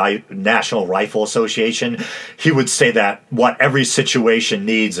the National Rifle Association. He would say that what every situation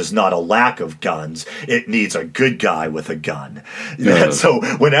needs is not a lack of guns. It needs a good guy with a gun. Yeah. And so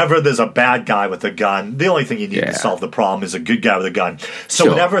whenever there's a bad guy with a gun, the only thing you need to solve the problem is a good guy with a gun. So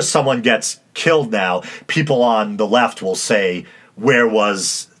whenever someone gets killed now, people on the left will say, where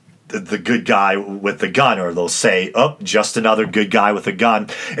was the good guy with the gun? Or they'll say, oh, just another good guy with a gun.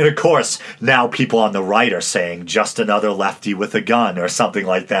 And of course, now people on the right are saying, just another lefty with a gun, or something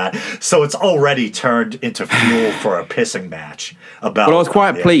like that. So it's already turned into fuel for a pissing match. About. Well, I was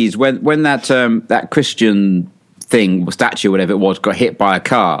quite pleased when that Christian thing, statue, whatever it was, got hit by a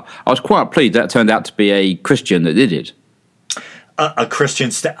car. I was quite pleased that turned out to be a Christian that did it. A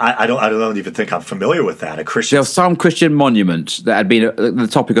Christian, I don't even think I'm familiar with that. A Christian. There was some Christian monument that had been the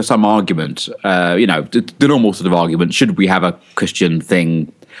topic of some argument. The normal sort of argument: should we have a Christian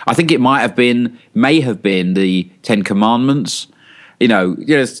thing? I think it may have been the Ten Commandments.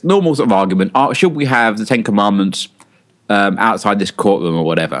 It's normal sort of argument: should we have the Ten Commandments outside this courtroom or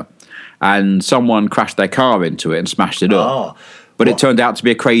whatever? And someone crashed their car into it and smashed it up. But it turned out to be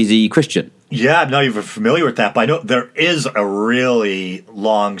a crazy Christian. Yeah, I'm not even familiar with that, but I know there is a really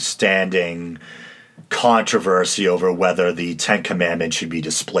long-standing controversy over whether the Ten Commandments should be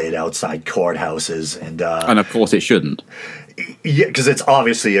displayed outside courthouses, and of course it shouldn't. Yeah, because it's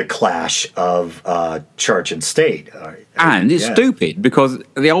obviously a clash of church and state, and it's stupid because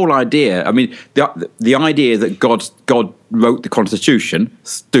the whole idea. I mean, the idea that God wrote the Constitution,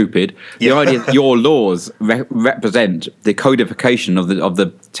 stupid. The idea that your laws represent the codification of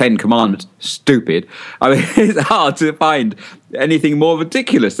the Ten Commandments, stupid. I mean, it's hard to find anything more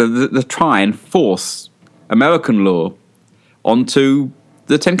ridiculous than to try and force American law onto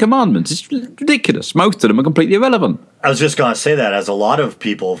the Ten Commandments. It's ridiculous. Most of them are completely irrelevant. I was just going to say that, as a lot of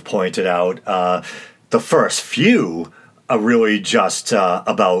people have pointed out, the first few are really just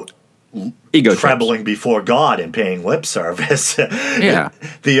about ego trembling before God and paying lip service. Yeah.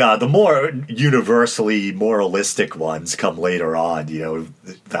 The more universally moralistic ones come later on.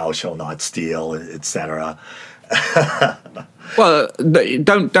 Thou shalt not steal, etc. Well,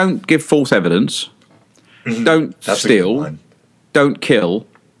 don't give false evidence. Don't steal. Don't kill.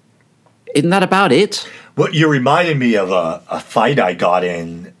 Isn't that about it? Well, you reminded me of a fight I got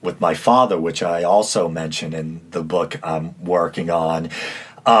in with my father, which I also mention in the book I'm working on.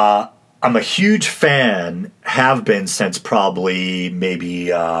 I'm a huge fan, have been since probably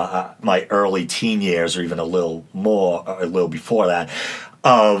maybe my early teen years, or even a little before that,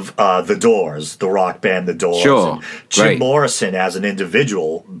 of The Doors, the rock band The Doors. Sure. And Jim Morrison as an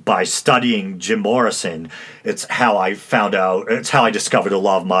individual. By studying Jim Morrison, it's how I discovered a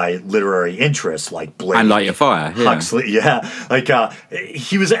lot of my literary interests, like Blake. And Light Your Fire. Yeah. Huxley,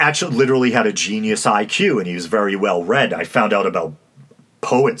 he was actually literally had a genius IQ, and he was very well read. I found out about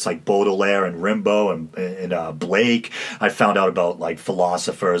poets like Baudelaire and Rimbaud and Blake. I found out about like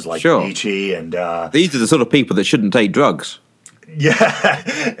philosophers like Nietzsche and these are the sort of people that shouldn't take drugs. Yeah,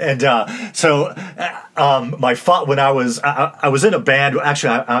 and my when I was in a band.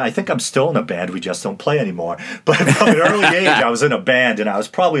 Actually, I think I'm still in a band. We just don't play anymore. But from an early age, I was in a band, and I was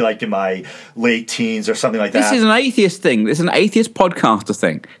probably like in my late teens or something like that. This is an atheist thing. This is an atheist podcaster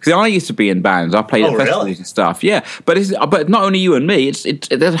thing. Because I used to be in bands. I played at festivals and stuff. Yeah, but not only you and me.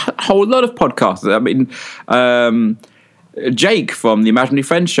 There's a whole lot of podcasters. I mean. Jake from the Imaginary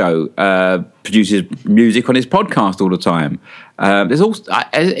Friends show produces music on his podcast all the time. There's also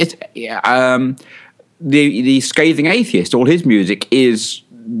the Scathing Atheist. All his music is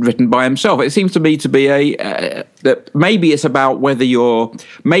written by himself. It seems to me to be that maybe it's about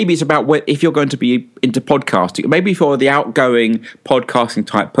if you're going to be into podcasting. Maybe if you're the outgoing podcasting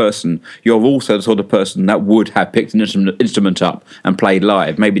type person, you're also the sort of person that would have picked an instrument up and played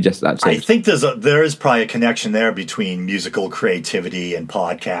live. Maybe just that's it. I think there is probably a connection there between musical creativity and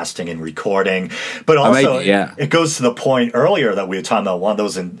podcasting and recording. But also, it goes to the point earlier that we were talking about, one of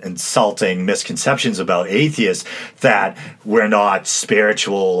those insulting misconceptions about atheists, that we're not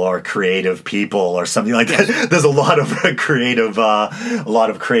spiritual or creative people or something like that. There's a lot of creative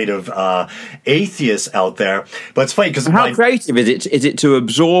atheists out there, but it's funny because how creative is it? Is it to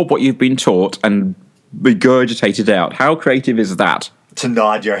absorb what you've been taught and regurgitate it out? How creative is that? To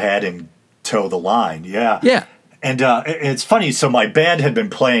nod your head and toe the line, yeah. And it's funny, so my band had been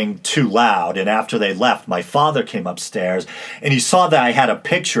playing too loud, and after they left, my father came upstairs, and he saw that I had a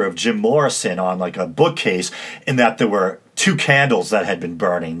picture of Jim Morrison on like a bookcase, and that there were 2 candles that had been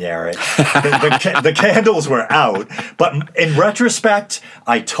burning near it. The candles were out, but in retrospect,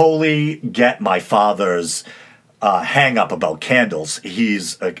 I totally get my father's hang up about candles.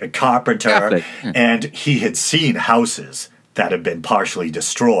 He's a carpenter, and he had seen houses that had been partially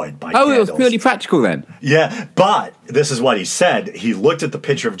destroyed by candles. Oh, it was purely practical then? Yeah, but this is what he said. He looked at the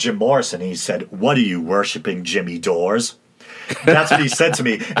picture of Jim Morrison and he said, "What are you, worshipping Jimmy Dores?" That's what he said to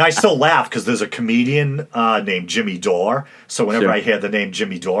me. And I still laugh because there's a comedian named Jimmy Dore. So whenever I hear the name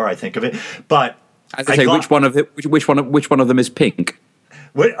Jimmy Dore, I think of it. But as I say, which one of them is Pink?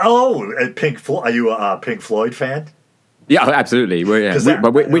 Pink Floyd. Are you a Pink Floyd fan? Yeah, absolutely. Well, yeah.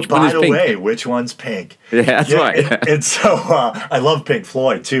 Which one is Pink? By the way, which one's Pink? Yeah, that's right. And so I love Pink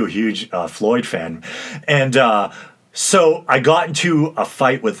Floyd too, huge Floyd fan. And so I got into a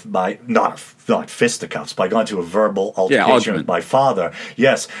fight with my, not fisticuffs, but I got into a verbal altercation with my father,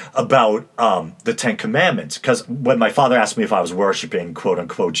 about the 10 Commandments. Because when my father asked me if I was worshiping, quote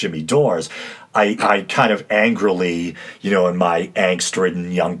unquote, Jimmy Dores, I kind of angrily, in my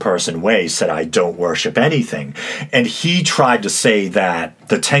angst-ridden young person way, said I don't worship anything. And he tried to say that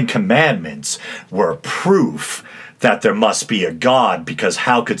the 10 Commandments were proof that there must be a God, because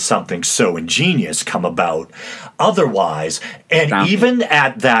how could something so ingenious come about otherwise? And even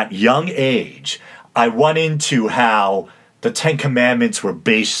at that young age, I went into how the 10 Commandments were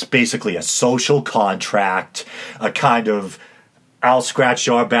basically a social contract, a kind of I'll scratch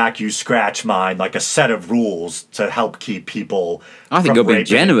your back, you scratch mine, like a set of rules to help keep people from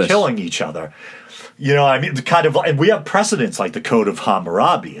raping and killing each other. And we have precedents like the Code of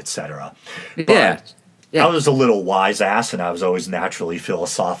Hammurabi, etc. Yeah. I was a little wise ass, and I was always naturally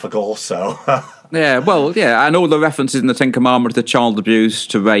philosophical, so... and all the references in the 10 Commandments to child abuse,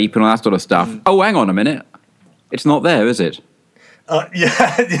 to rape, and all that sort of stuff. Oh, hang on a minute. It's not there, is it?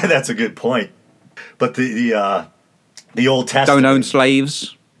 That's a good point. But the Old Testament... Don't own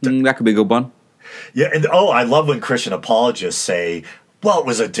slaves. That could be a good one. Yeah, and I love when Christian apologists say, well, it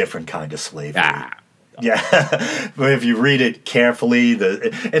was a different kind of slavery. Yeah, but if you read it carefully, and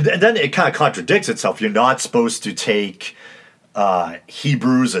then it kind of contradicts itself. You're not supposed to take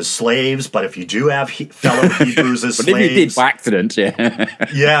Hebrews as slaves, but if you do have fellow Hebrews as but slaves... if you did by accident,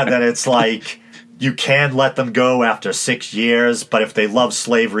 then it's like... You can let them go after 6 years, but if they love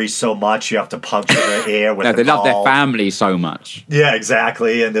slavery so much, you have to puncture their ear with they love their family so much. Yeah,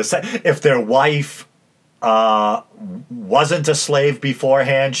 exactly. And if their wife wasn't a slave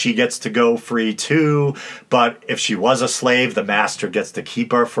beforehand, she gets to go free too. But if she was a slave, the master gets to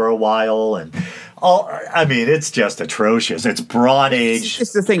keep her for a while. And it's just atrocious. It's Bronze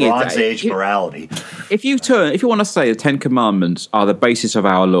Age morality. If you want to say the 10 Commandments are the basis of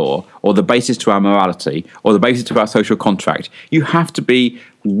our law, or the basis to our morality, or the basis to our social contract, you have to be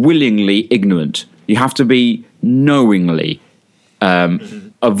willingly ignorant. You have to be knowingly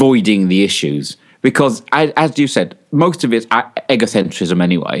avoiding the issues. Because, as you said, most of it's egocentrism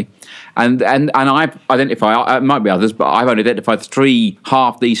anyway. And I identify, it might be others, but I've identified 3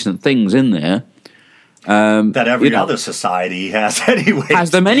 half-decent things in there. That every other society has anyway. Has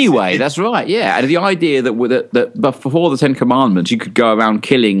them anyway, that's right, yeah. And the idea that before the 10 Commandments, you could go around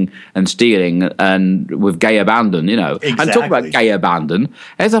killing and stealing and with gay abandon, Exactly. And talk about gay abandon,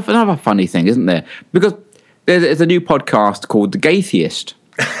 there's another funny thing, isn't there? Because there's a new podcast called The Gaytheist.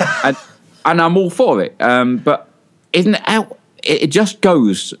 And I'm all for it. But isn't it just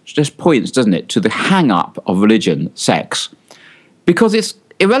points, doesn't it, to the hang-up of religion, sex, because it's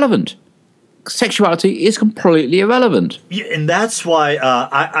irrelevant. Sexuality is completely irrelevant. Yeah, and that's why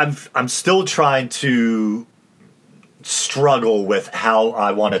I'm still trying to struggle with how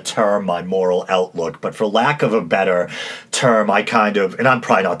I want to term my moral outlook, but for lack of a better term, I kind of, and I'm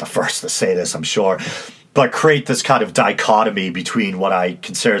probably not the first to say this, I'm sure, but create this kind of dichotomy between what I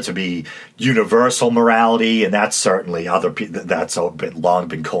consider to be universal morality, and that's certainly that's long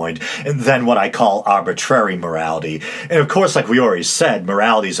been coined, and then what I call arbitrary morality. And of course, like we already said,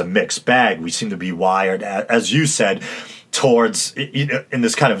 morality is a mixed bag. We seem to be wired, as you said, towards, in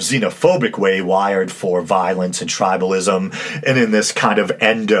this kind of xenophobic way, wired for violence and tribalism, and in this kind of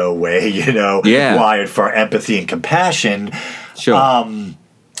endo way, wired for empathy and compassion. Sure.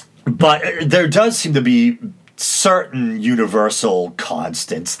 But there does seem to be certain universal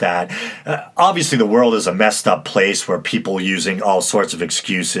constants that obviously the world is a messed up place where people using all sorts of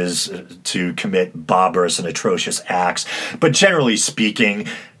excuses to commit barbarous and atrocious acts. But generally speaking,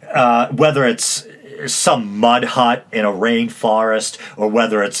 whether it's some mud hut in a rainforest or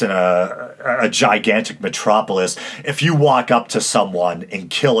whether it's in a gigantic metropolis, if you walk up to someone and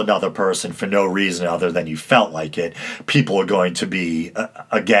kill another person for no reason other than you felt like it, people are going to be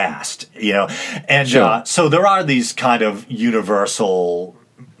aghast, And Sure. so there are these kind of universal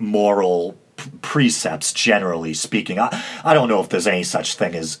moral precepts, generally speaking. I don't know if there's any such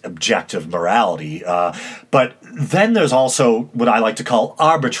thing as objective morality, but then there's also what I like to call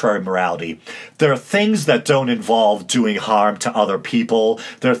arbitrary morality. There are things that don't involve doing harm to other people.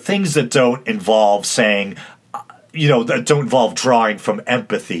 There are things that don't involve saying, that don't involve drawing from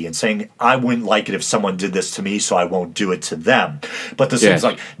empathy and saying, I wouldn't like it if someone did this to me, so I won't do it to them. But there's things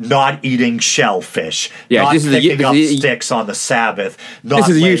like not eating shellfish, not picking up sticks on the Sabbath. This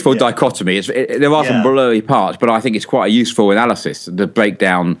is a useful dichotomy. There are some blurry parts, but I think it's quite a useful analysis to break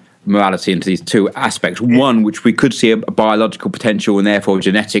down morality into these two aspects. One, which we could see a biological potential and therefore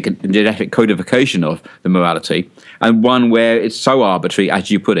genetic codification of the morality, and one where it's so arbitrary,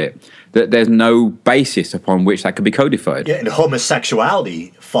 as you put it, that there's no basis upon which that could be codified. Yeah, and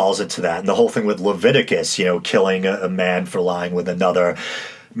homosexuality falls into that. And the whole thing with Leviticus, killing a man for lying with another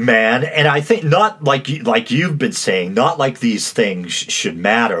man. And I think not like you've been saying, not like these things should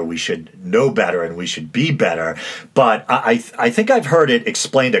matter. We should know better and we should be better. But I think I've heard it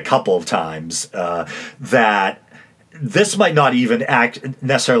explained a couple of times that this might not even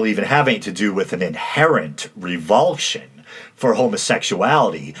necessarily even having to do with an inherent revulsion for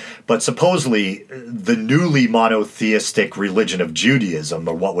homosexuality, but supposedly the newly monotheistic religion of Judaism,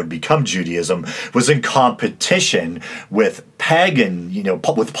 or what would become Judaism, was in competition with pagan,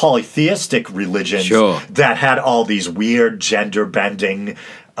 with polytheistic religions that had all these weird gender-bending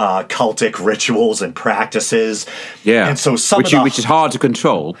cultic rituals and practices. Yeah, and so which is hard to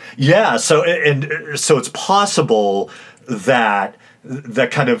control. Yeah, so it's possible that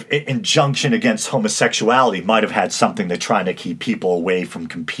kind of injunction against homosexuality might have had something to try to keep people away from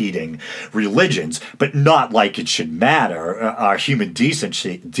competing religions, but not like it should matter. Our human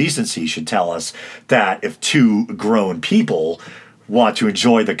decency should tell us that if two grown people want to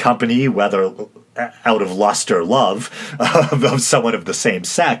enjoy the company, whether out of lust or love, of someone of the same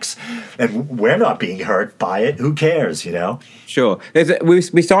sex, and we're not being hurt by it, who cares, Sure. We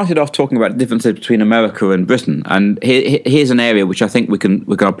started off talking about the differences between America and Britain, and here's an area which I think we can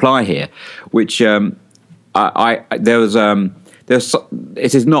apply here, which this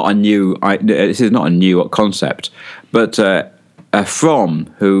is not a new concept, but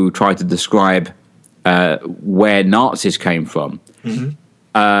Fromm, who tried to describe where Nazis came from,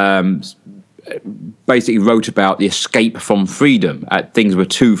 basically wrote about the escape from freedom. Things were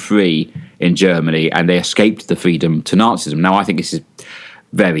too free in Germany, and they escaped the freedom to Nazism. Now, I think this is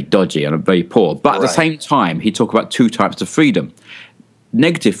very dodgy and very poor. But at the same time, he talked about two types of freedom: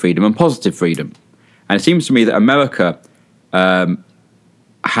 negative freedom and positive freedom. And it seems to me that America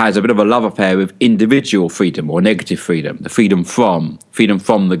has a bit of a love affair with individual freedom or negative freedom, the freedom from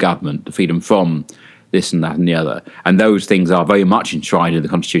the government, the freedom from this and that and the other. And those things are very much enshrined in the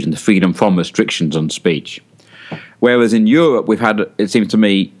Constitution, the freedom from restrictions on speech. Whereas in Europe, we've had, it seems to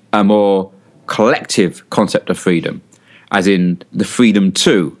me, a more collective concept of freedom, as in the freedom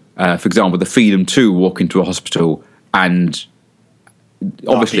to, for example, the freedom to walk into a hospital and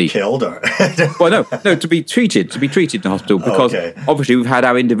obviously not be killed, or well, no, to be treated in the hospital, because obviously we've had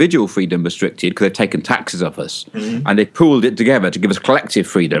our individual freedom restricted because they've taken taxes off us, and they pooled it together to give us collective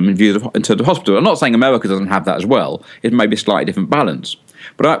freedom into the hospital. I'm not saying America doesn't have that as well. It may be a slightly different balance.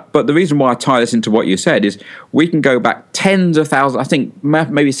 But the reason why I tie this into what you said is we can go back tens of thousands, I think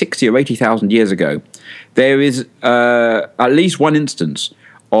maybe 60 or 80,000 years ago. There is at least one instance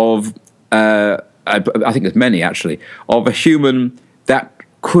of, I think there's many actually, of a human that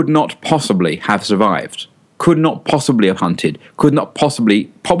could not possibly have survived, could not possibly have hunted, could not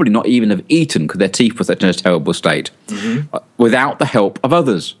probably not even have eaten because their teeth were such in a terrible state, without the help of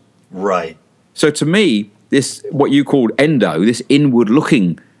others. Right. So to me, this, what you called endo, this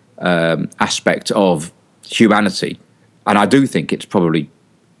inward-looking aspect of humanity, and I do think it's probably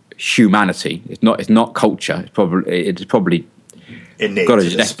humanity. It's not culture. It's probably innate to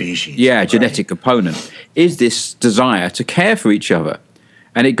the species. Yeah, genetic component is this desire to care for each other,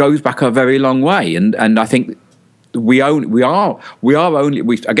 and it goes back a very long way. And I think earlier we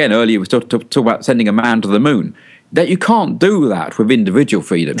talked about sending a man to the moon. That you can't do that with individual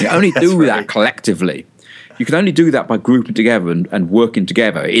freedom. You only do that collectively. You can only do that by grouping together and working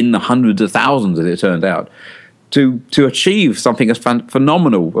together in the hundreds of thousands, as it turned out, to achieve something as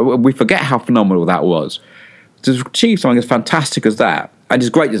phenomenal. We forget how phenomenal that was. To achieve something as fantastic as that, and it's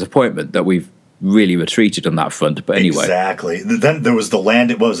a great disappointment that we've really retreated on that front. But anyway, exactly. Then there was the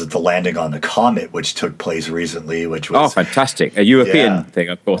landing. What was it? The landing on the comet, which took place recently, which was fantastic. A European thing,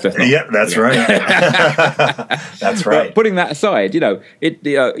 of course. That's not, yeah, that's right. That's right. But putting that aside,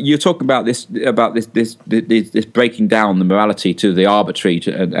 you're talking about this breaking down the morality to the arbitrary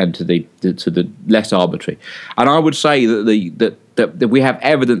and to the less arbitrary. And I would say that we have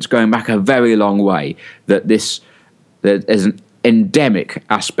evidence going back a very long way that there's an endemic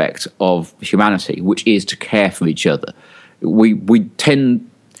aspect of humanity, which is to care for each other. I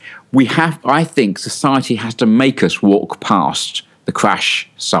think society has to make us walk past the crash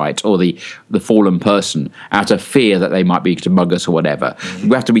site or the fallen person out of fear that they might be to mug us or whatever. Mm-hmm.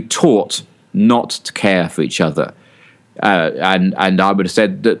 We have to be taught not to care for each other. And I would have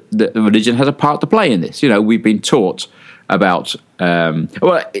said that religion has a part to play in this. We've been taught about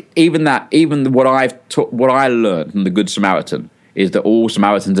even what I learned from the Good Samaritan is that all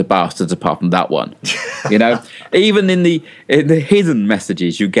Samaritans are bastards apart from that one. Even in the hidden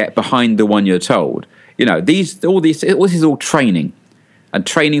messages you get behind the one you're told. This is all training, and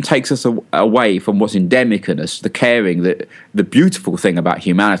training takes us away from what's endemic in us, the caring, the beautiful thing about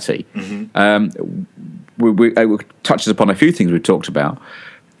humanity. Mm-hmm. We touches upon a few things we've talked about.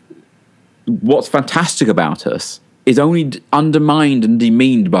 What's fantastic about us is only undermined and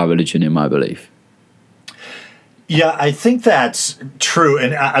demeaned by religion, in my belief. Yeah, I think that's true,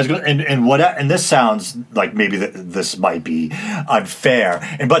 and this sounds like maybe this might be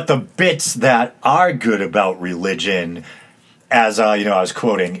unfair, but the bits that are good about religion, as I was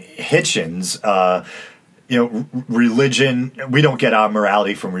quoting Hitchens, religion, we don't get our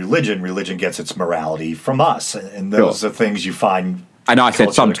morality from religion. Religion gets its morality from us, and those are things you find. And I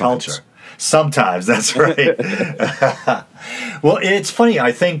said sometimes. Culture. Sometimes, that's right. Well, it's funny.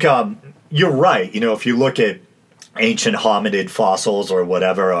 I think you're right. If you look at ancient hominid fossils or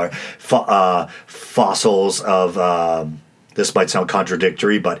whatever, or fossils of, this might sound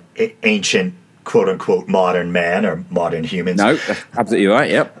contradictory, but ancient, quote-unquote, modern man or modern humans. No, that's absolutely right,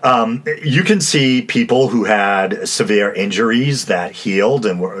 yep. You can see people who had severe injuries that healed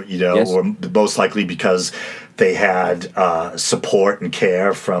and were most likely because they had support and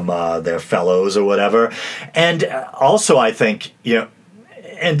care from their fellows or whatever. And also, I think,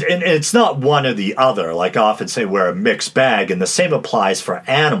 and it's not one or the other. Like I often say, we're a mixed bag, and the same applies for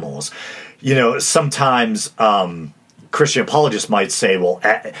animals. Sometimes Christian apologists might say, well,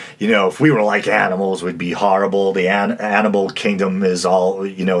 if we were like animals, we'd be horrible. The animal kingdom is all,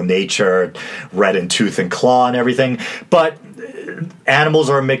 nature, red in tooth and claw and everything. But animals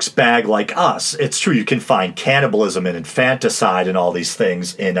are a mixed bag like us. It's true, you can find cannibalism and infanticide and all these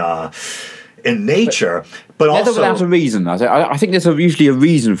things in nature, but also without a reason. I think there's usually a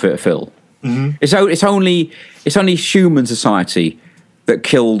reason for it, Phil. Mm-hmm. It's only human society that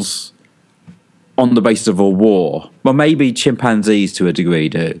kills on the basis of a war. Well, maybe chimpanzees to a degree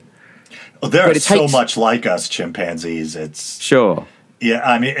do. Well, they're so much like us, chimpanzees. It's sure. Yeah,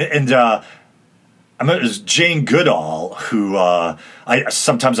 I mean, and I remember it was Jane Goodall who I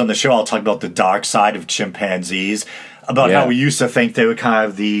sometimes on the show I'll talk about the dark side of chimpanzees. About how we used to think they were kind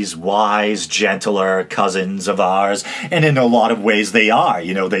of these wise, gentler cousins of ours. And in a lot of ways they are.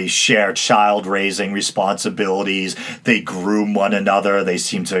 They share child-raising responsibilities. They groom one another. They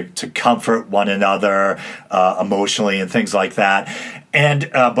seem to comfort one another emotionally and things like that. And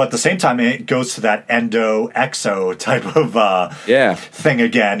but at the same time, it goes to that endo-exo type of thing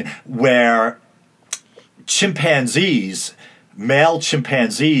again, where male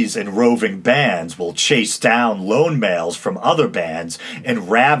chimpanzees in roving bands will chase down lone males from other bands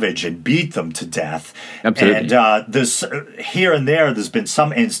and ravage and beat them to death. Absolutely. And this here and there's been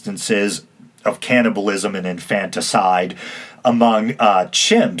some instances of cannibalism and infanticide among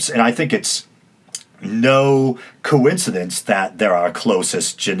chimps, and I think it's no coincidence that they're our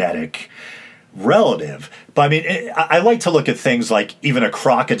closest genetic relative. But I mean, I like to look at things like even a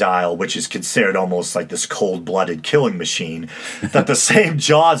crocodile, which is considered almost like this cold-blooded killing machine, that the same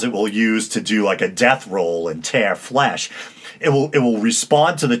jaws it will use to do like a death roll and tear flesh, it will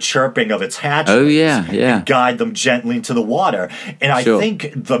respond to the chirping of its hatchlings and guide them gently into the water. And I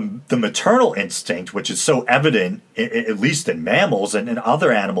think the maternal instinct, which is so evident, at least in mammals and in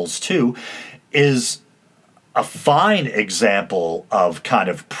other animals too, is a fine example of kind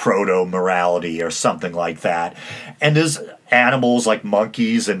of proto-morality or something like that. And there's animals like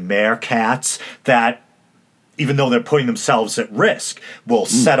monkeys and meerkats that, even though they're putting themselves at risk, will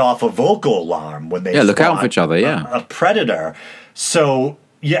set off a vocal alarm when they look out for each other, a predator. So,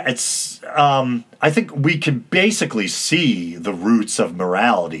 it's I think we can basically see the roots of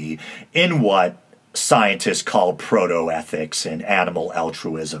morality in what scientists call proto-ethics and animal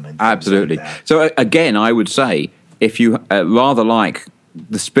altruism and things Absolutely. like that. So again, I would say, if you rather like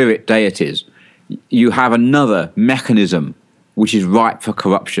the spirit deities, you have another mechanism which is ripe for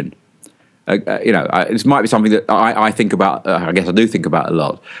corruption. This might be something that I think about. I guess I do think about a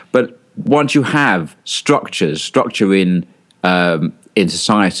lot. But once you have structure in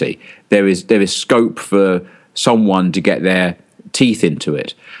society, there is scope for someone to get their teeth into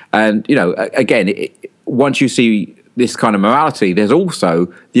it. And again, once you see this kind of morality, there's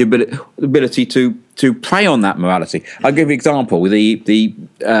also the ability to play on that morality. I'll give you an example.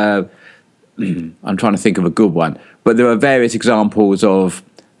 I'm trying to think of a good one, but there are various examples of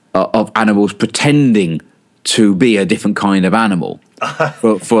animals pretending to be a different kind of animal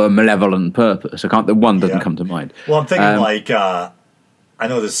for a malevolent purpose. The one doesn't come to mind. Well, I'm thinking I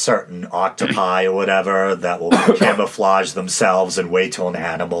know there's certain octopi or whatever that will camouflage themselves and wait till an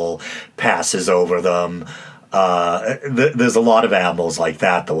animal passes over them. There's a lot of animals like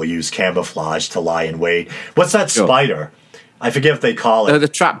that will use camouflage to lie in wait. What's that spider? I forget what they call it. The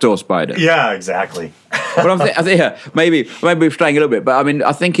trapdoor spider. Yeah, exactly. But I think maybe we're straying a little bit. But I mean,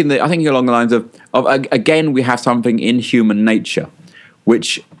 I think along the lines of again, we have something in human nature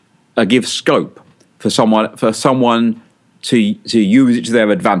which gives scope for someone to use it to their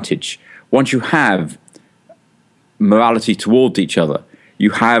advantage. Once you have morality towards each other,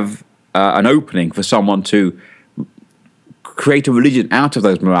 you have an opening for someone to create a religion out of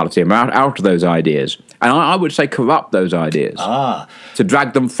those morality, out of those ideas. And I would say corrupt those ideas. To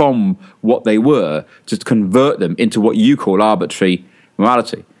drag them from what they were, to convert them into what you call arbitrary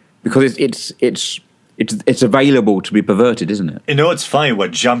morality. Because it's available to be perverted, isn't it? It's funny,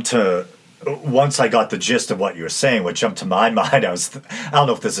 once I got the gist of what you were saying, what jumped to my mind, I don't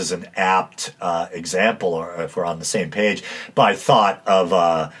know if this is an apt example or if we're on the same page, but I thought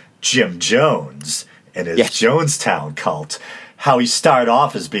of Jim Jones and his Jonestown cult, how he started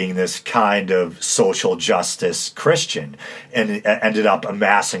off as being this kind of social justice Christian and ended up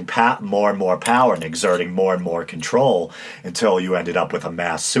amassing more and more power and exerting more and more control until you ended up with a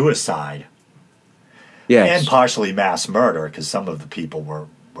mass suicide. Yes. And partially mass murder, because some of the people were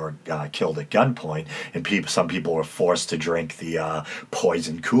killed at gunpoint, and some people were forced to drink the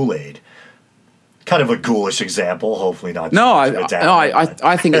poison Kool-Aid. Kind of a ghoulish example, hopefully not. No,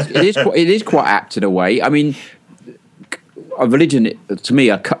 I think it is quite apt in a way. I mean, a religion, to me,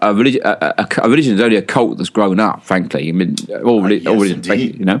 a religion is only a cult that's grown up. Frankly, I mean, all religions,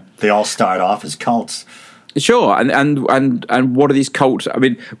 they all start off as cults. Sure, and what are these cults? I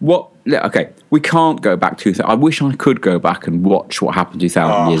mean, what? Okay, we can't go back 2,000. I wish I could go back and watch what happened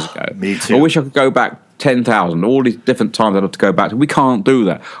 2,000 years ago. Me too. I wish I could go back 10,000. All these different times I'd have to go back to. We can't do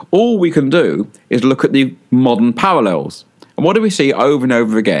that. All we can do is look at the modern parallels. And what do we see over and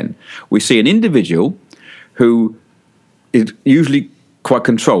over again? We see an individual who is usually quite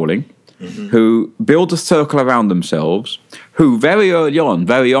controlling, who builds a circle around themselves, who very early on,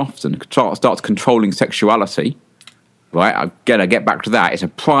 very often starts controlling sexuality. Right, I get back to that. It's a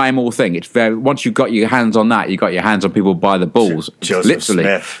primal thing. It's once you've got your hands on that, you've got your hands on people by the balls. Joseph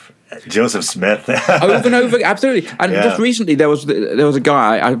Smith. Over and over, absolutely. And just recently, there was a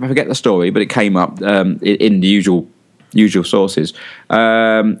guy. I forget the story, but it came up in the usual sources.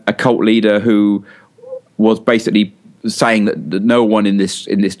 A cult leader who was basically saying that no one in this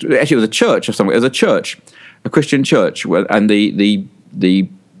actually it was a church or something. It was a Christian church, and the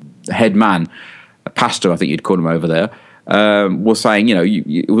head man, a pastor, I think you'd call him over there, was saying,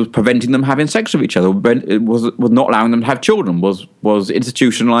 it was preventing them having sex with each other. It was not allowing them to have children. Was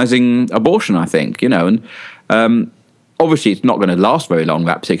institutionalizing abortion, I think. And obviously, it's not going to last very long,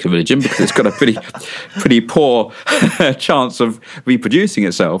 that particular religion, because it's got a pretty poor chance of reproducing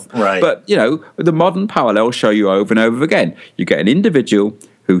itself. Right. But the modern parallels show you over and over again. You get an individual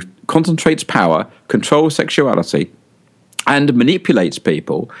who concentrates power, controls sexuality, and manipulates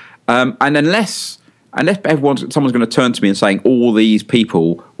people. And unless someone's going to turn to me and saying all these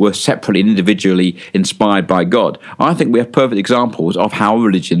people were separately and individually inspired by God, I think we have perfect examples of how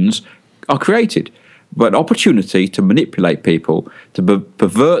religions are created. But opportunity to manipulate people, to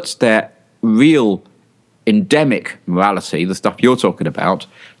pervert their real endemic morality, the stuff you're talking about,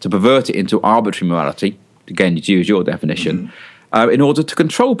 to pervert it into arbitrary morality, again, to use your definition, in order to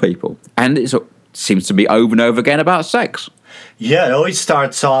control people. And it seems to be over and over again about sex. Yeah, it always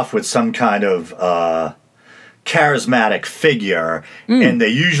starts off with some kind of charismatic figure, and they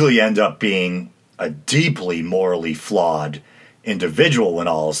usually end up being a deeply morally flawed individual when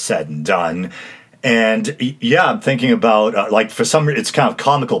all is said and done. And I'm thinking about, for some, it's kind of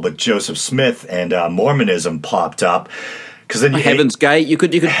comical, but Joseph Smith and Mormonism popped up because then Heaven's Gate. You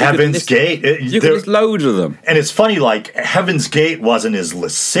could Heaven's Gate. There's loads of them. And it's funny, like Heaven's Gate wasn't as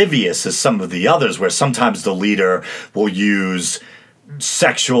lascivious as some of the others, where sometimes the leader will use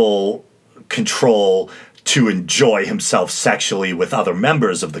sexual control to enjoy himself sexually with other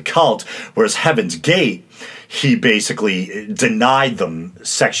members of the cult, whereas Heaven's Gate, he basically denied them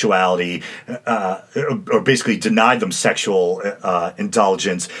sexuality, or basically denied them sexual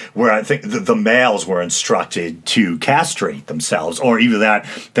indulgence, where I think the males were instructed to castrate themselves, or either that,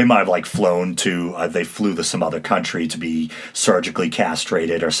 they might have like flown to, they flew to some other country to be surgically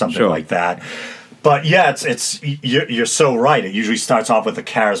castrated or something like that. But yeah, you're so right. It usually starts off with a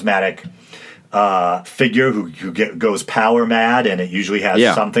charismatic figure who goes power mad, and it usually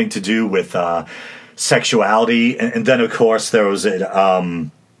has something to do with sexuality. And then, of course, there was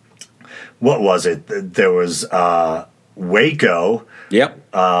what was it? There was Waco.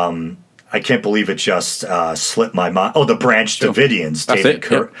 Yep. I can't believe it just slipped my mind. Oh, the Branch Davidians,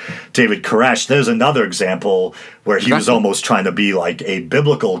 David Koresh. There's another example where he was almost trying to be like a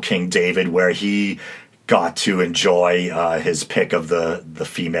biblical King David, where he got to enjoy his pick of the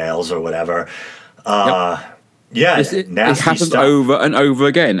females or whatever. Yeah, it happens stuff over and over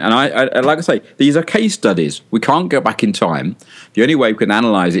again. And I like I say, these are case studies. We can't go back in time. The only way we can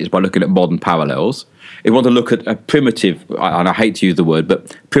analyse it is by looking at modern parallels. If you want to look at a primitive, and I hate to use the word,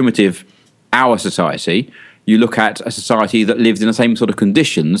 but primitive, our society, you look at a society that lived in the same sort of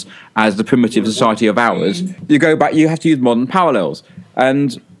conditions as the primitive society of ours. You go back, you have to use modern parallels.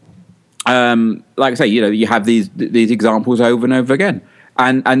 And like I say, you have these examples over and over again.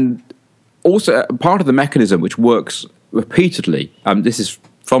 And also, part of the mechanism which works repeatedly, this is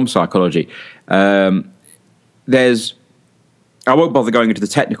from psychology, I won't bother going into the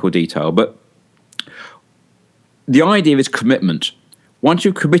technical detail, but the idea is commitment. Once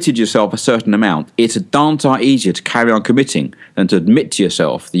you've committed yourself a certain amount, it's a darn sight easier to carry on committing than to admit to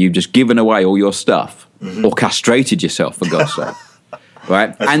yourself that you've just given away all your stuff or castrated yourself, for God's sake.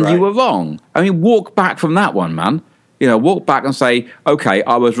 Right? And you were wrong. I mean, walk back from that one, man. Walk back and say, okay,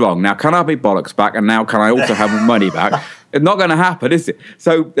 I was wrong. Now, can I be bollocks back? And now, can I also have money back? It's not going to happen, is it?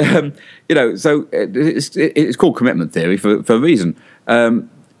 So, so it's called commitment theory for a reason. And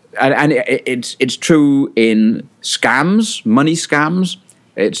it's true in scams, money scams.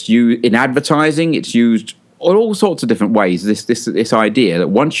 It's used in advertising. It's used in all sorts of different ways. This idea that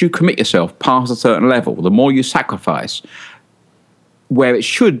once you commit yourself past a certain level, the more you sacrifice, where it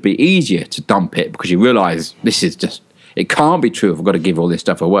should be easier to dump it because you realise it can't be true if I've got to give all this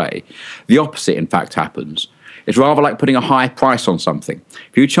stuff away. The opposite, in fact, happens. It's rather like putting a high price on something.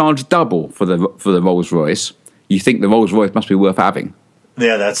 If you charge double for the Rolls Royce, you think the Rolls Royce must be worth having.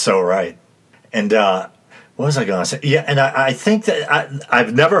 Yeah, that's so right. And what was I going to say? Yeah, and I think that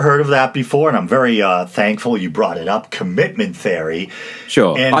I've never heard of that before, and I'm very thankful you brought it up. Commitment theory.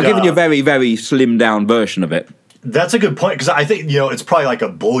 Sure. And, I'll give you a very, very slimmed down version of it. That's a good point, because I think, it's probably like a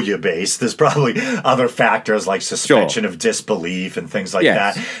bouillabaisse. There's probably other factors like suspension of disbelief and things like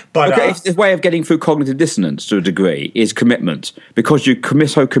that. But it's a way of getting through cognitive dissonance to a degree is commitment. Because you're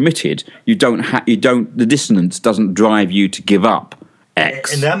so committed, the dissonance doesn't drive you to give up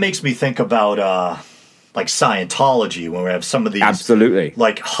X. And that makes me think about like Scientology, when we have some of these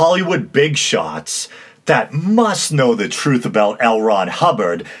like Hollywood big shots that must know the truth about L. Ron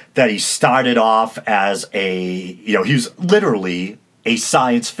Hubbard, that he started off as he was literally a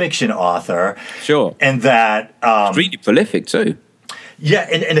science fiction author. Sure. And that... it's really prolific, too. Yeah,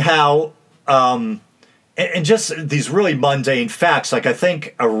 and how... and just these really mundane facts. Like, I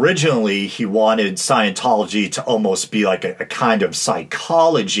think originally he wanted Scientology to almost be like a kind of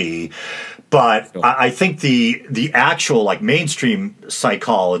psychology, but sure. I think the actual like mainstream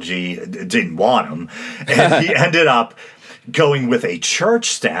psychology didn't want him, and he ended up going with a church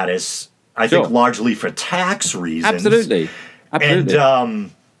status. I think largely for tax reasons. Absolutely. And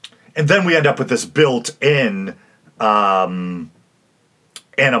then we end up with this built-in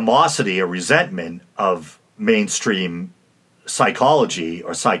animosity or resentment of mainstream psychology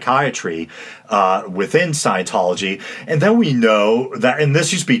or psychiatry within Scientology. And then we know that, and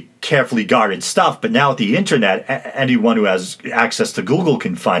this used to be carefully guarded stuff, but now with the internet, anyone who has access to Google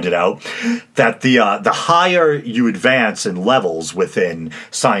can find it out, that the higher you advance in levels within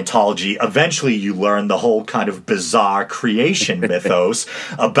Scientology, eventually you learn the whole kind of bizarre creation mythos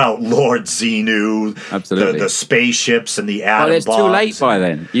about Lord Xenu, the spaceships and the atom bombs. It's too late by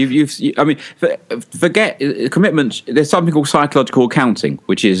then. I mean, forget commitment. There's something called psychological accounting,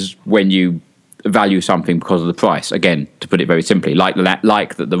 which is when you value something because of the price. Again, to put it very simply, like that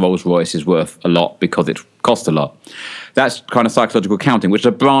the Rolls Royce is worth a lot because it costs a lot. That's kind of psychological accounting, which is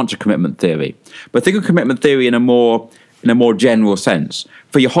a branch of commitment theory. But think of commitment theory in a more in a more general sense.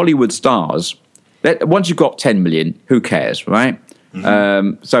 For your Hollywood stars, once you've got 10 million, who cares, right?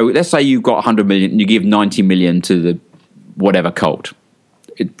 Mm-hmm. So let's say you've got 100 million and you give 90 million to the whatever cult.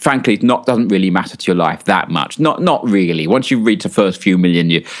 Frankly, it doesn't really matter to your life that much. Not really. Once you reach the first few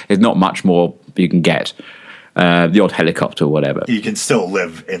million, there's not much more you can get. The odd helicopter or whatever. You can still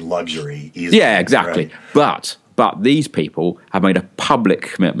live in luxury easily. Yeah, exactly. Right? But these people have made a public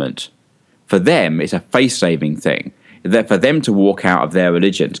commitment. For them, it's a face-saving thing. That for them to walk out of their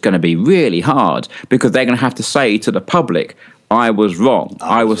religion is going to be really hard because they're going to have to say to the public, I was wrong.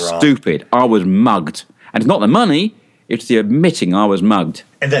 I was stupid. I was mugged. And it's not the money, it's the admitting I was mugged.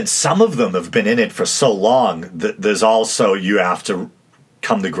 And then some of them have been in it for so long that there's also, you have to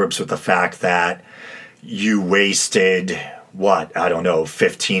come to grips with the fact that you wasted,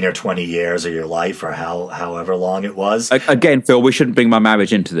 15 or 20 years of your life or however long it was. Again, Phil, we shouldn't bring my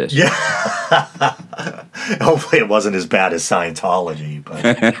marriage into this. Yeah. Hopefully it wasn't as bad as Scientology, but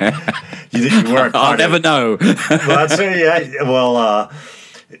you weren't. I'll never know.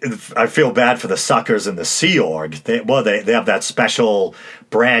 I feel bad for the suckers in the Sea Org. They have that special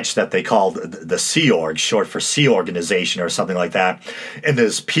branch that they call the Sea Org, short for Sea Organization or something like that. And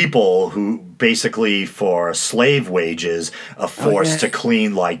there's people who basically for slave wages are forced to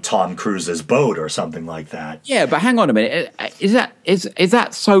clean like Tom Cruise's boat or something like that. Yeah, but hang on a minute. Is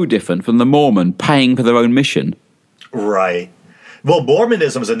that so different from the Mormon paying for their own mission? Right. Well,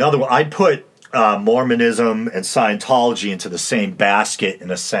 Mormonism is another one. I'd put Mormonism and Scientology into the same basket in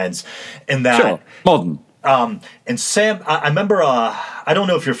a sense, in that sure. Modern. And Sam, I remember. I don't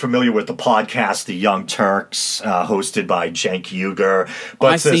know if you're familiar with the podcast, The Young Turks, hosted by Cenk Uygur.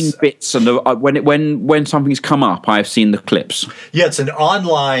 But I've seen bits, and when something's come up, I've seen the clips. Yeah, it's an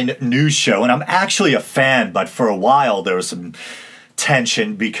online news show, and I'm actually a fan. But for a while, there was some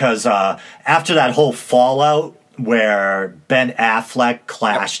tension because after that whole fallout where Ben Affleck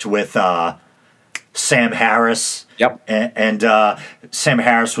clashed with Sam Harris. Yep. And Sam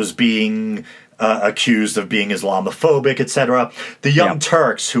Harris was being accused of being Islamophobic, etc. The Young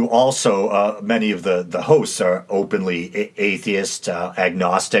Turks, who also many of the hosts are openly atheist,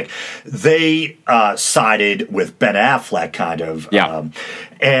 agnostic, they sided with Ben Affleck, kind of. Yeah.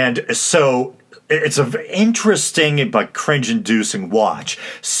 And so it's an interesting but cringe-inducing watch.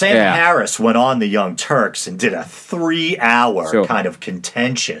 Sam Harris went on the Young Turks and did a 3-hour kind of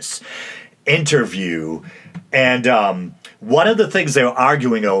contentious interview, and one of the things they were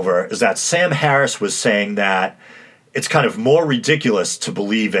arguing over is that Sam Harris was saying that it's kind of more ridiculous to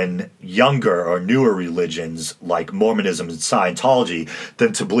believe in younger or newer religions like Mormonism and Scientology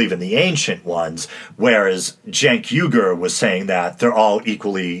than to believe in the ancient ones, whereas Cenk Uygur was saying that they're all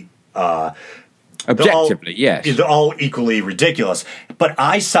equally objectively, they're all equally ridiculous. But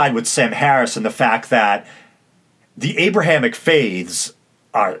I side with Sam Harris in the fact that the Abrahamic faiths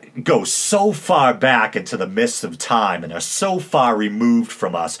go so far back into the mists of time and are so far removed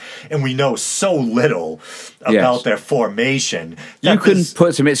from us, and we know so little about their formation. You can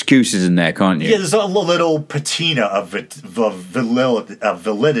put some excuses in there, can't you? Yeah, there's a little patina of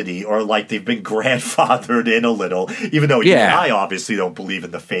validity, or like they've been grandfathered in a little, even though you and I obviously don't believe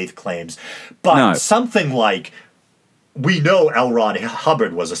in the faith claims. But something like, we know L. Ron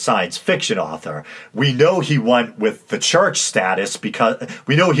Hubbard was a science fiction author. We know he went with the church status because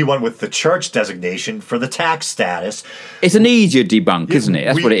we know he went with the church designation for the tax status. It's an easier debunk, isn't it?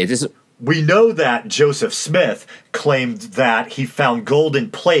 That's what it is. We know that Joseph Smith claimed that he found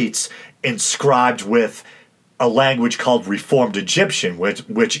golden plates inscribed with a language called Reformed Egyptian, where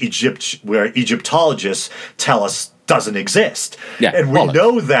Egyptologists tell us doesn't exist. Yeah, and we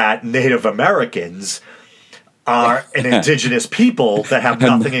know that Native Americans are an indigenous people that have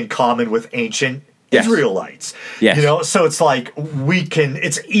nothing in common with ancient Israelites. Yes. So it's like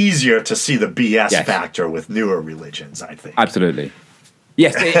it's easier to see the BS factor with newer religions, I think. Absolutely.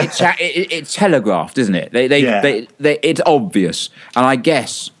 Yes, it's telegraphed, isn't it? It's obvious. And I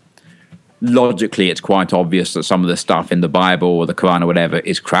guess logically it's quite obvious that some of the stuff in the Bible or the Quran or whatever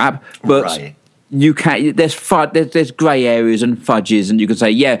is crap. But you can't. There's grey areas and fudges, and you can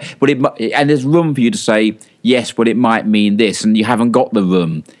say and there's room for you to say yes, but it might mean this, and you haven't got the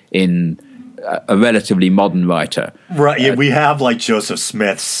room in a relatively modern writer. Right. We have like Joseph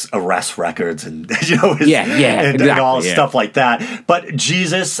Smith's arrest records and and all stuff like that. But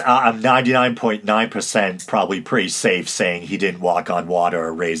Jesus, I'm 99.9% probably pretty safe saying he didn't walk on water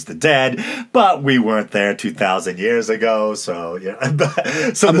or raise the dead. But we weren't there 2,000 years ago, so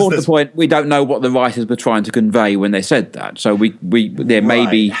So and more to the point, we don't know what the writers were trying to convey when they said that. So there may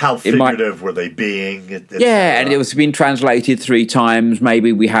be how figurative were they being? And it was been translated 3 times.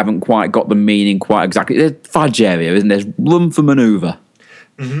 Maybe we haven't quite got the meaning quite exactly. There's fudge area, isn't there? There's room for manoeuvre.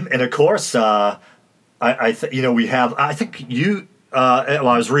 Mm-hmm. And of course, we have. I think you. While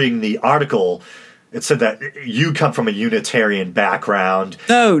I was reading the article, it said that you come from a Unitarian background.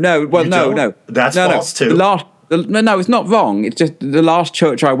 No. Well, no. That's false too. No, it's not wrong. It's just the last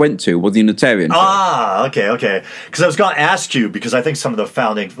church I went to was the Unitarian church. Okay. Because I was going to ask you, because I think some of the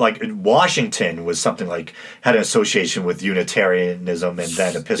founding, like Washington was something like, had an association with Unitarianism and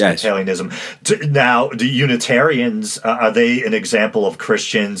then Episcopalianism. Yes. Now, the Unitarians, are they an example of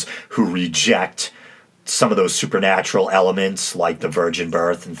Christians who reject some of those supernatural elements like the virgin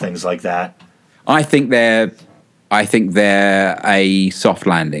birth and things like that? I think they're a soft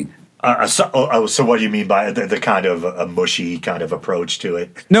landing. So what do you mean by the kind of a mushy kind of approach to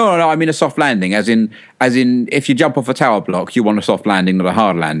it? No, I mean a soft landing, as in, if you jump off a tower block, you want a soft landing, not a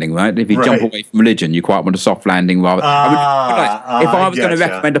hard landing, right? If you jump away from religion, you quite want a soft landing rather. If I was going to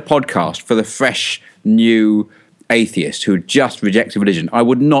recommend a podcast for the fresh, new atheist who just rejected religion, I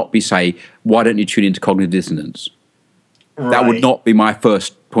would not be say, why don't you tune into cognitive dissonance? Right. That would not be my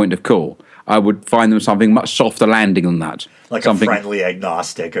first point of call. I would find them something much softer landing than that. Like something, a friendly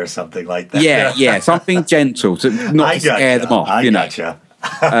agnostic or something like that. Yeah, something gentle to not scare them off. Gotcha.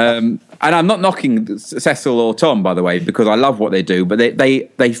 And I'm not knocking Cecil or Tom, by the way, because I love what they do, but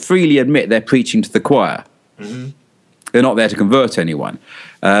they freely admit they're preaching to the choir. Mm-hmm. They're not there to convert anyone.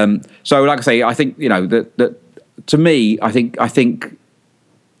 So, like I say, I think that to me, I think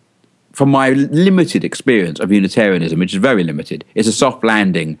from my limited experience of Unitarianism, which is very limited, it's a soft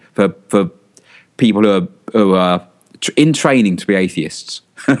landing for people who are in training to be atheists.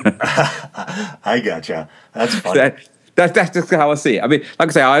 I gotcha. That's funny. That's just how I see it. I mean, like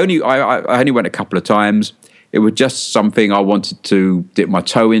I say, I only went a couple of times. It was just something I wanted to dip my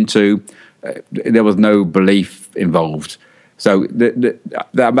toe into. There was no belief involved. So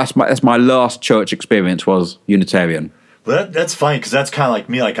that's my last church experience was Unitarian. Well, that's funny because that's kind of like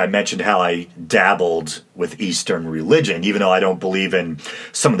me. Like I mentioned how I dabbled with Eastern religion, even though I don't believe in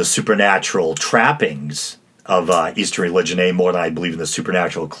some of the supernatural trappings of Eastern religion any more than I believe in the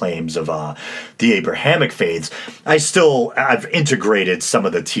supernatural claims of the Abrahamic faiths. I've integrated some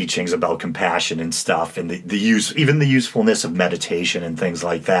of the teachings about compassion and stuff, and the usefulness of meditation and things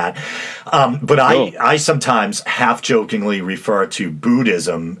like that. But cool. I sometimes half jokingly refer to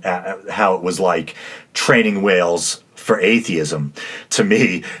Buddhism, how it was like training whales for atheism to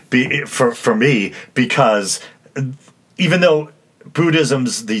me, for me, because even though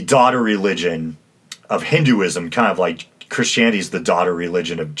Buddhism's the daughter religion of Hinduism, kind of like Christianity is the daughter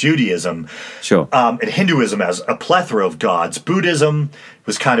religion of Judaism. Sure. And Hinduism has a plethora of gods. Buddhism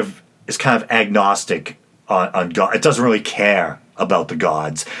is kind of agnostic on God. It doesn't really care about the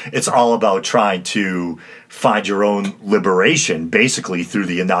gods. It's all about trying to find your own liberation, basically through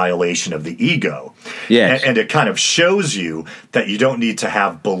the annihilation of the ego. Yes. And it kind of shows you that you don't need to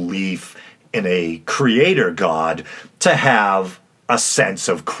have belief in a creator God to have a sense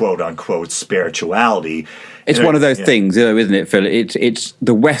of quote-unquote spirituality. It's one of those things, isn't it, Phil? It's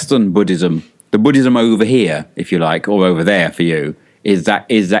the Western Buddhism, the Buddhism over here, if you like, or over there for you, is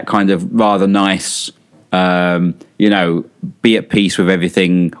that kind of rather nice, be at peace with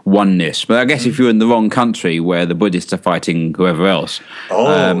everything oneness. But I guess if you're in the wrong country where the Buddhists are fighting whoever else,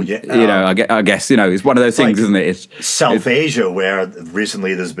 I guess it's one of those things, isn't it? It's South Asia, where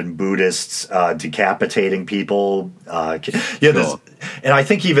recently there's been Buddhists decapitating people. Sure. And I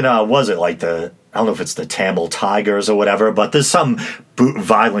think even was it like I don't know if it's the Tamil Tigers or whatever, but there's some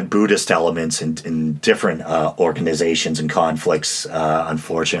violent Buddhist elements in different organizations and conflicts,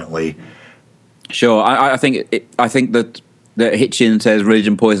 unfortunately. Sure, I think that Hitchin says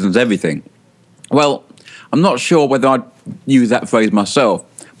religion poisons everything. Well, I'm not sure whether I'd use that phrase myself,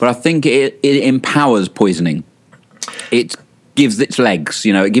 but I think it empowers poisoning. It gives its legs,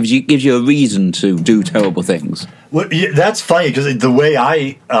 it gives you a reason to do terrible things. Well, that's funny because the way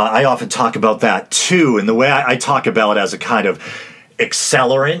I often talk about that too, and the way I talk about it as a kind of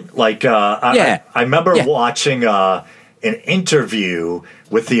accelerant. Like I remember watching an interview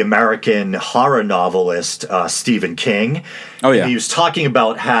with the American horror novelist Stephen King. Oh yeah, and he was talking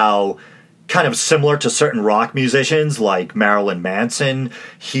about how, kind of similar to certain rock musicians like Marilyn Manson,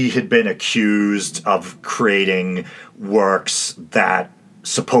 he had been accused of creating works that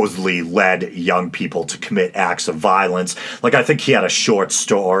supposedly led young people to commit acts of violence. Like I think he had a short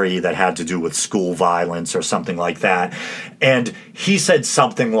story that had to do with school violence or something like that. And he said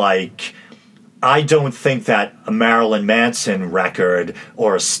something like, I don't think that a Marilyn Manson record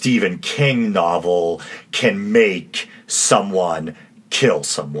or a Stephen King novel can make someone kill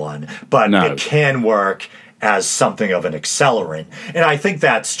someone, but it can work as something of an accelerant. And I think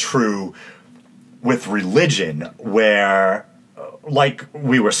that's true with religion, where, like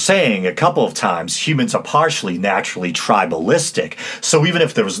we were saying a couple of times, humans are partially naturally tribalistic. So even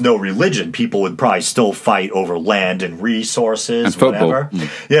if there was no religion, people would probably still fight over land and resources, and football. whatever.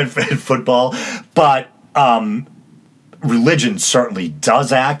 Yeah, and football. But religion certainly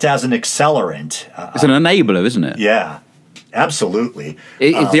does act as an accelerant. It's an enabler, isn't it? Yeah, absolutely.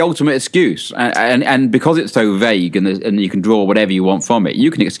 It's the ultimate excuse. And because it's so vague and you can draw whatever you want from it,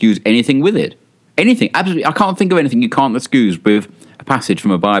 you can excuse anything with it. Anything, absolutely. I can't think of anything you can't excuse with a passage from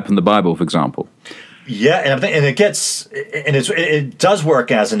the Bible, for example. Yeah, and it does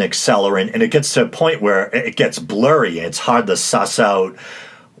work as an accelerant, and it gets to a point where it gets blurry. It's hard to suss out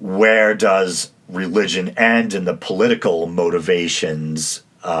where does religion end and the political motivations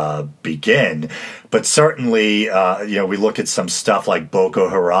begin. But certainly, we look at some stuff like Boko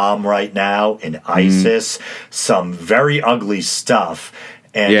Haram right now and ISIS, some very ugly stuff.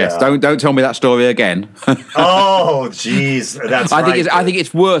 And, yes, don't tell me that story again. Oh, jeez, that's I think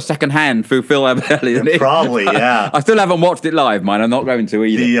it's worse secondhand through Phil Abelli than it. Probably, yeah. I still haven't watched it live, man. I'm not going to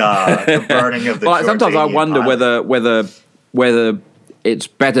either. The burning of the. Well, sometimes I wonder pilot. whether it's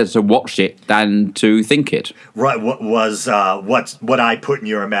better to watch it than to think it. Right. What I put in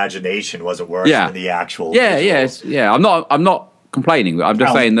your imagination, was it worse than the actual? Yeah. Yes. Yeah. I'm not complaining. I'm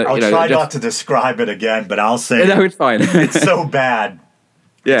just saying that. I'll try not to describe it again, but I'll say no, it's fine. It's so bad.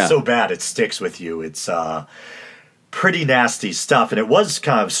 Yeah. It's so bad it sticks with you. It's pretty nasty stuff. And it was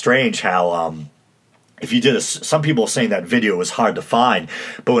kind of strange how if you did some people saying that video was hard to find,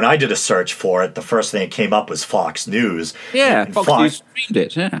 but when I did a search for it, the first thing that came up was Fox News. Yeah, Fox News streamed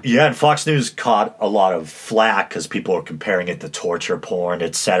it, yeah. Yeah, and Fox News caught a lot of flack because people were comparing it to torture porn,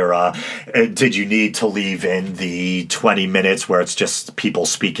 etc. Did you need to leave in the 20 minutes where it's just people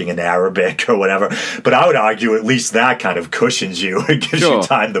speaking in Arabic or whatever? But I would argue at least that kind of cushions you. It gives you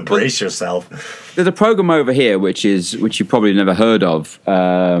time to brace yourself. There's a program over here which you probably never heard of,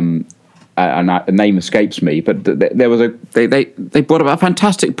 and the name escapes me, but there was they brought up a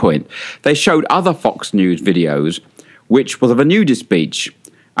fantastic point. They showed other Fox News videos, which was of a nudist beach,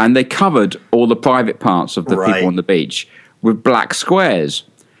 and they covered all the private parts of the people on the beach with black squares.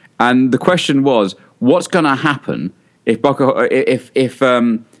 And the question was, what's going to happen if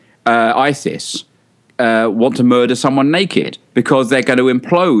ISIS want to murder someone naked, because they're going to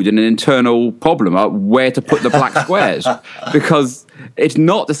implode in an internal problem of where to put the black squares. Because it's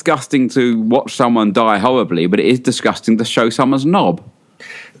not disgusting to watch someone die horribly, but it is disgusting to show someone's knob.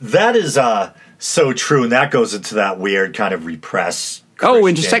 That is so true, and that goes into that weird kind of repressed Christian. Oh,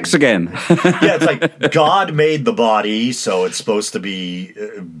 into sex again. Yeah, it's like God made the body, so it's supposed to be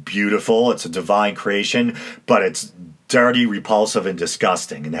beautiful. It's a divine creation, but it's dirty, repulsive, and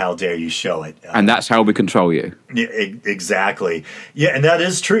disgusting, and how dare you show it? And that's how we control you. Yeah, exactly. Yeah, and that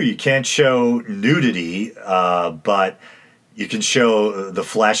is true. You can't show nudity, but you can show the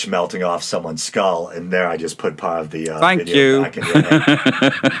flesh melting off someone's skull. And there, I just put part of the video back in your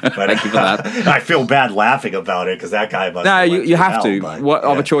head. But, thank you for that. I feel bad laughing about it because that guy must. No, you have to. What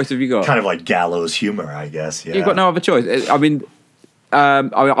other choice have you got? Kind of like gallows humor, I guess. Yeah. You've got no other choice. I mean,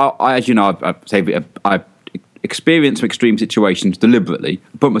 I as you know, I've experienced some extreme situations deliberately.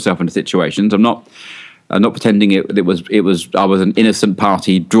 Put myself into situations. I'm not pretending it was I was an innocent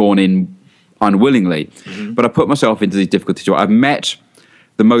party drawn in unwillingly, but I put myself into these difficult situations. I've met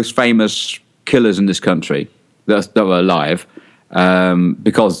the most famous killers in this country that are alive,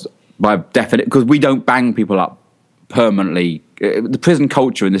 because we don't bang people up permanently. The prison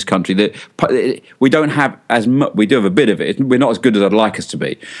culture in this country, we don't have as much. We do have a bit of it. We're not as good as I'd like us to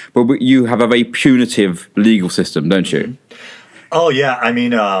be, but you have a very punitive legal system, don't you? Oh yeah, I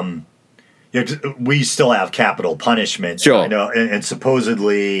mean, we still have capital punishment. Sure, I know, and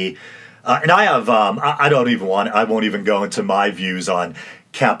supposedly, and I have. I won't even go into my views on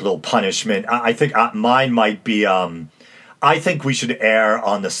capital punishment. I think mine might be. I think we should err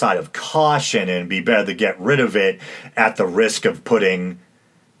on the side of caution and be better to get rid of it at the risk of putting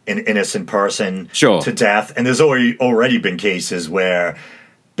an innocent person to death. And there's already been cases where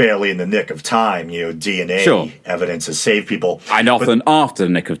barely in the nick of time, DNA evidence has saved people. And often after the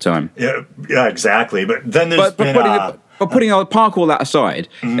nick of time. Yeah, exactly. But then there's park all that aside,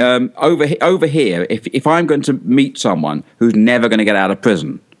 over here, if I'm going to meet someone who's never going to get out of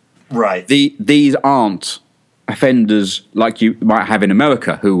prison, right? These aren't offenders like you might have in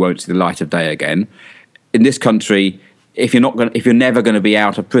America who won't see the light of day again. In this country, if you're never going to be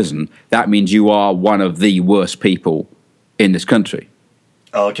out of prison, that means you are one of the worst people in this country.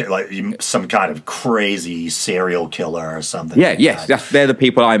 Okay, like some kind of crazy serial killer or something. Yeah, yes, they're the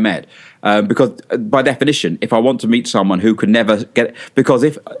people I met. Because by definition, if I want to meet someone who could never get, because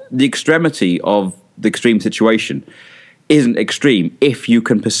if the extremity of the extreme situation isn't extreme, if you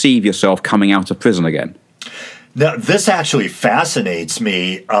can perceive yourself coming out of prison again. Now, this actually fascinates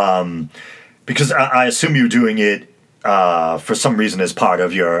me because I assume you're doing it for some reason as part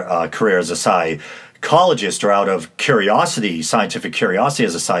of your career as a psychologist or out of curiosity, scientific curiosity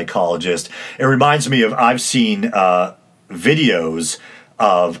as a psychologist. It reminds me of, I've seen videos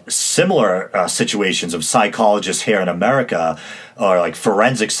of similar situations of psychologists here in America, or like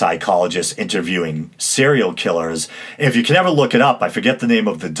forensic psychologists interviewing serial killers. And if you can ever look it up, I forget the name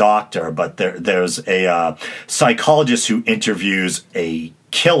of the doctor, but there's a psychologist who interviews a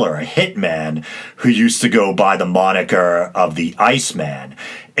killer, a hitman, who used to go by the moniker of the Iceman.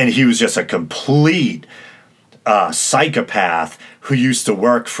 And he was just a complete psychopath who used to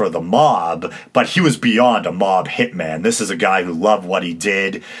work for the mob, but he was beyond a mob hitman. This is a guy who loved what he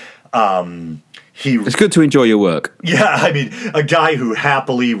did. It's good to enjoy your work. Yeah, I mean, a guy who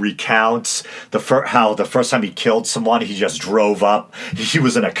happily recounts how the first time he killed someone, he just drove up. He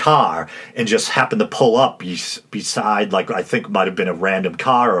was in a car and just happened to pull up beside, like, I think might have been a random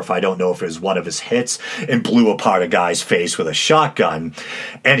car, or if I don't know if it was one of his hits, and blew apart a guy's face with a shotgun.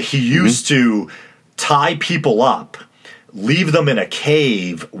 And he used to tie people up, leave them in a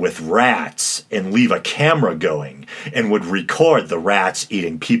cave with rats, and leave a camera going, and would record the rats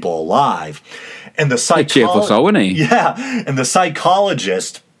eating people alive. And the cheerful soul, isn't he? Yeah, and the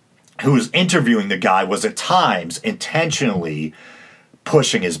psychologist who was interviewing the guy was at times intentionally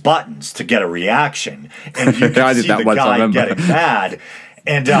pushing his buttons to get a reaction, and you could see the guy getting mad.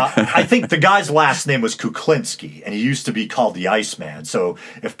 And I think the guy's last name was Kuklinski, and he used to be called the Iceman. So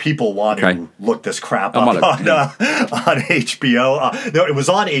if people want to look this crap up on HBO, no, it was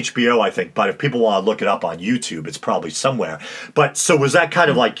on HBO, I think. But if people want to look it up on YouTube, it's probably somewhere. But so was that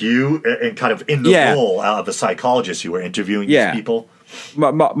kind of like you, and kind of in the role of a psychologist, you were interviewing these people?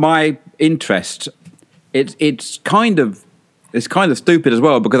 My interest, it's kind of stupid as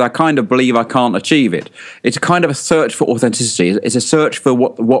well, because I kind of believe I can't achieve it. It's a kind of a search for authenticity. It's a search for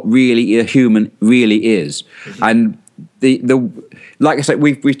what really a human really is. Mm-hmm. And the like I said,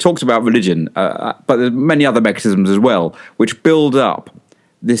 we've talked about religion, but there's many other mechanisms as well, which build up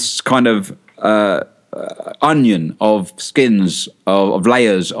this kind of onion of skins, of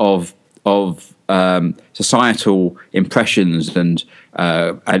layers of societal impressions and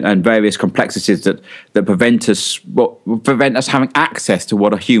various complexities that prevent us having access to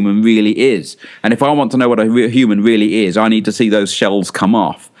what a human really is. And if I want to know what a human really is, I need to see those shells come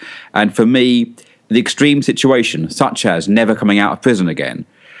off. And for me, the extreme situation, such as never coming out of prison again,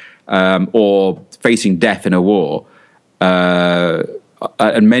 or facing death in a war,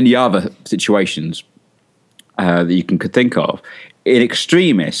 and many other situations that you could think of, in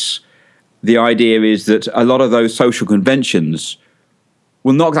extremis, the idea is that a lot of those social conventions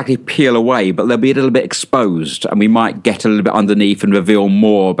will not exactly peel away, but they'll be a little bit exposed, and we might get a little bit underneath and reveal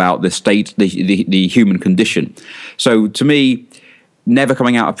more about the state, the human condition. So to me, never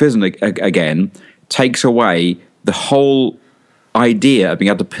coming out of prison again takes away the whole idea of being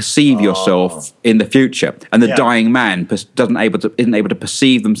able to perceive yourself in the future, and the dying man isn't able to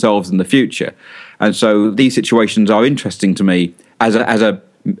perceive themselves in the future. And so these situations are interesting to me as a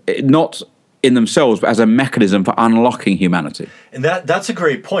not in themselves, but as a mechanism for unlocking humanity. And that's a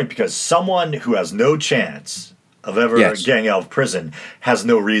great point, because someone who has no chance of ever getting out of prison has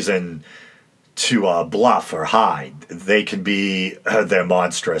no reason to bluff or hide. They can be their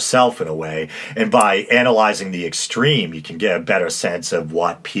monstrous self in a way. And by analyzing the extreme, you can get a better sense of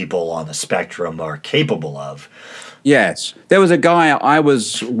what people on the spectrum are capable of. Yes. There was a guy, I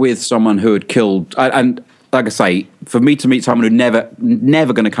was with someone who had killed, and like I say, for me to meet someone who's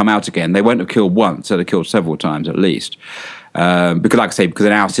never going to come out again, they won't have killed once, they'd have killed several times at least. Because, like I say, because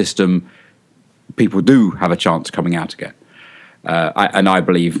in our system, people do have a chance of coming out again. And I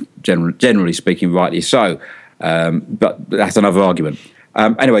believe, generally speaking, rightly so. But that's another argument.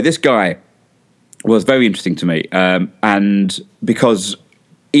 Anyway, this guy was very interesting to me. And because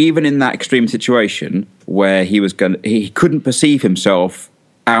even in that extreme situation where he couldn't perceive himself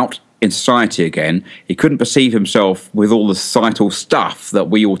out in society again, he couldn't perceive himself with all the societal stuff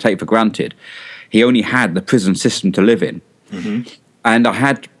that we all take for granted. He only had the prison system to live in. Mm-hmm. And I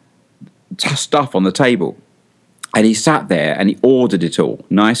had stuff on the table, and he sat there and he ordered it all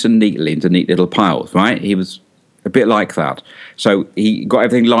nice and neatly into neat little piles, right? He was a bit like that. So he got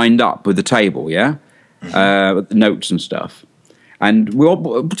everything lined up with the table, with the notes and stuff. And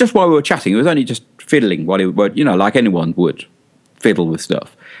just while we were chatting, it was only just fiddling, like anyone would fiddle with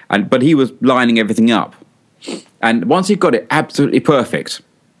stuff. But he was lining everything up. And once he got it absolutely perfect,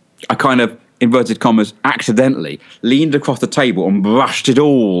 I kind of, inverted commas, accidentally leaned across the table and brushed it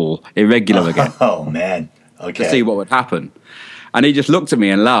all irregular again. Oh, man. Okay. To see what would happen. And he just looked at me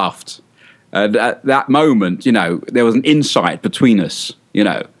and laughed. At that moment, there was an insight between us,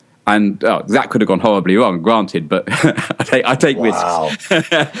 and that could have gone horribly wrong, granted, but I take risks.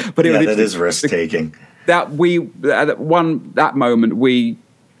 But that is risk-taking. That moment,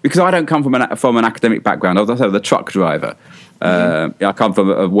 because I don't come from an academic background. I was also the truck driver. I come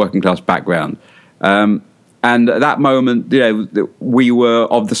from a working class background. And at that moment, we were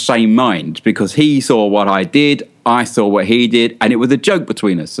of the same mind, because he saw what I did, I saw what he did, and it was a joke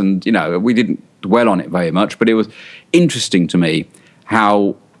between us. And, we didn't dwell on it very much, but it was interesting to me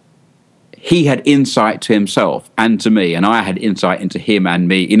how he had insight to himself and to me, and I had insight into him and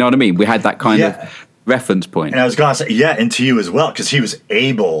me. You know what I mean? We had that kind of reference point. And I was going to say, and to you as well, because he was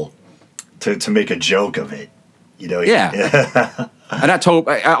able to make a joke of it. Yeah. And that told,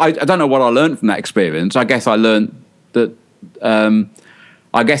 I don't know what I learned from that experience. I guess I learned that,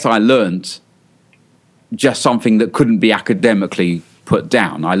 just something that couldn't be academically put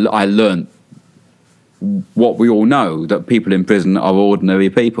down. I learned what we all know, that people in prison are ordinary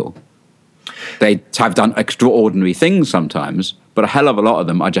people. They have done extraordinary things sometimes, but a hell of a lot of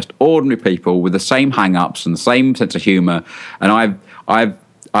them are just ordinary people with the same hang-ups and the same sense of humour. And I've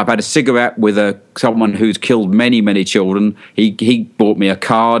had a cigarette with someone who's killed many, many children. He bought me a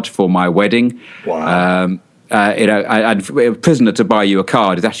card for my wedding. Wow. And a prisoner to buy you a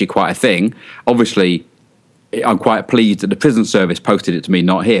card is actually quite a thing. Obviously, I'm quite pleased that the prison service posted it to me,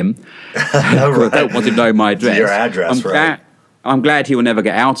 not him. Right. I don't want to know my address. Your address, I'm glad he will never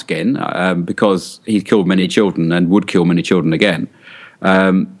get out again, because he's killed many children and would kill many children again.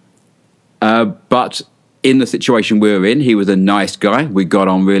 But in the situation we were in, he was a nice guy. We got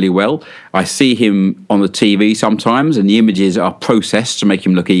on really well. I see him on the TV sometimes, and the images are processed to make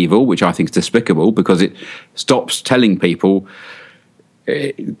him look evil, which I think is despicable, because it stops telling people.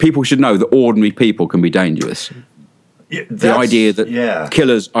 People should know that ordinary people can be dangerous. The idea that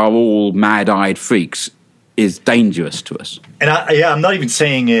killers are all mad-eyed freaks is dangerous to us. And I'm not even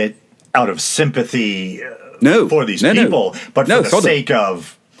saying it out of sympathy for these people, but for the sake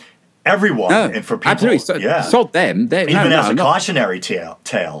of everyone and for people. Absolutely. Sod them. Even as a cautionary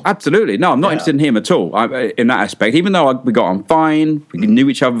tale. Absolutely. No, I'm not interested in him at all in that aspect. Even though we got on fine, we knew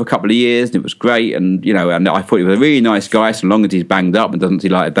each other for a couple of years, and it was great. And, and I thought he was a really nice guy, so long as he's banged up and doesn't see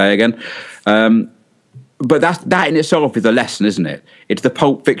light of day again. But that in itself is a lesson, isn't it? It's the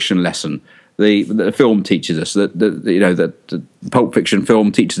Pulp Fiction lesson. The film teaches us that the Pulp Fiction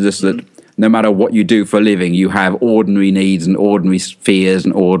film teaches us that no matter what you do for a living, you have ordinary needs and ordinary fears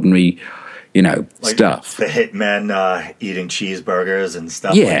and ordinary, stuff. The hitmen eating cheeseburgers and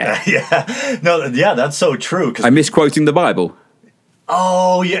stuff like that. Yeah. No, that's so true. I'm misquoting the Bible.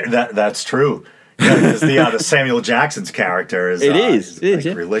 Oh, yeah, that's true. Yeah, because the Samuel Jackson's character is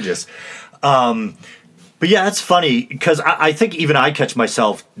religious. But yeah, that's funny, because I think even I catch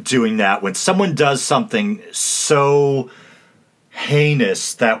myself doing that when someone does something so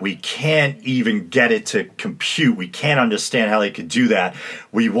heinous that we can't even get it to compute. We can't understand how they could do that.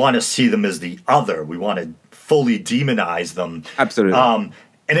 We want to see them as the other. We want to fully demonize them. Absolutely. And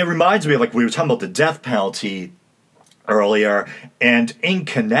it reminds me of, we were talking about the death penalty earlier, and in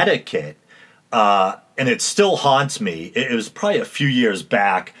Connecticut, and it still haunts me. It was probably a few years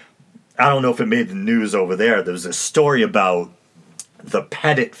back. I don't know if it made the news over there. There was a story about the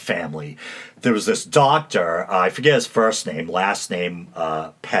Pettit family. There was this doctor, I forget his first name, last name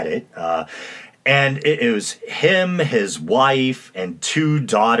Pettit, and it was him, his wife, and two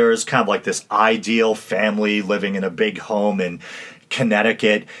daughters, kind of like this ideal family living in a big home in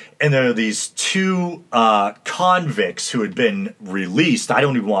Connecticut. And there are these two convicts who had been released. I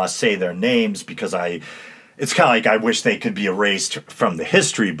don't even want to say their names because it's kind of like I wish they could be erased from the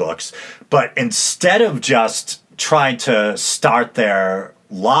history books. But instead of just trying to start their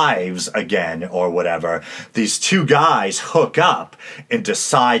lives again or whatever, these two guys hook up and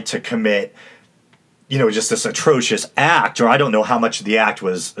decide to commit, just this atrocious act, or I don't know how much of the act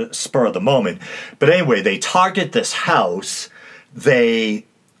was spur of the moment. But anyway, they target this house. They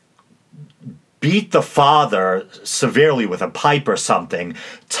beat the father severely with a pipe or something,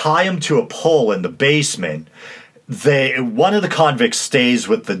 tie him to a pole in the basement. One of the convicts stays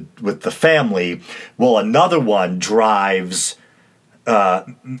with the family, while another one drives,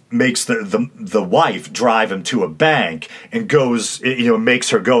 makes the wife drive him to a bank and goes, makes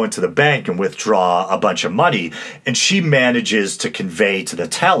her go into the bank and withdraw a bunch of money. And she manages to convey to the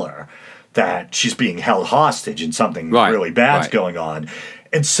teller that she's being held hostage and something really bad's going on.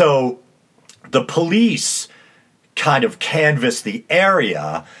 And so the police kind of canvass the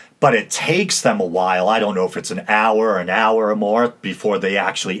area, but it takes them a while. I don't know if it's an hour or more before they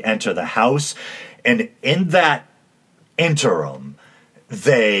actually enter the house. And in that interim,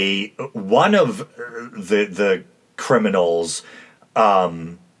 one of the criminals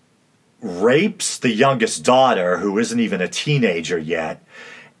rapes the youngest daughter, who isn't even a teenager yet,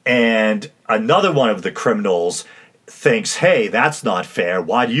 and another one of the criminals thinks, hey, that's not fair.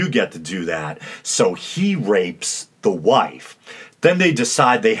 Why do you get to do that? So he rapes the wife. Then they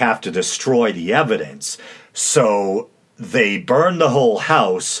decide they have to destroy the evidence. So they burn the whole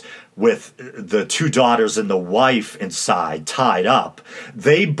house with the two daughters and the wife inside tied up.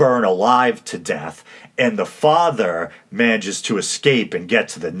 They burn alive to death, and the father manages to escape and get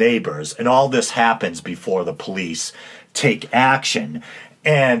to the neighbors. And all this happens before the police take action.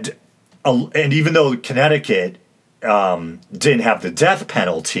 And even though Connecticut didn't have the death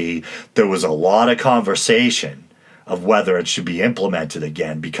penalty, there was a lot of conversation of whether it should be implemented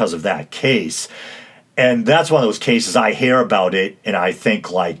again because of that case. And that's one of those cases I hear about it, and I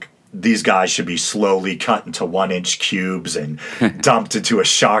think, like, these guys should be slowly cut into 1-inch cubes and dumped into a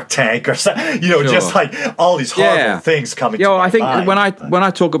Shark Tank or something. Sure. Just like all these horrible things coming to my mind. I think when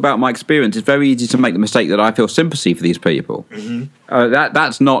I talk about my experience, it's very easy to make the mistake that I feel sympathy for these people. Mm-hmm.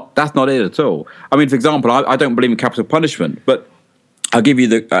 That's not it at all. I mean, for example, I don't believe in capital punishment, but I'll give you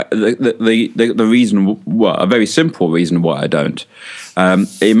the reason, a very simple reason why I don't.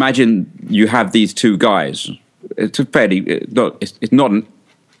 Imagine you have these two guys. It's not an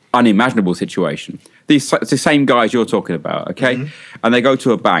unimaginable situation. It's the same guys you're talking about, okay? Mm-hmm. And they go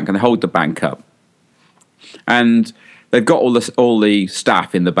to a bank and they hold the bank up, and they've got all the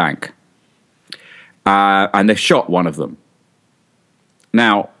staff in the bank, and they shot one of them.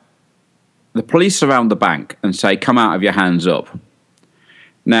 Now, the police surround the bank and say, "Come out of your hands up."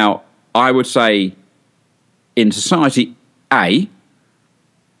 Now, I would say, in society A,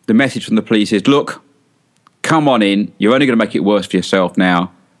 the message from the police is, "Look, come on in. You're only going to make it worse for yourself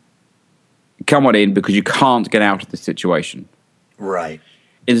now. Come on in, because you can't get out of this situation." Right.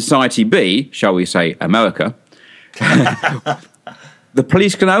 In society B, shall we say America, the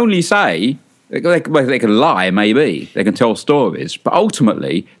police can only say, they can lie, maybe. They can tell stories. But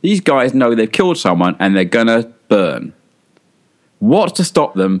ultimately, these guys know they've killed someone and they're going to burn. What's to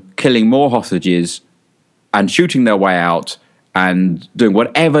stop them killing more hostages and shooting their way out and doing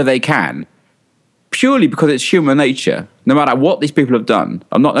whatever they can? Purely because it's human nature. No matter what these people have done,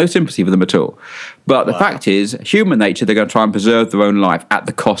 I'm not no sympathy for them at all. But the fact is, human nature, they're going to try and preserve their own life at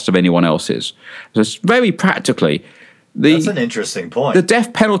the cost of anyone else's. So it's very practically, that's an interesting point. The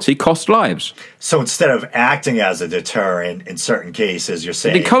death penalty costs lives. So instead of acting as a deterrent in certain cases, you're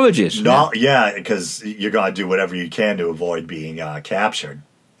saying it encourages. Because you're going to do whatever you can to avoid being captured.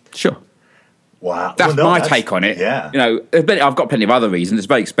 Sure. Wow. That's my take on it. Yeah. I've got plenty of other reasons. It's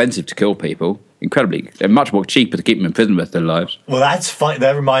very expensive to kill people. Incredibly. They're much more cheaper to keep them in prison the rest of their lives. Well, that's fun.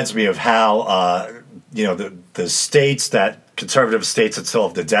 That reminds me of how, the states, that conservative states that still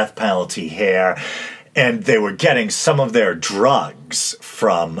have the death penalty here, and they were getting some of their drugs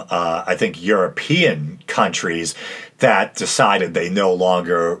from, I think, European countries that decided they no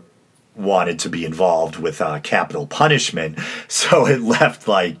longer wanted to be involved with capital punishment. So it left,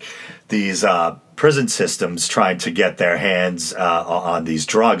 like, these prison systems trying to get their hands on these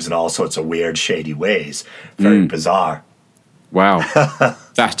drugs in all sorts of weird, shady ways. Very bizarre. Wow.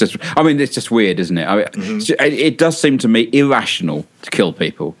 That's just, it's just weird, isn't it? It does seem to me irrational to kill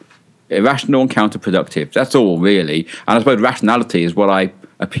people. Irrational and counterproductive. That's all, really. And I suppose rationality is what I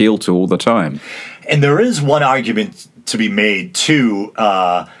appeal to all the time. And there is one argument to be made, too,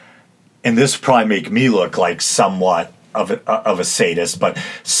 and this probably make me look like somewhat of a sadist, but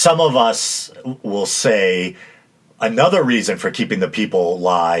some of us will say another reason for keeping the people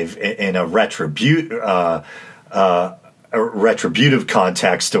alive in a retributive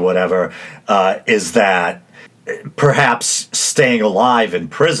context or whatever is that perhaps staying alive in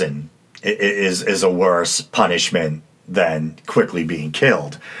prison is a worse punishment than quickly being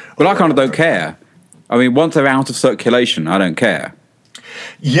killed. But I kind of don't care. Once they're out of circulation, I don't care.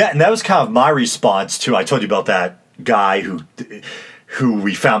 Yeah, and that was kind of my response too. I told you about that guy who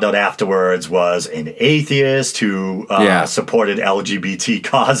we found out afterwards was an atheist who supported LGBT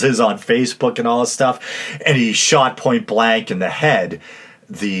causes on Facebook and all this stuff, and he shot point blank in the head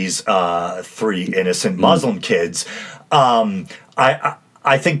these 3 innocent Muslim kids. I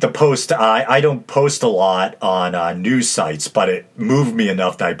think the post, I don't post a lot on news sites, but it moved me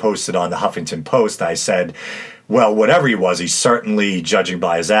enough that I posted on the Huffington Post. I said, well, whatever he was, he's certainly, judging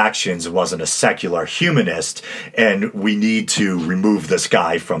by his actions, wasn't a secular humanist, and we need to remove this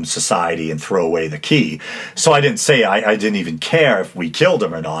guy from society and throw away the key. So I didn't say I didn't even care if we killed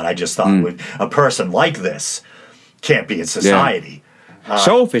him or not. I just thought a person like this can't be in society.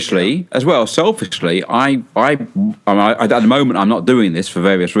 Selfishly, at the moment, I'm not doing this for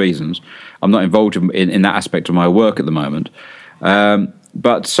various reasons. I'm not involved in that aspect of my work at the moment.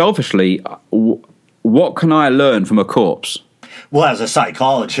 But selfishly, what can I learn from a corpse? Well, as a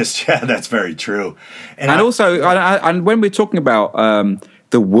psychologist, yeah, that's very true. And also, when we're talking about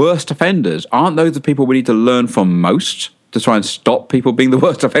the worst offenders, aren't those the people we need to learn from most to try and stop people being the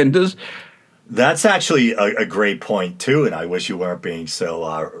worst offenders? That's actually a great point, too, and I wish you weren't being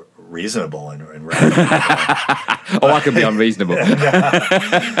so reasonable and I can be unreasonable.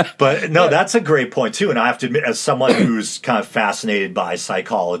 But no, that's a great point, too, and I have to admit, as someone who's kind of fascinated by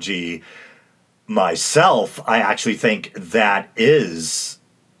psychology myself, I actually think that is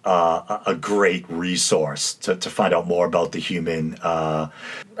a great resource to find out more about the human, I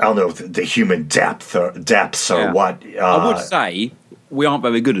don't know, the human depths or what. I would say we aren't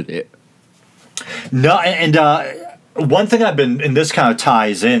very good at it. No, and one thing I've been, and this kind of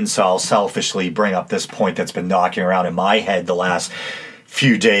ties in, so I'll selfishly bring up this point that's been knocking around in my head the last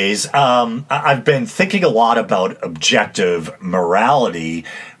few days. I've been thinking a lot about objective morality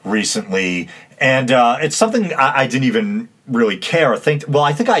recently, and it's something I didn't even really care or think. Well,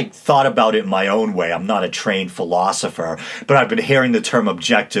 I think I thought about it in my own way. I'm not a trained philosopher, but I've been hearing the term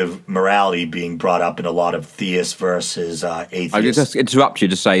objective morality being brought up in a lot of theists versus atheists. I just interrupt you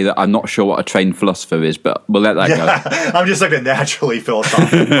to say that I'm not sure what a trained philosopher is, but we'll let that go. I'm just like a naturally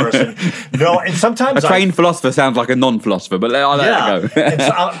philosophical person. No, and sometimes a trained philosopher sounds like a non-philosopher, but I'll let that go. And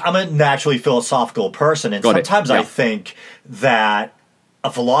so I'm a naturally philosophical person, and sometimes I think that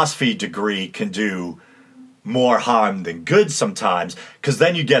a philosophy degree can do more harm than good sometimes, because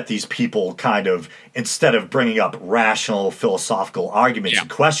then you get these people kind of, instead of bringing up rational philosophical arguments and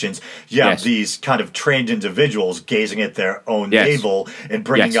questions, you have these kind of trained individuals gazing at their own navel and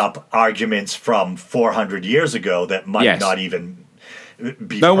bringing up arguments from 400 years ago that might not even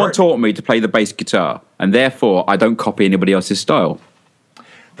be No one taught me to play the bass guitar, and therefore I don't copy anybody else's style.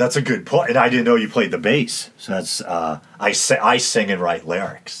 That's a good point, and I didn't know you played the bass. So that's I sing and write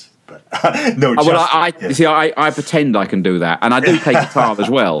lyrics. No, I pretend I can do that, and I do play guitar as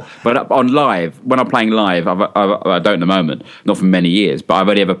well. But on live, when I'm playing live, I don't at the moment, not for many years, but I've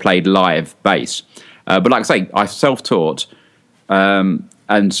only ever played live bass. But like I say, I'm self-taught,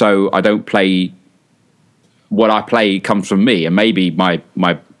 and so I don't play. What I play comes from me, and maybe my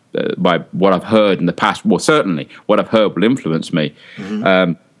what I've heard in the past. Well, certainly what I've heard will influence me.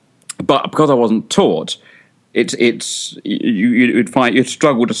 Mm-hmm. But because I wasn't taught, you'd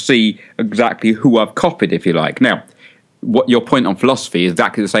struggle to see exactly who I've copied, if you like. Now, what your point on philosophy is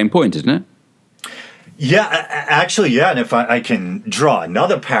exactly the same point, isn't it? Yeah, actually, yeah. And if I can draw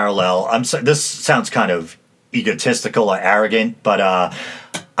another parallel, this sounds kind of egotistical or arrogant, but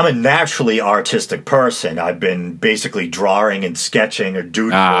I'm a naturally artistic person. I've been basically drawing and sketching or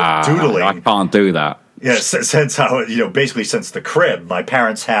doodling. I can't do that. Yeah, since basically since the crib. My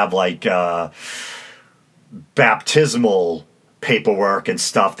parents have like baptismal paperwork and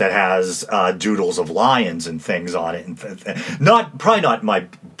stuff that has doodles of lions and things on it, and probably not my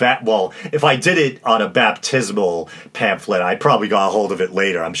well, if I did it on a baptismal pamphlet, I probably got a hold of it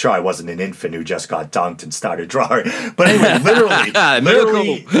later. I'm sure I wasn't an infant who just got dunked and started drawing. But anyway,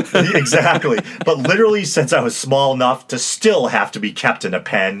 literally, exactly. But literally, since I was small enough to still have to be kept in a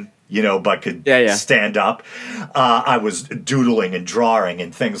pen, but could stand up, I was doodling and drawing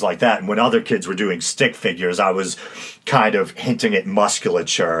and things like that. And when other kids were doing stick figures, I was kind of hinting at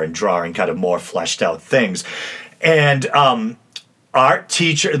musculature and drawing kind of more fleshed out things. And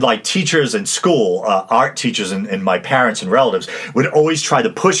teachers in school, art teachers and my parents and relatives would always try to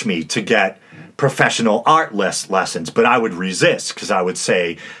push me to get professional art lessons, but I would resist because I would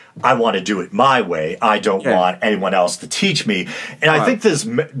say, I want to do it my way. I don't want anyone else to teach me. And I think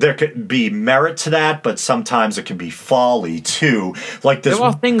there could be merit to that, but sometimes it can be folly too. Like this, there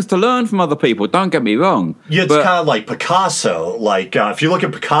are things to learn from other people. Don't get me wrong. Yeah, it's kind of like Picasso. Like if you look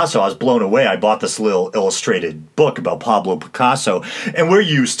at Picasso, I was blown away. I bought this little illustrated book about Pablo Picasso, and we're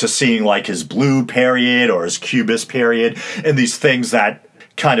used to seeing like his blue period or his cubist period, and these things that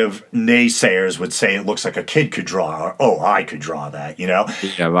kind of naysayers would say it looks like a kid could draw, or I could draw that, Yeah,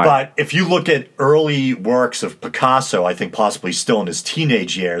 right. But if you look at early works of Picasso, I think possibly still in his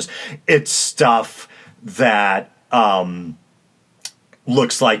teenage years, it's stuff that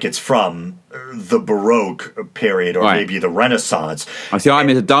looks like it's from the Baroque period or maybe the Renaissance. I see. I'm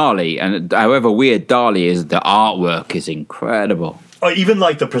into Dali, and however weird Dali is, the artwork is incredible. Or even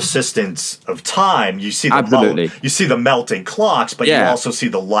like the persistence of time, you see the melting clocks, but you also see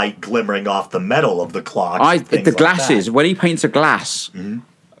the light glimmering off the metal of the clocks. The glasses, when he paints a glass,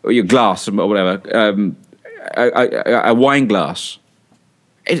 or your glass or whatever, a wine glass,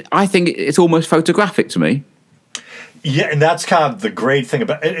 I think it's almost photographic to me. Yeah, and that's kind of the great thing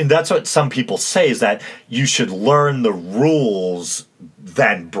about it. And that's what some people say, is that you should learn the rules,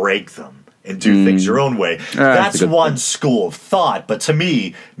 then break them and do things your own way. That's one school of thought. But to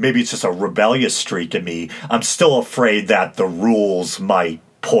me, maybe it's just a rebellious streak in me. I'm still afraid that the rules might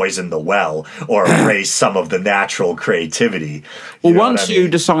poison the well or erase some of the natural creativity. Well, once you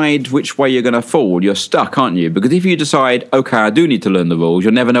decide which way you're going to fall, you're stuck, aren't you? Because if you decide, okay, I do need to learn the rules,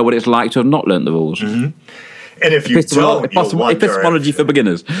 you'll never know what it's like to have not learned the rules. Mm-hmm. And if you don't, you'll wonder epistemology for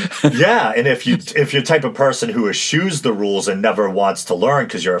beginners. Yeah, and if you're the type of person who eschews the rules and never wants to learn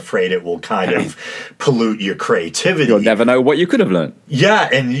because you're afraid it will kind of pollute your creativity, you'll never know what you could have learned. Yeah,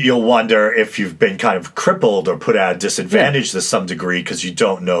 and you'll wonder if you've been kind of crippled or put at a disadvantage to some degree because you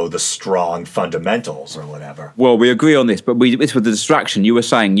don't know the strong fundamentals or whatever. Well, we agree on this, but this was the distraction. You were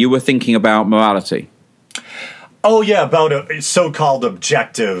saying you were thinking about morality. Oh yeah, about a so-called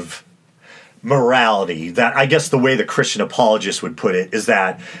objective morality. That, I guess the way the Christian apologist would put it is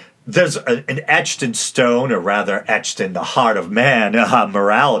that there's an etched in stone, or rather etched in the heart of man,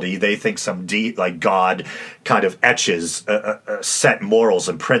 morality. They think some deep, like God kind of etches set morals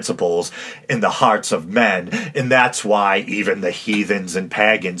and principles in the hearts of men. And that's why even the heathens and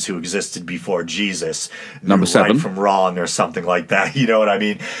pagans who existed before Jesus number 7 right from wrong or something like that. You know what I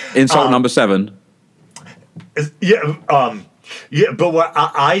mean? Insult number 7. Yeah, but what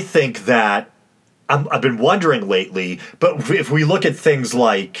I think that I've been wondering lately, but if we look at things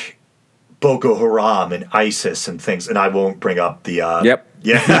like Boko Haram and ISIS and things, and I won't bring up the... Yeah.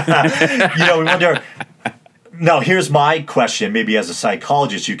 We wonder... Now, here's my question. Maybe as a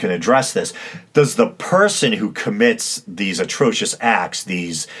psychologist, you can address this. Does the person who commits these atrocious acts,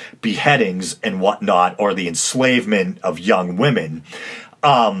 these beheadings and whatnot, or the enslavement of young women...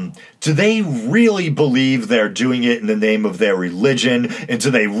 do they really believe they're doing it in the name of their religion? And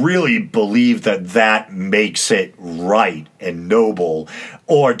do they really believe that makes it right and noble?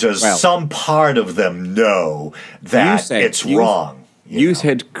 Or does some part of them know that it's wrong? You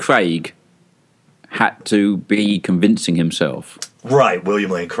said Craig had to be convincing himself. Right, William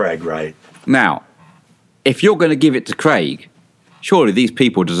Lane Craig, right. Now, if you're going to give it to Craig, surely these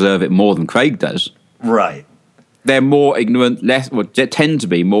people deserve it more than Craig does. Right. They're more ignorant, they tend to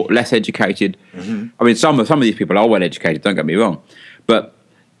be less educated. Mm-hmm. I mean, some of these people are well educated. Don't get me wrong, but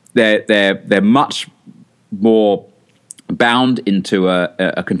they're much more bound into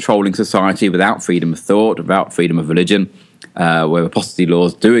a controlling society without freedom of thought, without freedom of religion, where apostasy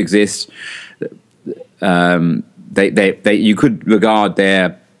laws do exist. You could regard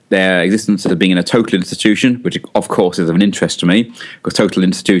their existence as being in a total institution, which of course is of an interest to me, because total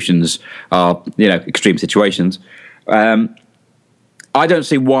institutions are, extreme situations. I don't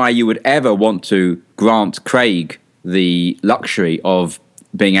see why you would ever want to grant Craig the luxury of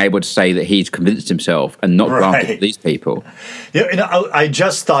being able to say that he's convinced himself and not granted these people. Yeah, and I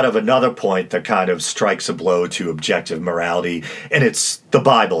just thought of another point that kind of strikes a blow to objective morality, and it's the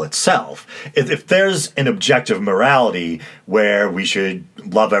Bible itself. If there's an objective morality where we should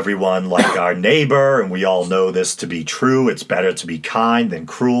love everyone like our neighbor, and we all know this to be true, it's better to be kind than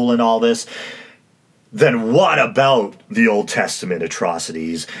cruel and all this, then what about the Old Testament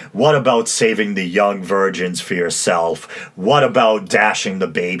atrocities? What about saving the young virgins for yourself? What about dashing the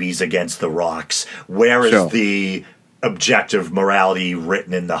babies against the rocks? Where is the objective morality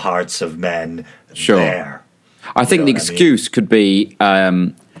written in the hearts of men there? I think the excuse could be...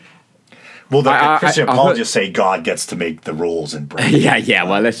 well, the Christian apologists say God gets to make the rules and break it. Yeah.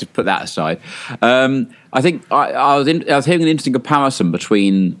 Well, let's just put that aside. I think I was hearing an interesting comparison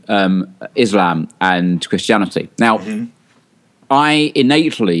between Islam and Christianity. Now, I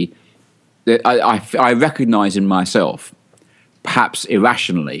innately, I recognise in myself, perhaps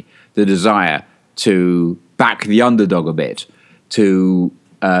irrationally, the desire to back the underdog a bit, to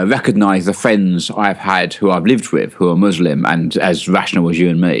recognise the friends I've had who I've lived with who are Muslim and as rational as you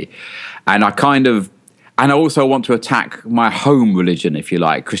and me. And I also want to attack my home religion, if you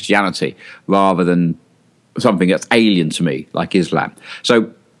like, Christianity, rather than something that's alien to me, like Islam.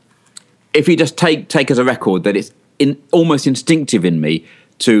 So if you just take as a record that it's almost instinctive in me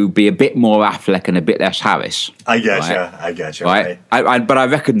to be a bit more Affleck and a bit less Harris. I get you. Right? But I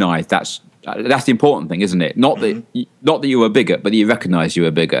recognise that's That's the important thing, isn't it? Not that you were a bigot, but that you recognise you were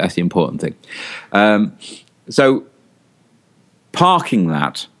a bigot. That's the important thing. So, parking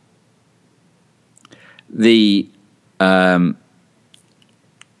that, the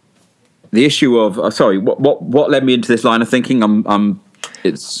issue of what led me into this line of thinking?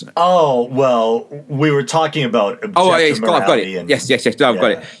 It's we were talking about objective I've got it. morality. Yes, I've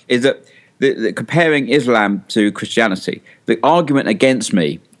got it. Is that the comparing Islam to Christianity? The argument against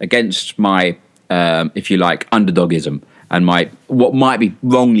my, if you like, underdogism and what might be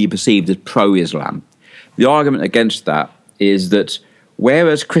wrongly perceived as pro-Islam. The argument against that is that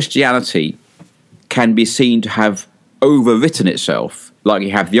whereas Christianity can be seen to have overwritten itself, like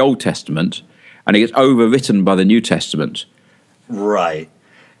you have the Old Testament, and it gets overwritten by the New Testament. Right.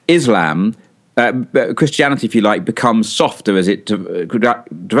 Islam, Christianity, if you like, becomes softer as it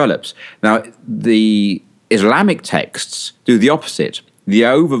develops. Now, the Islamic texts do the opposite. They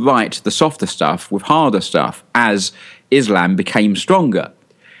overwrite the softer stuff with harder stuff as Islam became stronger.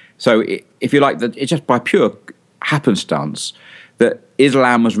 So, if you like, that it's just by pure happenstance that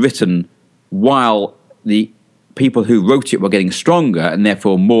Islam was written while the people who wrote it were getting stronger and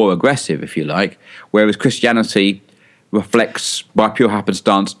therefore more aggressive, if you like, whereas Christianity reflects, by pure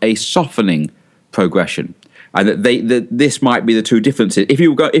happenstance, a softening progression. And that this might be the two differences. If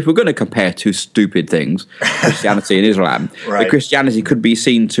we're going to compare two stupid things, Christianity and Islam, right. Christianity could be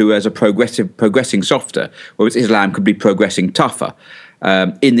seen to as a progressing softer, whereas Islam could be progressing tougher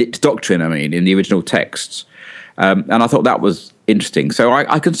in its doctrine, in the original texts. And I thought that was interesting. So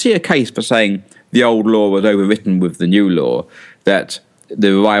I can see a case for saying the old law was overwritten with the new law, that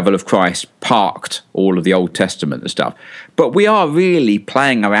the arrival of Christ parked all of the Old Testament and stuff. But we are really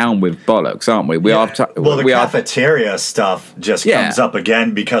playing around with bollocks, aren't we? The cafeteria stuff just comes up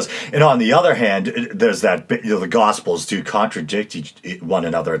again because, on the other hand, there's that bit, the Gospels do contradict one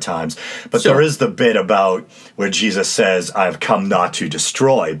another at times. But there is the bit about where Jesus says, I've come not to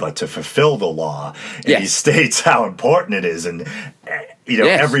destroy, but to fulfill the law. And he states how important it is. And,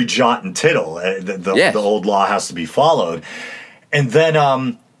 every jot and tittle, the old law has to be followed. And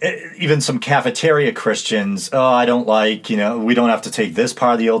then even some cafeteria Christians, I don't like, we don't have to take this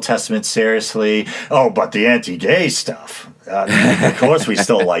part of the Old Testament seriously. Oh, but the anti-gay stuff, of course we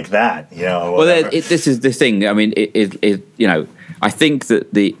still like that, Well, this is the thing. I think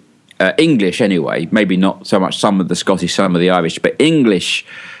that the English, anyway, maybe not so much some of the Scottish, some of the Irish, but English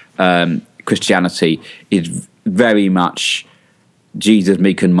Christianity is very much Jesus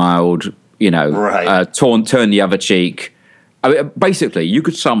meek and mild, turn the other cheek. Basically, you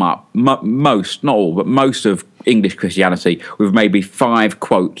could sum up most, not all, but most of English Christianity with maybe 5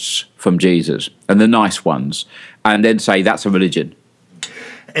 quotes from Jesus, and the nice ones, and then say that's a religion.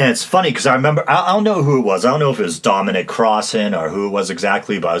 And it's funny because I remember, I don't know who it was. I don't know if it was Dominic Crossan or who it was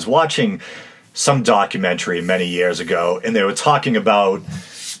exactly, but I was watching some documentary many years ago, and they were talking about,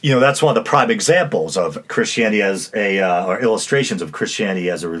 that's one of the prime examples of Christianity as or illustrations of Christianity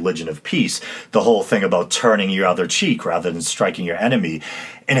as a religion of peace. The whole thing about turning your other cheek rather than striking your enemy,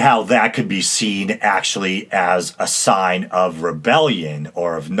 and how that could be seen actually as a sign of rebellion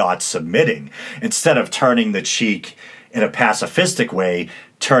or of not submitting. Instead of turning the cheek in a pacifistic way,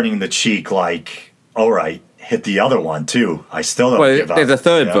 turning the cheek like, all right, hit the other one too. I still don't give up. There's a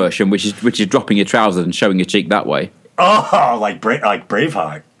third version, which is dropping your trousers and showing your cheek that way. Oh, like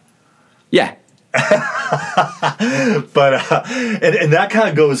Braveheart. Yeah. But and that kind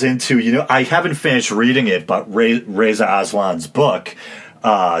of goes into, I haven't finished reading it, but Reza Aslan's book,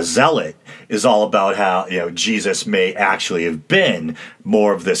 Zealot, is all about how, Jesus may actually have been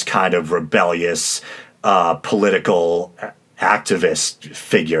more of this kind of rebellious political activist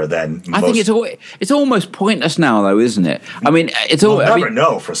figure than I think it's almost pointless now, though, isn't it? We'll never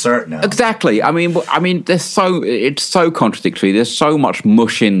know for certain now. Exactly. It's so contradictory. There's so much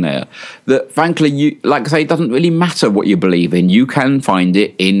mush in there that, frankly, like I say, it doesn't really matter what you believe in. You can find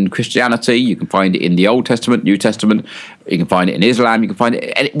it in Christianity. You can find it in the Old Testament, New Testament. You can find it in Islam. You can find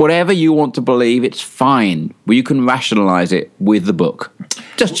it whatever you want to believe. It's fine. Well, you can rationalize it with the book.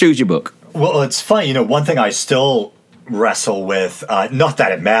 Just choose your book. Well, it's funny. One thing I still wrestle with, not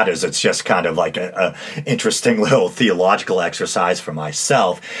that it matters, it's just kind of like a interesting little theological exercise for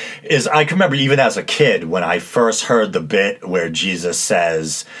myself, is I can remember even as a kid when I first heard the bit where Jesus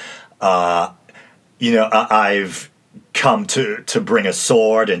says, I've come to bring a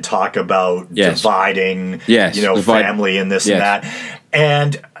sword and talk about dividing, family and this and that.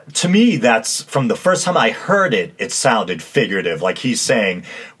 And to me, that's, from the first time I heard it, it sounded figurative. Like he's saying,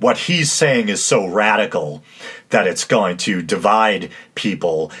 what he's saying is so radical that it's going to divide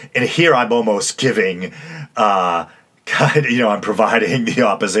people. And here I'm almost giving kind I'm providing the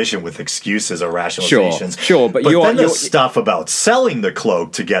opposition with excuses or rationalizations. Sure, but then the stuff about selling the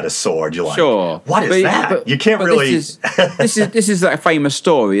cloak to get a sword, you're like, what is that? You can't really. This is that famous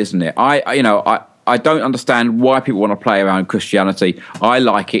story, isn't it? I don't understand why people want to play around Christianity. I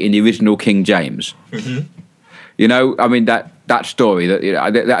like it in the original King James. Mm-hmm. That story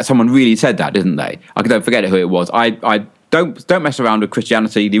that someone really said that, didn't they? I don't forget who it was. I don't mess around with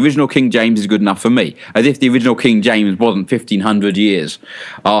Christianity. The original King James is good enough for me. As if the original King James wasn't 1,500 years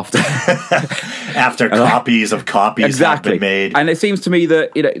after after copies of copies have been made. And it seems to me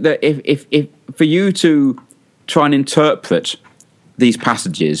that that if for you to try and interpret these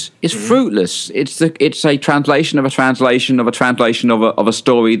passages is fruitless. It's a translation of a translation of a translation of a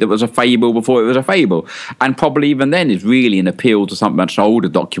story that was a fable before it was a fable, and probably even then is really an appeal to something much older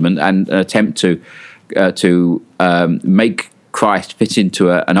document and an attempt to make Christ fit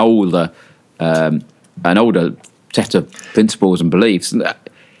into an older set of principles and beliefs. And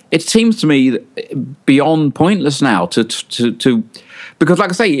it seems to me beyond pointless now to because,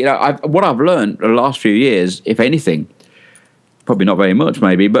 like I say, what I've learned the last few years, if anything. Probably not very much,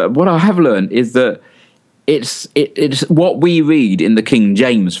 maybe, but what I have learned is that it's what we read in the King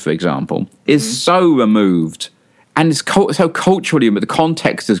James, for example, is so removed and it's so culturally, but the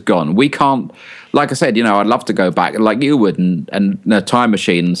context is gone. We can't, like I said, I'd love to go back like you would and a time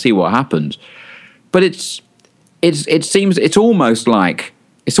machine and see what happened, but it seems it's almost like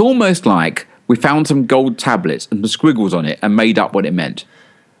we found some gold tablets and the squiggles on it and made up what it meant.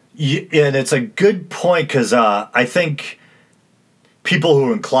 Yeah, and it's a good point because I think. People who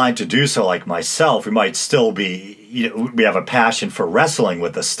are inclined to do so, like myself, we might still be, we have a passion for wrestling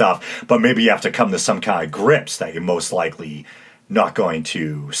with this stuff, but maybe you have to come to some kind of grips that you're most likely not going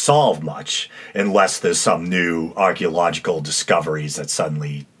to solve much unless there's some new archaeological discoveries that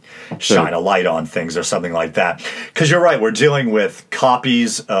suddenly shine a light on things or something like that. Because you're right, we're dealing with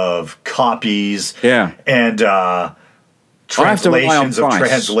copies of copies and translations of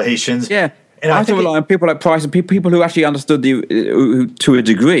translations. Yeah. And I have to rely on people like Price and people who actually understood who, to a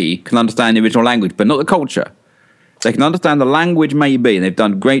degree, can understand the original language, but not the culture. They can understand the language, maybe, and they've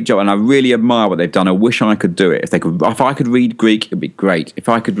done a great job. And I really admire what they've done. I wish I could do it. If I could read Greek, it'd be great. If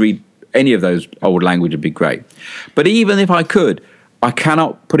I could read any of those old languages, it'd be great. But even if I could, I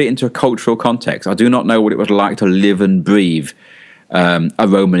cannot put it into a cultural context. I do not know what it was like to live and breathe a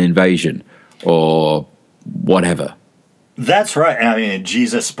Roman invasion or whatever. That's right. I mean,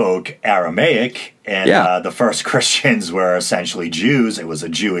 Jesus spoke Aramaic, and the first Christians were essentially Jews. It was a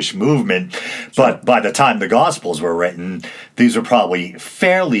Jewish movement. But by the time the Gospels were written, these were probably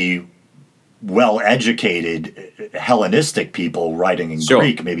fairly well-educated Hellenistic people writing in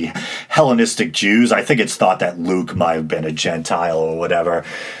Greek, maybe Hellenistic Jews. I think it's thought that Luke might have been a Gentile or whatever.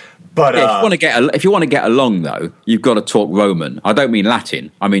 But if you want to get along, though, you've got to talk Roman. I don't mean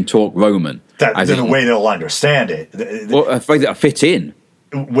Latin. I mean talk Roman. That's the way they'll understand it. Well, a phrase that'll fit in.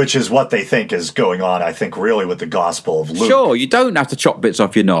 Which is what they think is going on, I think, really with the Gospel of Luke. Sure, you don't have to chop bits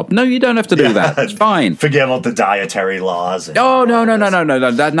off your knob. No, you don't have to do that. It's fine. Forget about the dietary laws. No.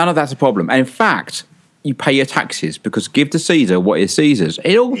 None of that's a problem. And in fact, you pay your taxes because give to Caesar what is Caesar's.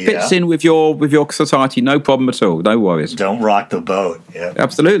 It all fits in with your society, no problem at all. No worries. Don't rock the boat. Yeah,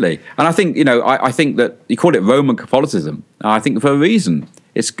 absolutely. And I think I think that you call it Roman Catholicism. I think for a reason.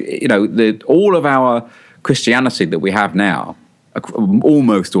 It's all of our Christianity that we have now.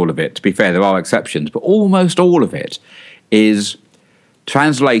 Almost all of it, to be fair, there are exceptions, but almost all of it is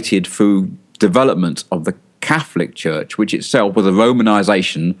translated through development of the Catholic Church, which itself was a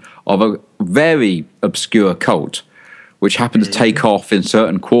Romanization of a very obscure cult, which happened to take off in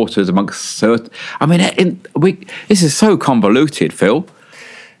certain quarters amongst certain. I mean, this is so convoluted, Phil.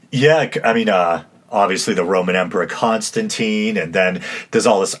 Yeah, I mean, obviously the Roman Emperor Constantine, and then there's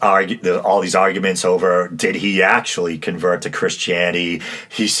all these arguments over did he actually convert to Christianity?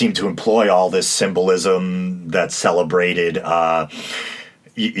 He seemed to employ all this symbolism that celebrated, the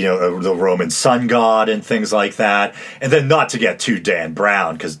Roman sun god and things like that. And then not to get too Dan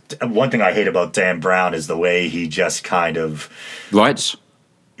Brown, because one thing I hate about Dan Brown is the way he just kind of writes.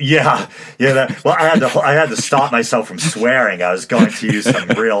 Yeah. I had to stop myself from swearing. I was going to use some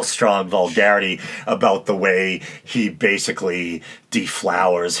real strong vulgarity about the way he basically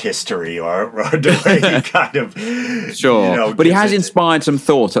deflowers history or the way he kind of sure, but he has inspired some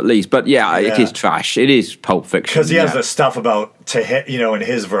thought at least. But yeah, it is trash. It is Pulp Fiction because he has the stuff about in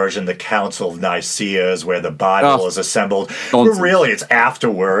his version, the Council of Nicaea is where the Bible is assembled. Nonsense. But really, it's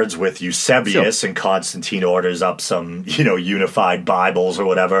afterwards with Eusebius and Constantine orders up some unified Bibles or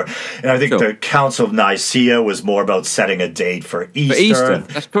whatever. And I think the Council of Nicaea was more about setting a date for Easter.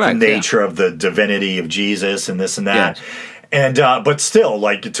 That's correct. The nature of the divinity of Jesus and this and that. Yes. And but still,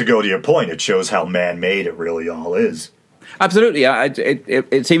 like, to go to your point, it shows how man-made it really all is. Absolutely,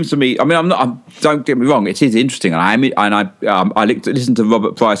 it seems to me. I mean, don't get me wrong. It is interesting, and I listen to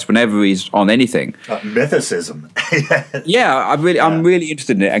Robert Price whenever he's on anything. Mythicism. Yeah, I'm really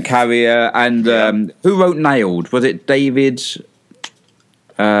interested in it. And Carrier, and who wrote Nailed? Was it David?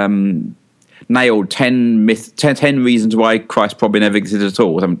 Nailed 10 reasons why Christ probably never existed at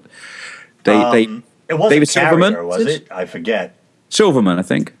all. It wasn't David Carrier, Silverman, was it? I forget. Silverman, I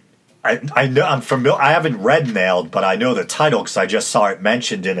think. I know I'm familiar. I haven't read Nailed, but I know the title because I just saw it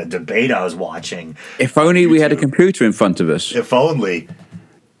mentioned in a debate I was watching. If only we had a computer in front of us. If only.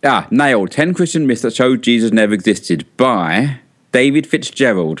 Nailed 10 Christian myths that showed Jesus never existed by David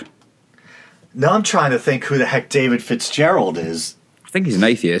Fitzgerald. Now I'm trying to think who the heck David Fitzgerald is. I think he's an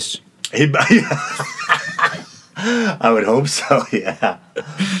atheist. I would hope so. Yeah.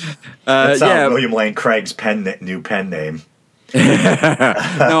 That's William Lane Craig's new pen name.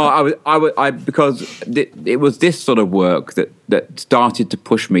 No, I because it was this sort of work that started to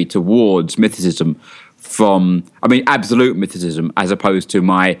push me towards mythicism from, absolute mythicism, as opposed to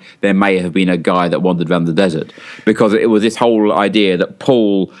there may have been a guy that wandered around the desert, because it was this whole idea that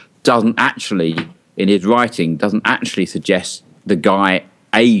Paul doesn't actually, in his writing, doesn't actually suggest a guy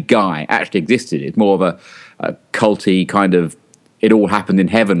actually existed. It's more of a culty kind of, it all happened in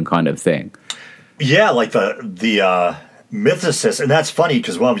heaven kind of thing. Yeah, like the mythicist, and that's funny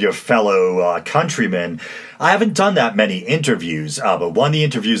because one of your fellow countrymen, I haven't done that many interviews, but one of the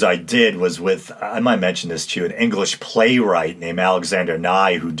interviews I did was with, I might mention this to you, an English playwright named Alexander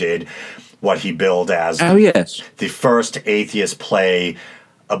Nye, who did what he billed as the first atheist play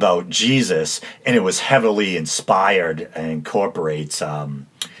about Jesus, and it was heavily inspired and incorporates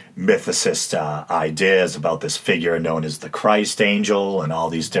mythicist ideas about this figure known as the Christ angel and all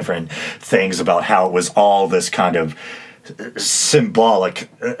these different things about how it was all this kind of symbolic,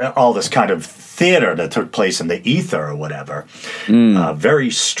 all this kind of theater that took place in the ether or whatever. Very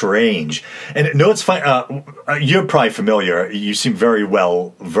strange. And it's funny, you're probably familiar, you seem very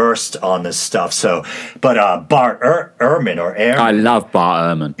well versed on this stuff, but Bart Ehrman or Ehrman. I love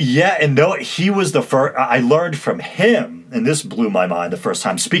Bart Ehrman. Yeah, and he was the first, I learned from him, and this blew my mind the first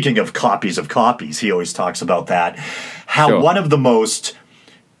time, speaking of copies, he always talks about that, how one of the most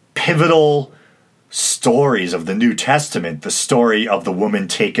pivotal stories of the New Testament, the story of the woman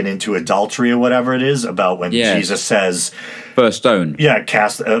taken into adultery or whatever it is, about when Jesus says, first stone. Yeah,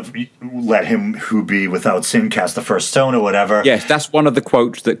 let him who be without sin cast the first stone or whatever. Yes, that's one of the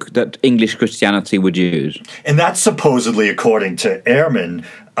quotes that English Christianity would use. And that's supposedly, according to Ehrman,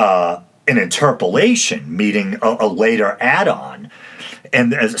 an interpolation, meaning a later add-on.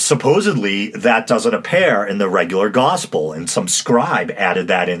 And supposedly that doesn't appear in the regular gospel, and some scribe added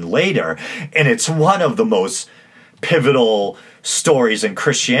that in later. And it's one of the most pivotal stories in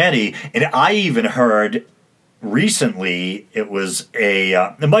Christianity. And I even heard recently, it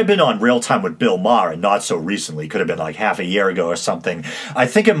might have been on Real Time with Bill Maher, and not so recently, could have been like half a year ago or something. I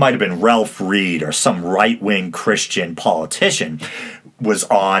think it might have been Ralph Reed or some right-wing Christian politician was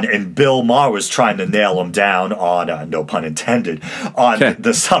on, and Bill Maher was trying to nail him down on, no pun intended, on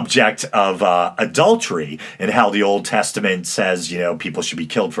the subject of adultery and how the Old Testament says, people should be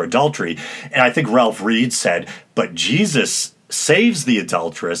killed for adultery. And I think Ralph Reed said, but Jesus saves the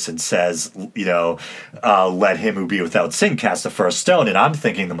adulteress and says, let him who be without sin cast the first stone. And I'm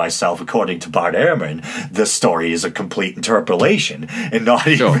thinking to myself, according to Bart Ehrman, this story is a complete interpolation and not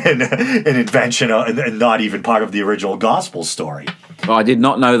even an invention and not even part of the original gospel story. Oh, I did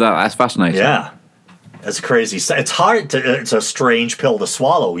not know that. That's fascinating. Yeah. That's crazy. It's hard it's a strange pill to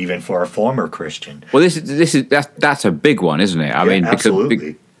swallow, even for a former Christian. Well, that's a big one, isn't it? I mean,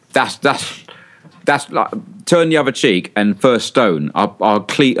 absolutely. That's like turn the other cheek and first stone are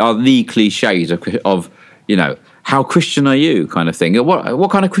the cliches of how Christian are you kind of thing. What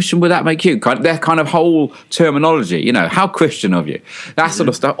kind of Christian would that make you? Their kind of whole terminology, how Christian of you. That sort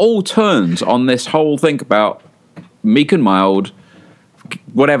of stuff all turns on this whole thing about meek and mild,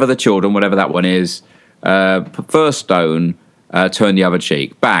 whatever the children, whatever that one is, first stone, turn the other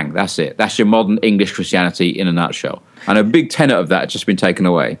cheek. Bang, that's it. That's your modern English Christianity in a nutshell. And a big tenet of that has just been taken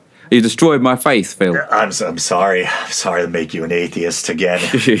away. You destroyed my faith, Phil. I'm sorry. I'm sorry to make you an atheist again.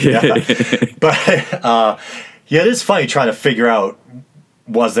 But it is funny trying to figure out,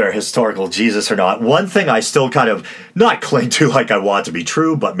 was there a historical Jesus or not? One thing I still kind of not cling to like I want to be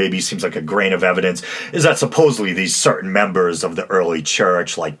true, but maybe seems like a grain of evidence, is that supposedly these certain members of the early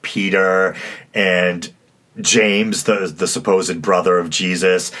church, like Peter and James, the supposed brother of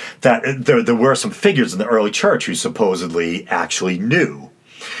Jesus, that there were some figures in the early church who supposedly actually knew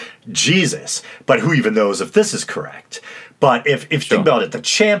Jesus. But who even knows if this is correct? But if you think about it, the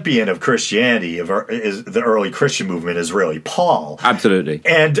champion of Christianity, is the early Christian movement, is really Paul. Absolutely.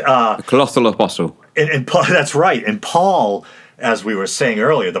 And the colossal apostle. And Paul, that's right. And Paul, as we were saying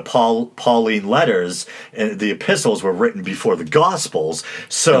earlier, the Pauline letters and the epistles were written before the Gospels.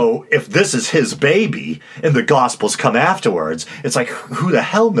 So if this is his baby and the Gospels come afterwards, it's like, who the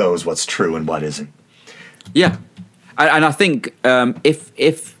hell knows what's true and what isn't? Yeah. And I think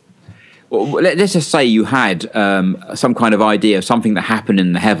if let's just say you had some kind of idea of something that happened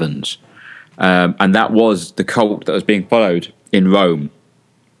in the heavens, and that was the cult that was being followed in Rome.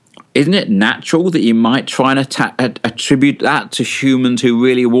 Isn't it natural that you might try and attribute that to humans who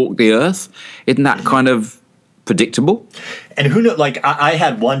really walk the earth? Isn't that kind of predictable? And who knows, like, I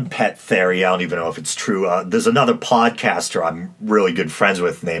had one pet theory, I don't even know if it's true. There's another podcaster I'm really good friends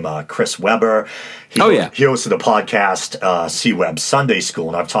with named Chris Webber. He hosted a podcast, C-Web Sunday School,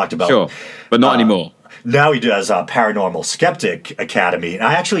 and I've talked about... Sure, but not anymore. Now he does Paranormal Skeptic Academy, and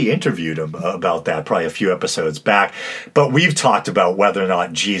I actually interviewed him about that probably a few episodes back. But we've talked about whether or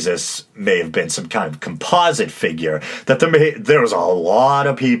not Jesus may have been some kind of composite figure, that there was a lot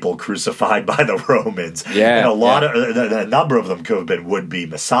of people crucified by the Romans, and a number of them could have been would-be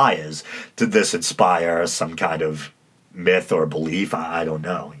messiahs. Did this inspire some kind of myth or belief? I don't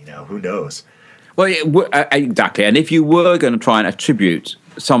know. Who knows? Well, exactly. And if you were going to try and attribute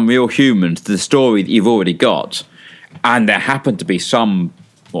some real humans to the story that you've already got, and there happened to be some,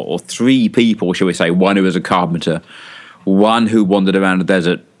 or three people, shall we say, one who was a carpenter, one who wandered around the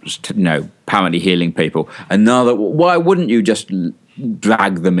desert, apparently healing people, another, why wouldn't you just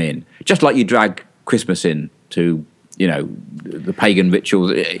drag them in? Just like you drag Christmas in to, the pagan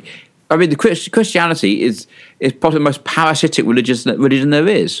rituals. I mean, Christianity is probably the most parasitic religion there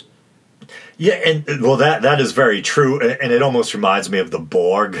is. Yeah, and well, that is very true, and it almost reminds me of the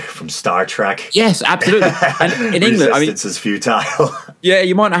Borg from Star Trek. Yes, absolutely. And in England, resistance is futile. Yeah,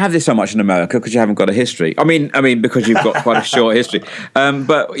 you might not have this so much in America because you haven't got a history. I mean, because you've got quite a short history.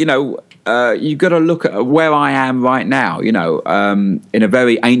 But you've got to look at where I am right now. In a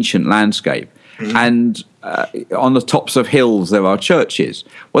very ancient landscape, and on the tops of hills there are churches.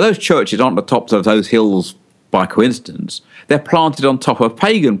 Well, those churches aren't the tops of those hills by coincidence. They're planted on top of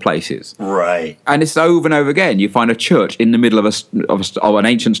pagan places. Right. And it's over and over again. You find a church in the middle of an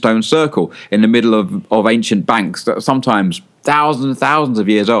ancient stone circle, in the middle of ancient banks that are sometimes thousands and thousands of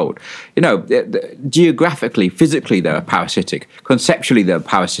years old. Geographically, physically, they're parasitic. Conceptually, they're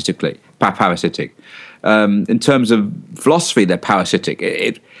parasitic. In terms of philosophy, they're parasitic.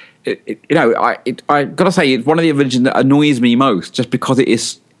 I got to say, it's one of the religions that annoys me most, just because it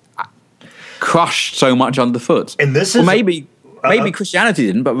is crushed so much underfoot. And this is maybe Christianity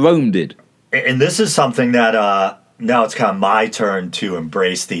didn't, but Rome did. And this is something that now it's kind of my turn to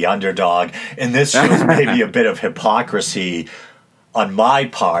embrace the underdog. And this shows maybe a bit of hypocrisy on my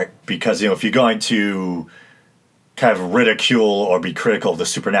part, because if you're going to kind of ridicule or be critical of the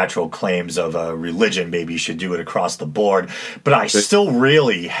supernatural claims of a religion, maybe you should do it across the board. But I still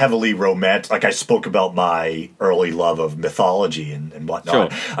really heavily like I spoke about my early love of mythology and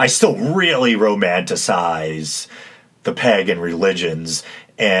whatnot. Sure. I still really romanticize the pagan religions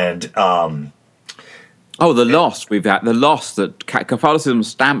and the loss that Catholicism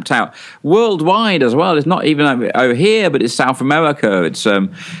stamped out worldwide as well. It's not even over here, but it's South America. It's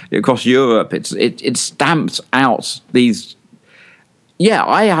across Europe. It stamps out these. Yeah,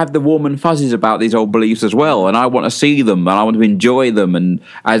 I have the warm and fuzzies about these old beliefs as well, and I want to see them and I want to enjoy them. And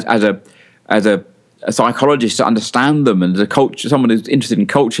as a psychologist, to understand them, and someone who's interested in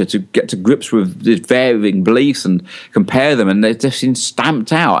culture, to get to grips with these varying beliefs and compare them, and they're just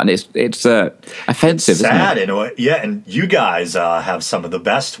stamped out, and it's offensive. It's sad, isn't it? And you guys have some of the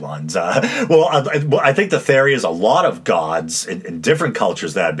best ones. I think the theory is a lot of gods in different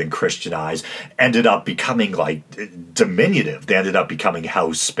cultures that had been Christianized ended up becoming like diminutive. They ended up becoming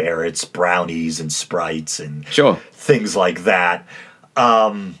house spirits, brownies, and sprites, and things like that.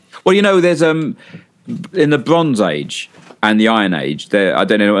 There's in the Bronze Age, and the Iron Age. I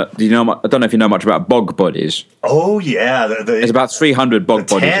don't know. Do you know? I don't know if you know much about bog bodies. Oh yeah, there's about 300 bog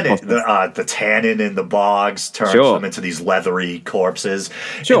bodies. The tannin in the bogs turns them into these leathery corpses.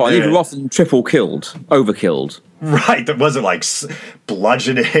 Sure, and these were often triple killed, overkilled. Right, that wasn't like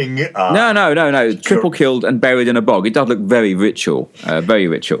bludgeoning. No. Triple killed and buried in a bog. It does look very ritual,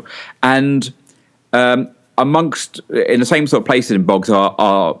 And amongst in the same sort of places in bogs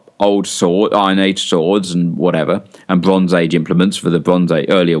are old Iron Age swords and whatever, and Bronze Age implements for the Bronze Age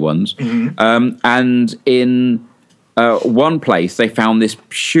earlier ones. Mm-hmm. And in one place, they found this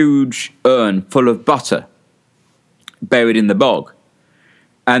huge urn full of butter buried in the bog,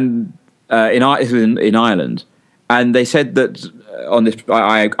 and in Ireland. And they said that on this,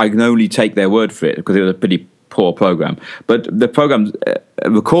 I can only take their word for it because it was a pretty poor program. But the program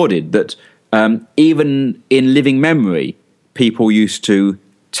recorded that even in living memory, people used to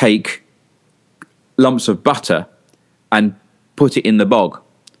take lumps of butter and put it in the bog.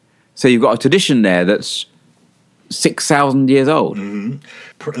 So you've got a tradition there that's 6,000 years old.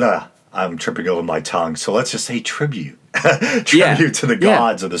 Mm-hmm. I'm tripping over my tongue, so let's just say tribute. Tribute to the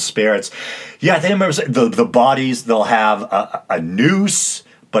gods or the spirits. Yeah, I think I remember the bodies, they'll have a noose,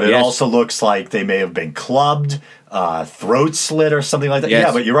 but it also looks like they may have been clubbed, throat slit or something like that. Yes.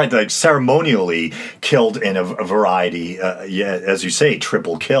 Yeah, but you're right, like ceremonially killed in a variety, as you say,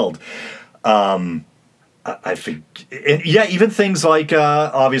 triple killed. I think, even things like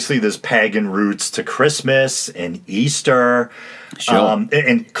obviously there's pagan roots to Christmas and Easter. Sure.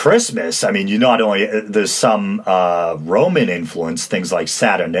 And Christmas, I mean, you not only there's some Roman influence, things like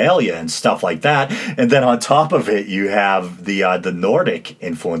Saturnalia and stuff like that, and then on top of it, you have the Nordic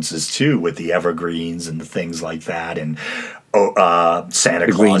influences too, with the evergreens and the things like that, and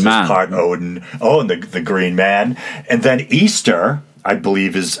Santa Claus is part Odin. Oh, and the Green Man, and then Easter, I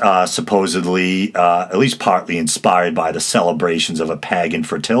believe, is supposedly at least partly inspired by the celebrations of a pagan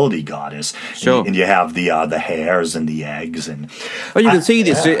fertility goddess. Sure. And you have the hares and the eggs, and well, you can see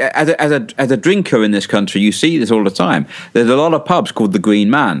this as a drinker in this country. You see this all the time. There's a lot of pubs called the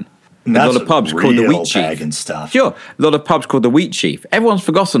Green Man. There's a lot of pubs called the Wheat Chief. Pagan stuff. Sure, a lot of pubs called the Wheat Chief. Everyone's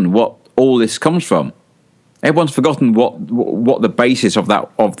forgotten what all this comes from. Everyone's forgotten what the basis of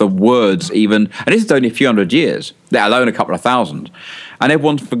the words even, and this is only a few hundred years, let alone a couple of thousand, and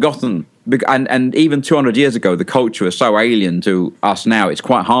everyone's forgotten. And even 200 years ago, the culture is so alien to us now. It's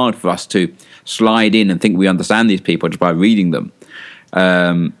quite hard for us to slide in and think we understand these people just by reading them.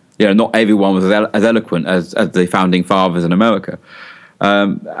 Not everyone was as eloquent as the founding fathers in America,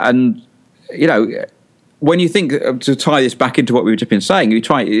 when you think, to tie this back into what we've just been saying,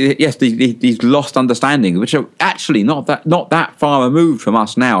 these lost understandings, which are actually not that far removed from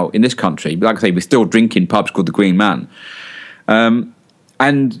us now in this country. Like I say, we're still drinking pubs called the Green Man,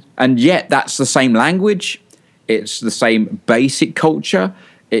 and yet that's the same language, it's the same basic culture.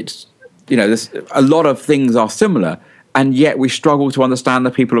 It's there's a lot of things are similar, and yet we struggle to understand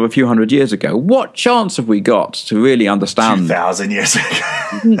the people of a few hundred years ago. What chance have we got to really understand 2,000 years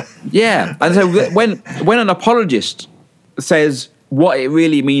ago? Yeah, and so when an apologist says what it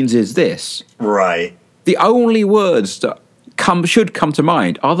really means is this, right? The only words that should come to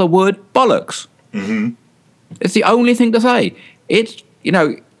mind are the word bollocks. Mm-hmm. It's the only thing to say. It's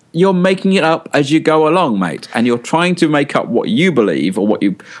you're making it up as you go along, mate, and you're trying to make up what you believe or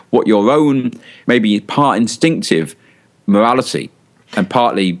what your own maybe part instinctive morality and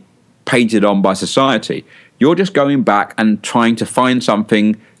partly painted on by society. You're just going back and trying to find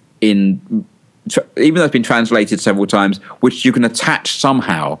something even though it's been translated several times, which you can attach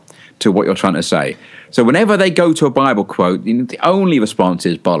somehow to what you're trying to say. So whenever they go to a Bible quote, the only response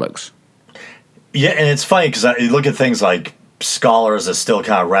is bollocks. Yeah, and it's funny because you look at things like scholars are still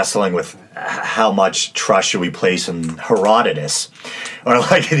kind of wrestling with how much trust should we place in Herodotus or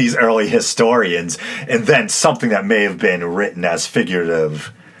like these early historians, and then something that may have been written as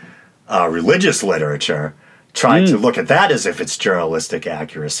figurative religious literature, trying to look at that as if it's journalistic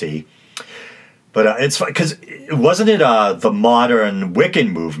accuracy. But it's because wasn't it the modern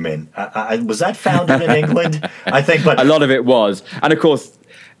Wiccan movement? Was that founded in England? I think, but a lot of it was, and of course,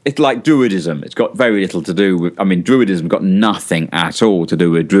 it's like Druidism. It's got very little to do with. I mean, Druidism got nothing at all to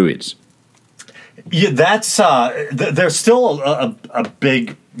do with Druids. Yeah, that's there's still a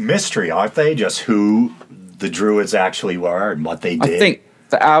big mystery, aren't they? Just who the Druids actually were and what they did. I think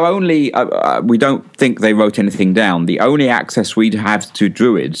our only we don't think they wrote anything down. The only access we have to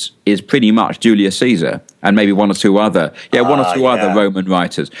Druids is pretty much Julius Caesar and maybe one or two other other Roman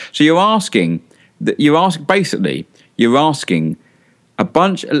writers. So you're asking a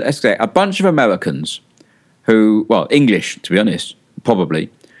bunch of Americans who, well, English to be honest,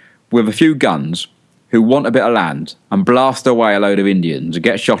 probably, with a few guns, who want a bit of land and blast away a load of Indians and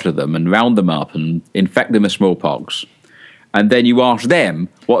get a shot at them and round them up and infect them with smallpox. And then you ask them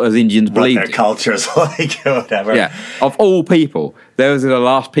what those Indians believed in. What their culture's like or whatever. Yeah, of all people, those are the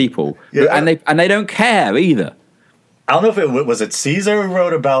last people. Yeah. And they don't care either. I don't know if was it Caesar who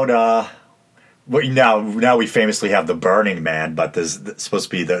wrote about... now we famously have the Burning Man, but there's supposed to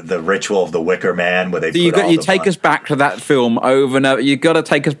be the ritual of the Wicker Man where they you take us back to that film over and over. You've got to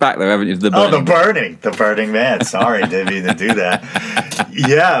take us back there, haven't you? The Burning Man. Sorry, didn't mean to do that.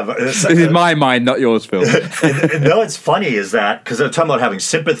 Yeah, this is my mind, not yours, Phil. and what's funny is that because they're talking about having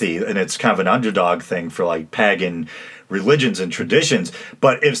sympathy, and it's kind of an underdog thing for like pagan religions and traditions.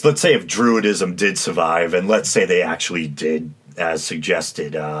 But let's say if Druidism did survive, and let's say they actually did, as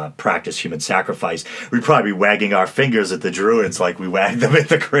suggested, practice human sacrifice, we'd probably be wagging our fingers at the Druids like we wag them at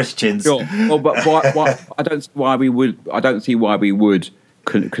the Christians. Sure. Well, but why, I don't see why we would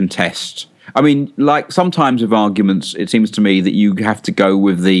contest. I mean, like sometimes with arguments, it seems to me that you have to go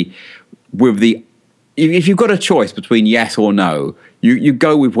with the. If you've got a choice between yes or no, you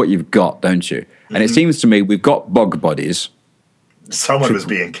go with what you've got, don't you? And it seems to me we've got bog bodies. Someone was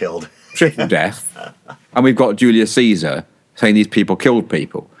being killed. Triple death. And we've got Julius Caesar saying these people killed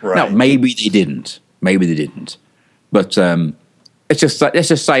people. Right. Now, maybe they didn't. But let's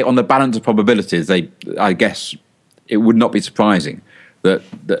just say on the balance of probabilities, I guess it would not be surprising that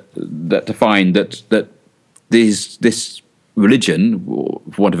to find that this religion,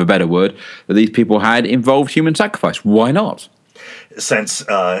 for want of a better word, that these people had involved human sacrifice. Why not? Since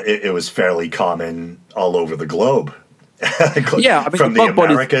it was fairly common all over the globe. Yeah, I mean, from the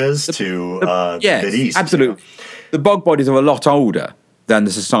Americas to the Mideast. Absolutely. The bog bodies are a lot older than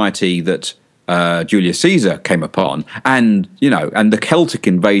the society that Julius Caesar came upon, and the Celtic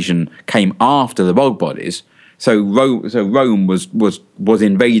invasion came after the bog bodies. So Rome was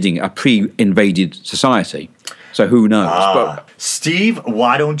invading a pre-invaded society. So who knows? Steve,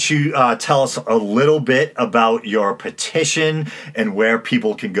 why don't you tell us a little bit about your petition and where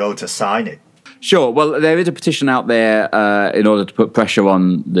people can go to sign it? Sure. Well, there is a petition out there in order to put pressure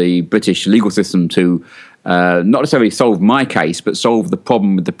on the British legal system to not necessarily solve my case, but solve the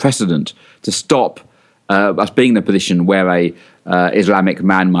problem with the precedent to stop us being in a position where a Islamic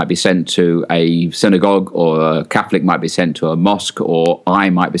man might be sent to a synagogue, or a Catholic might be sent to a mosque, or I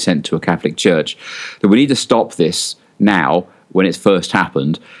might be sent to a Catholic church. That we need to stop this now when it's first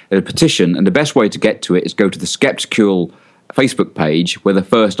happened. There's a petition, and the best way to get to it is go to the Skepticule Facebook page, where the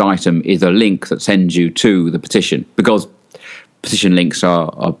first item is a link that sends you to the petition, because petition links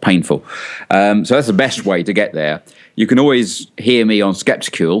are painful. So that's the best way to get there. You can always hear me on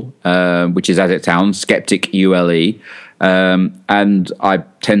Skepticule, which is as it sounds, Skepticule. And I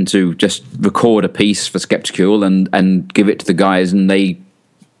tend to just record a piece for Skepticule and give it to the guys, and they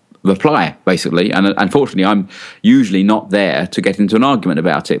reply, basically. And unfortunately, I'm usually not there to get into an argument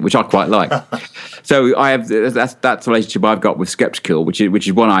about it, which I quite like. So that's the relationship I've got with Skepticule, which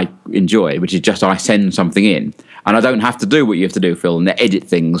is one I enjoy, which is just I send something in, and I don't have to do what you have to do, Phil, and edit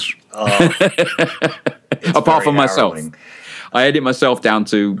things. Apart from myself. I edit myself down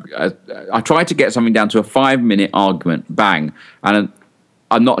to, I try to get something down to a 5-minute argument, bang. And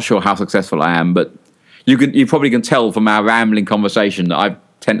I'm not sure how successful I am, but you probably can tell from our rambling conversation that I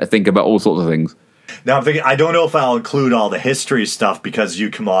tend to think about all sorts of things. Now I'm thinking, I don't know if I'll include all the history stuff because you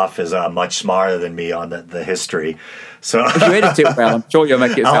come off as much smarter than me on the history. So if you edit it well, I'm sure you'll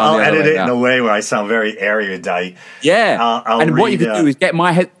make it sound I'll the other edit way it down. In a way where I sound very erudite. Yeah. I'll what you can do is get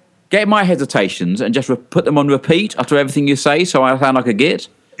my hesitations and just put them on repeat after everything you say, so I sound like a git.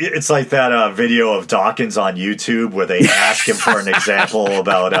 It's like that video of Dawkins on YouTube where they ask him for an example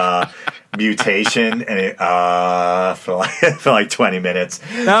about mutation, and for like 20 minutes.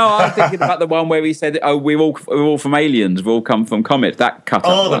 No, I'm thinking about the one where he said, "Oh, we're all from aliens. We all come from comets." That cut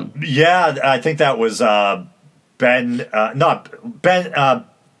up one. Yeah, I think that was Ben. Not Ben.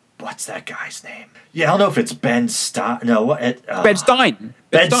 What's that guy's name? Yeah, I don't know if it's Ben Stein. No, what? Ben Stein.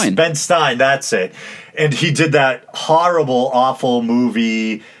 Ben Stein, that's it. And he did that horrible, awful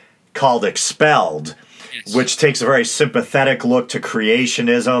movie called Expelled, yes, which takes a very sympathetic look to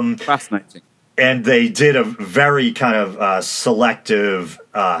creationism. Fascinating. And they did a very kind of selective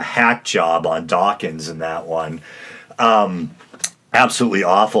hack job on Dawkins in that one. Absolutely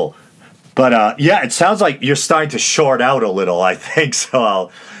awful. But yeah, it sounds like you're starting to short out a little, I think, so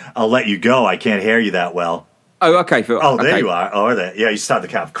I'll let you go. I can't hear you that well. Oh, okay. Phil. Oh, there you are. Oh, you started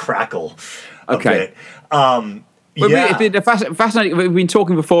to kind of crackle a bit. It's been fascinating. We've been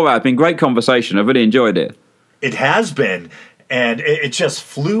talking before. It's been a great conversation. I've really enjoyed it. It has been, and it just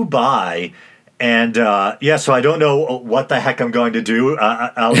flew by. And so I don't know what the heck I'm going to do.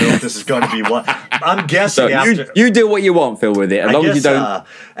 I don't know if this is going to be what I'm guessing. So you do what you want, Phil, with it. As long as you don't.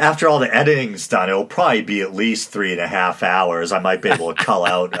 After all the editing's done, it'll probably be at least 3.5 hours. I might be able to cull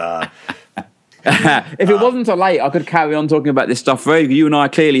out. If it wasn't so late, I could carry on talking about this stuff forever. You and I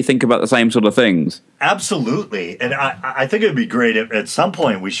clearly think about the same sort of things. Absolutely, and I think it would be great if at some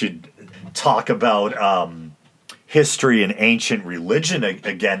point we should talk about history and ancient religion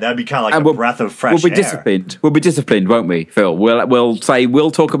again. That'd be kind of like a breath of fresh air. We'll be disciplined, won't we, Phil? We'll say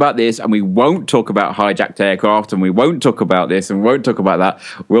we'll talk about this, and we won't talk about hijacked aircraft, and we won't talk about this, and we won't talk about that.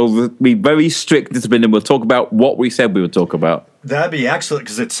 We'll be very strict, disciplined, and we'll talk about what we said we would talk about. That'd be excellent,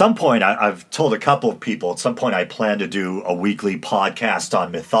 because at some point, I've told a couple of people, at some point I plan to do a weekly podcast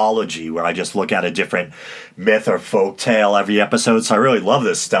on mythology where I just look at a different myth or folk tale every episode. So I really love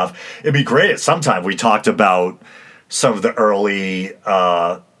this stuff. It'd be great if sometime we talked about some of the early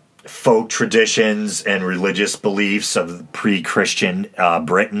folk traditions and religious beliefs of pre-Christian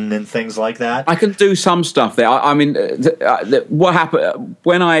Britain and things like that. I can do some stuff there. I mean, what happened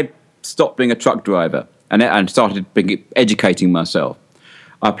when I stopped being a truck driver and started educating myself,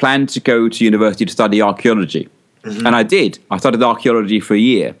 I planned to go to university to study archaeology. Mm-hmm. And I did. I studied archaeology for a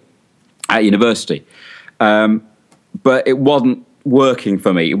year at university. But it wasn't working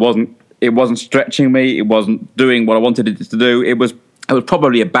for me. It wasn't stretching me. It wasn't doing what I wanted it to do. It was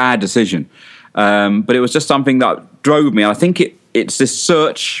probably a bad decision. But it was just something that drove me. I think it's this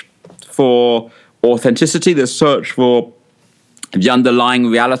search for authenticity, this search for the underlying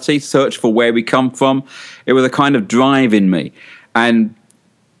reality, search for where we come from. It was a kind of drive in me. And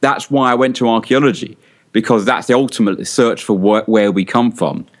that's why I went to archaeology, because that's the ultimate search for where we come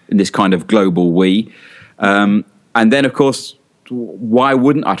from in this kind of global we. And then, of course, why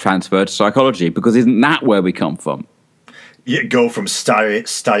wouldn't I transfer to psychology? Because isn't that where we come from? You go from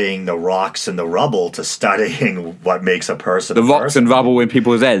studying the rocks and the rubble to studying what makes a person the rocks and rubble in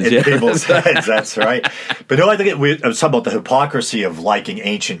people's heads. In people's heads, that's right. But no, I think it's talking about the hypocrisy of liking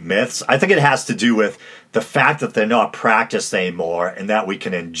ancient myths. I think it has to do with the fact that they're not practiced anymore and that we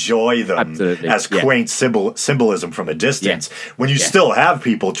can enjoy them as quaint symbolism from a distance. When you still have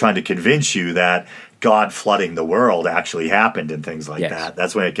people trying to convince you that God flooding the world actually happened and things like that.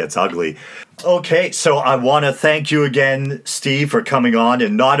 That's when it gets ugly. Okay, so I want to thank you again, Steve, for coming on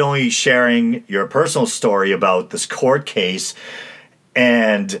and not only sharing your personal story about this court case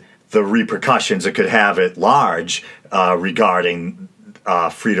and the repercussions it could have at large regarding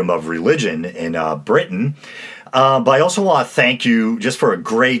freedom of religion in Britain, but I also want to thank you just for a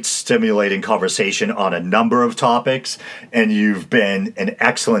great, stimulating conversation on a number of topics, and you've been an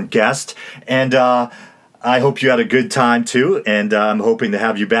excellent guest, and I hope you had a good time too, and I'm hoping to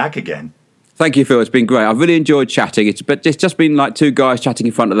have you back again. Thank you, Phil. It's been great. I've really enjoyed chatting. It's just been like two guys chatting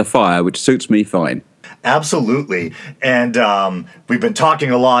in front of the fire, which suits me fine. Absolutely. And we've been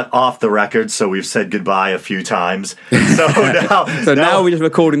talking a lot off the record, so we've said goodbye a few times. So now we're just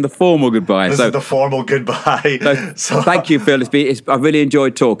recording the formal goodbye. This is the formal goodbye. So thank you, Phil. I've really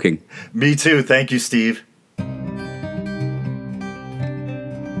enjoyed talking. Me too. Thank you, Steve.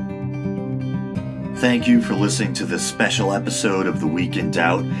 Thank you for listening to this special episode of The Week in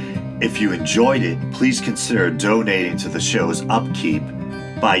Doubt. If you enjoyed it, please consider donating to the show's upkeep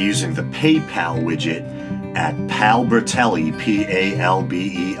by using the PayPal widget at palbertelli,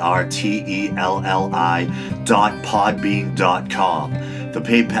 palbertelli.podbean.com. The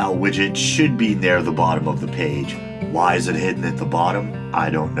PayPal widget should be near the bottom of the page. Why is it hidden at the bottom? I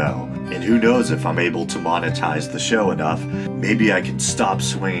don't know. And who knows if I'm able to monetize the show enough. Maybe I can stop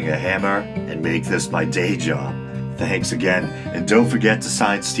swinging a hammer and make this my day job. Thanks again, and don't forget to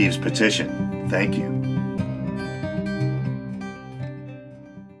sign Steve's petition. Thank you.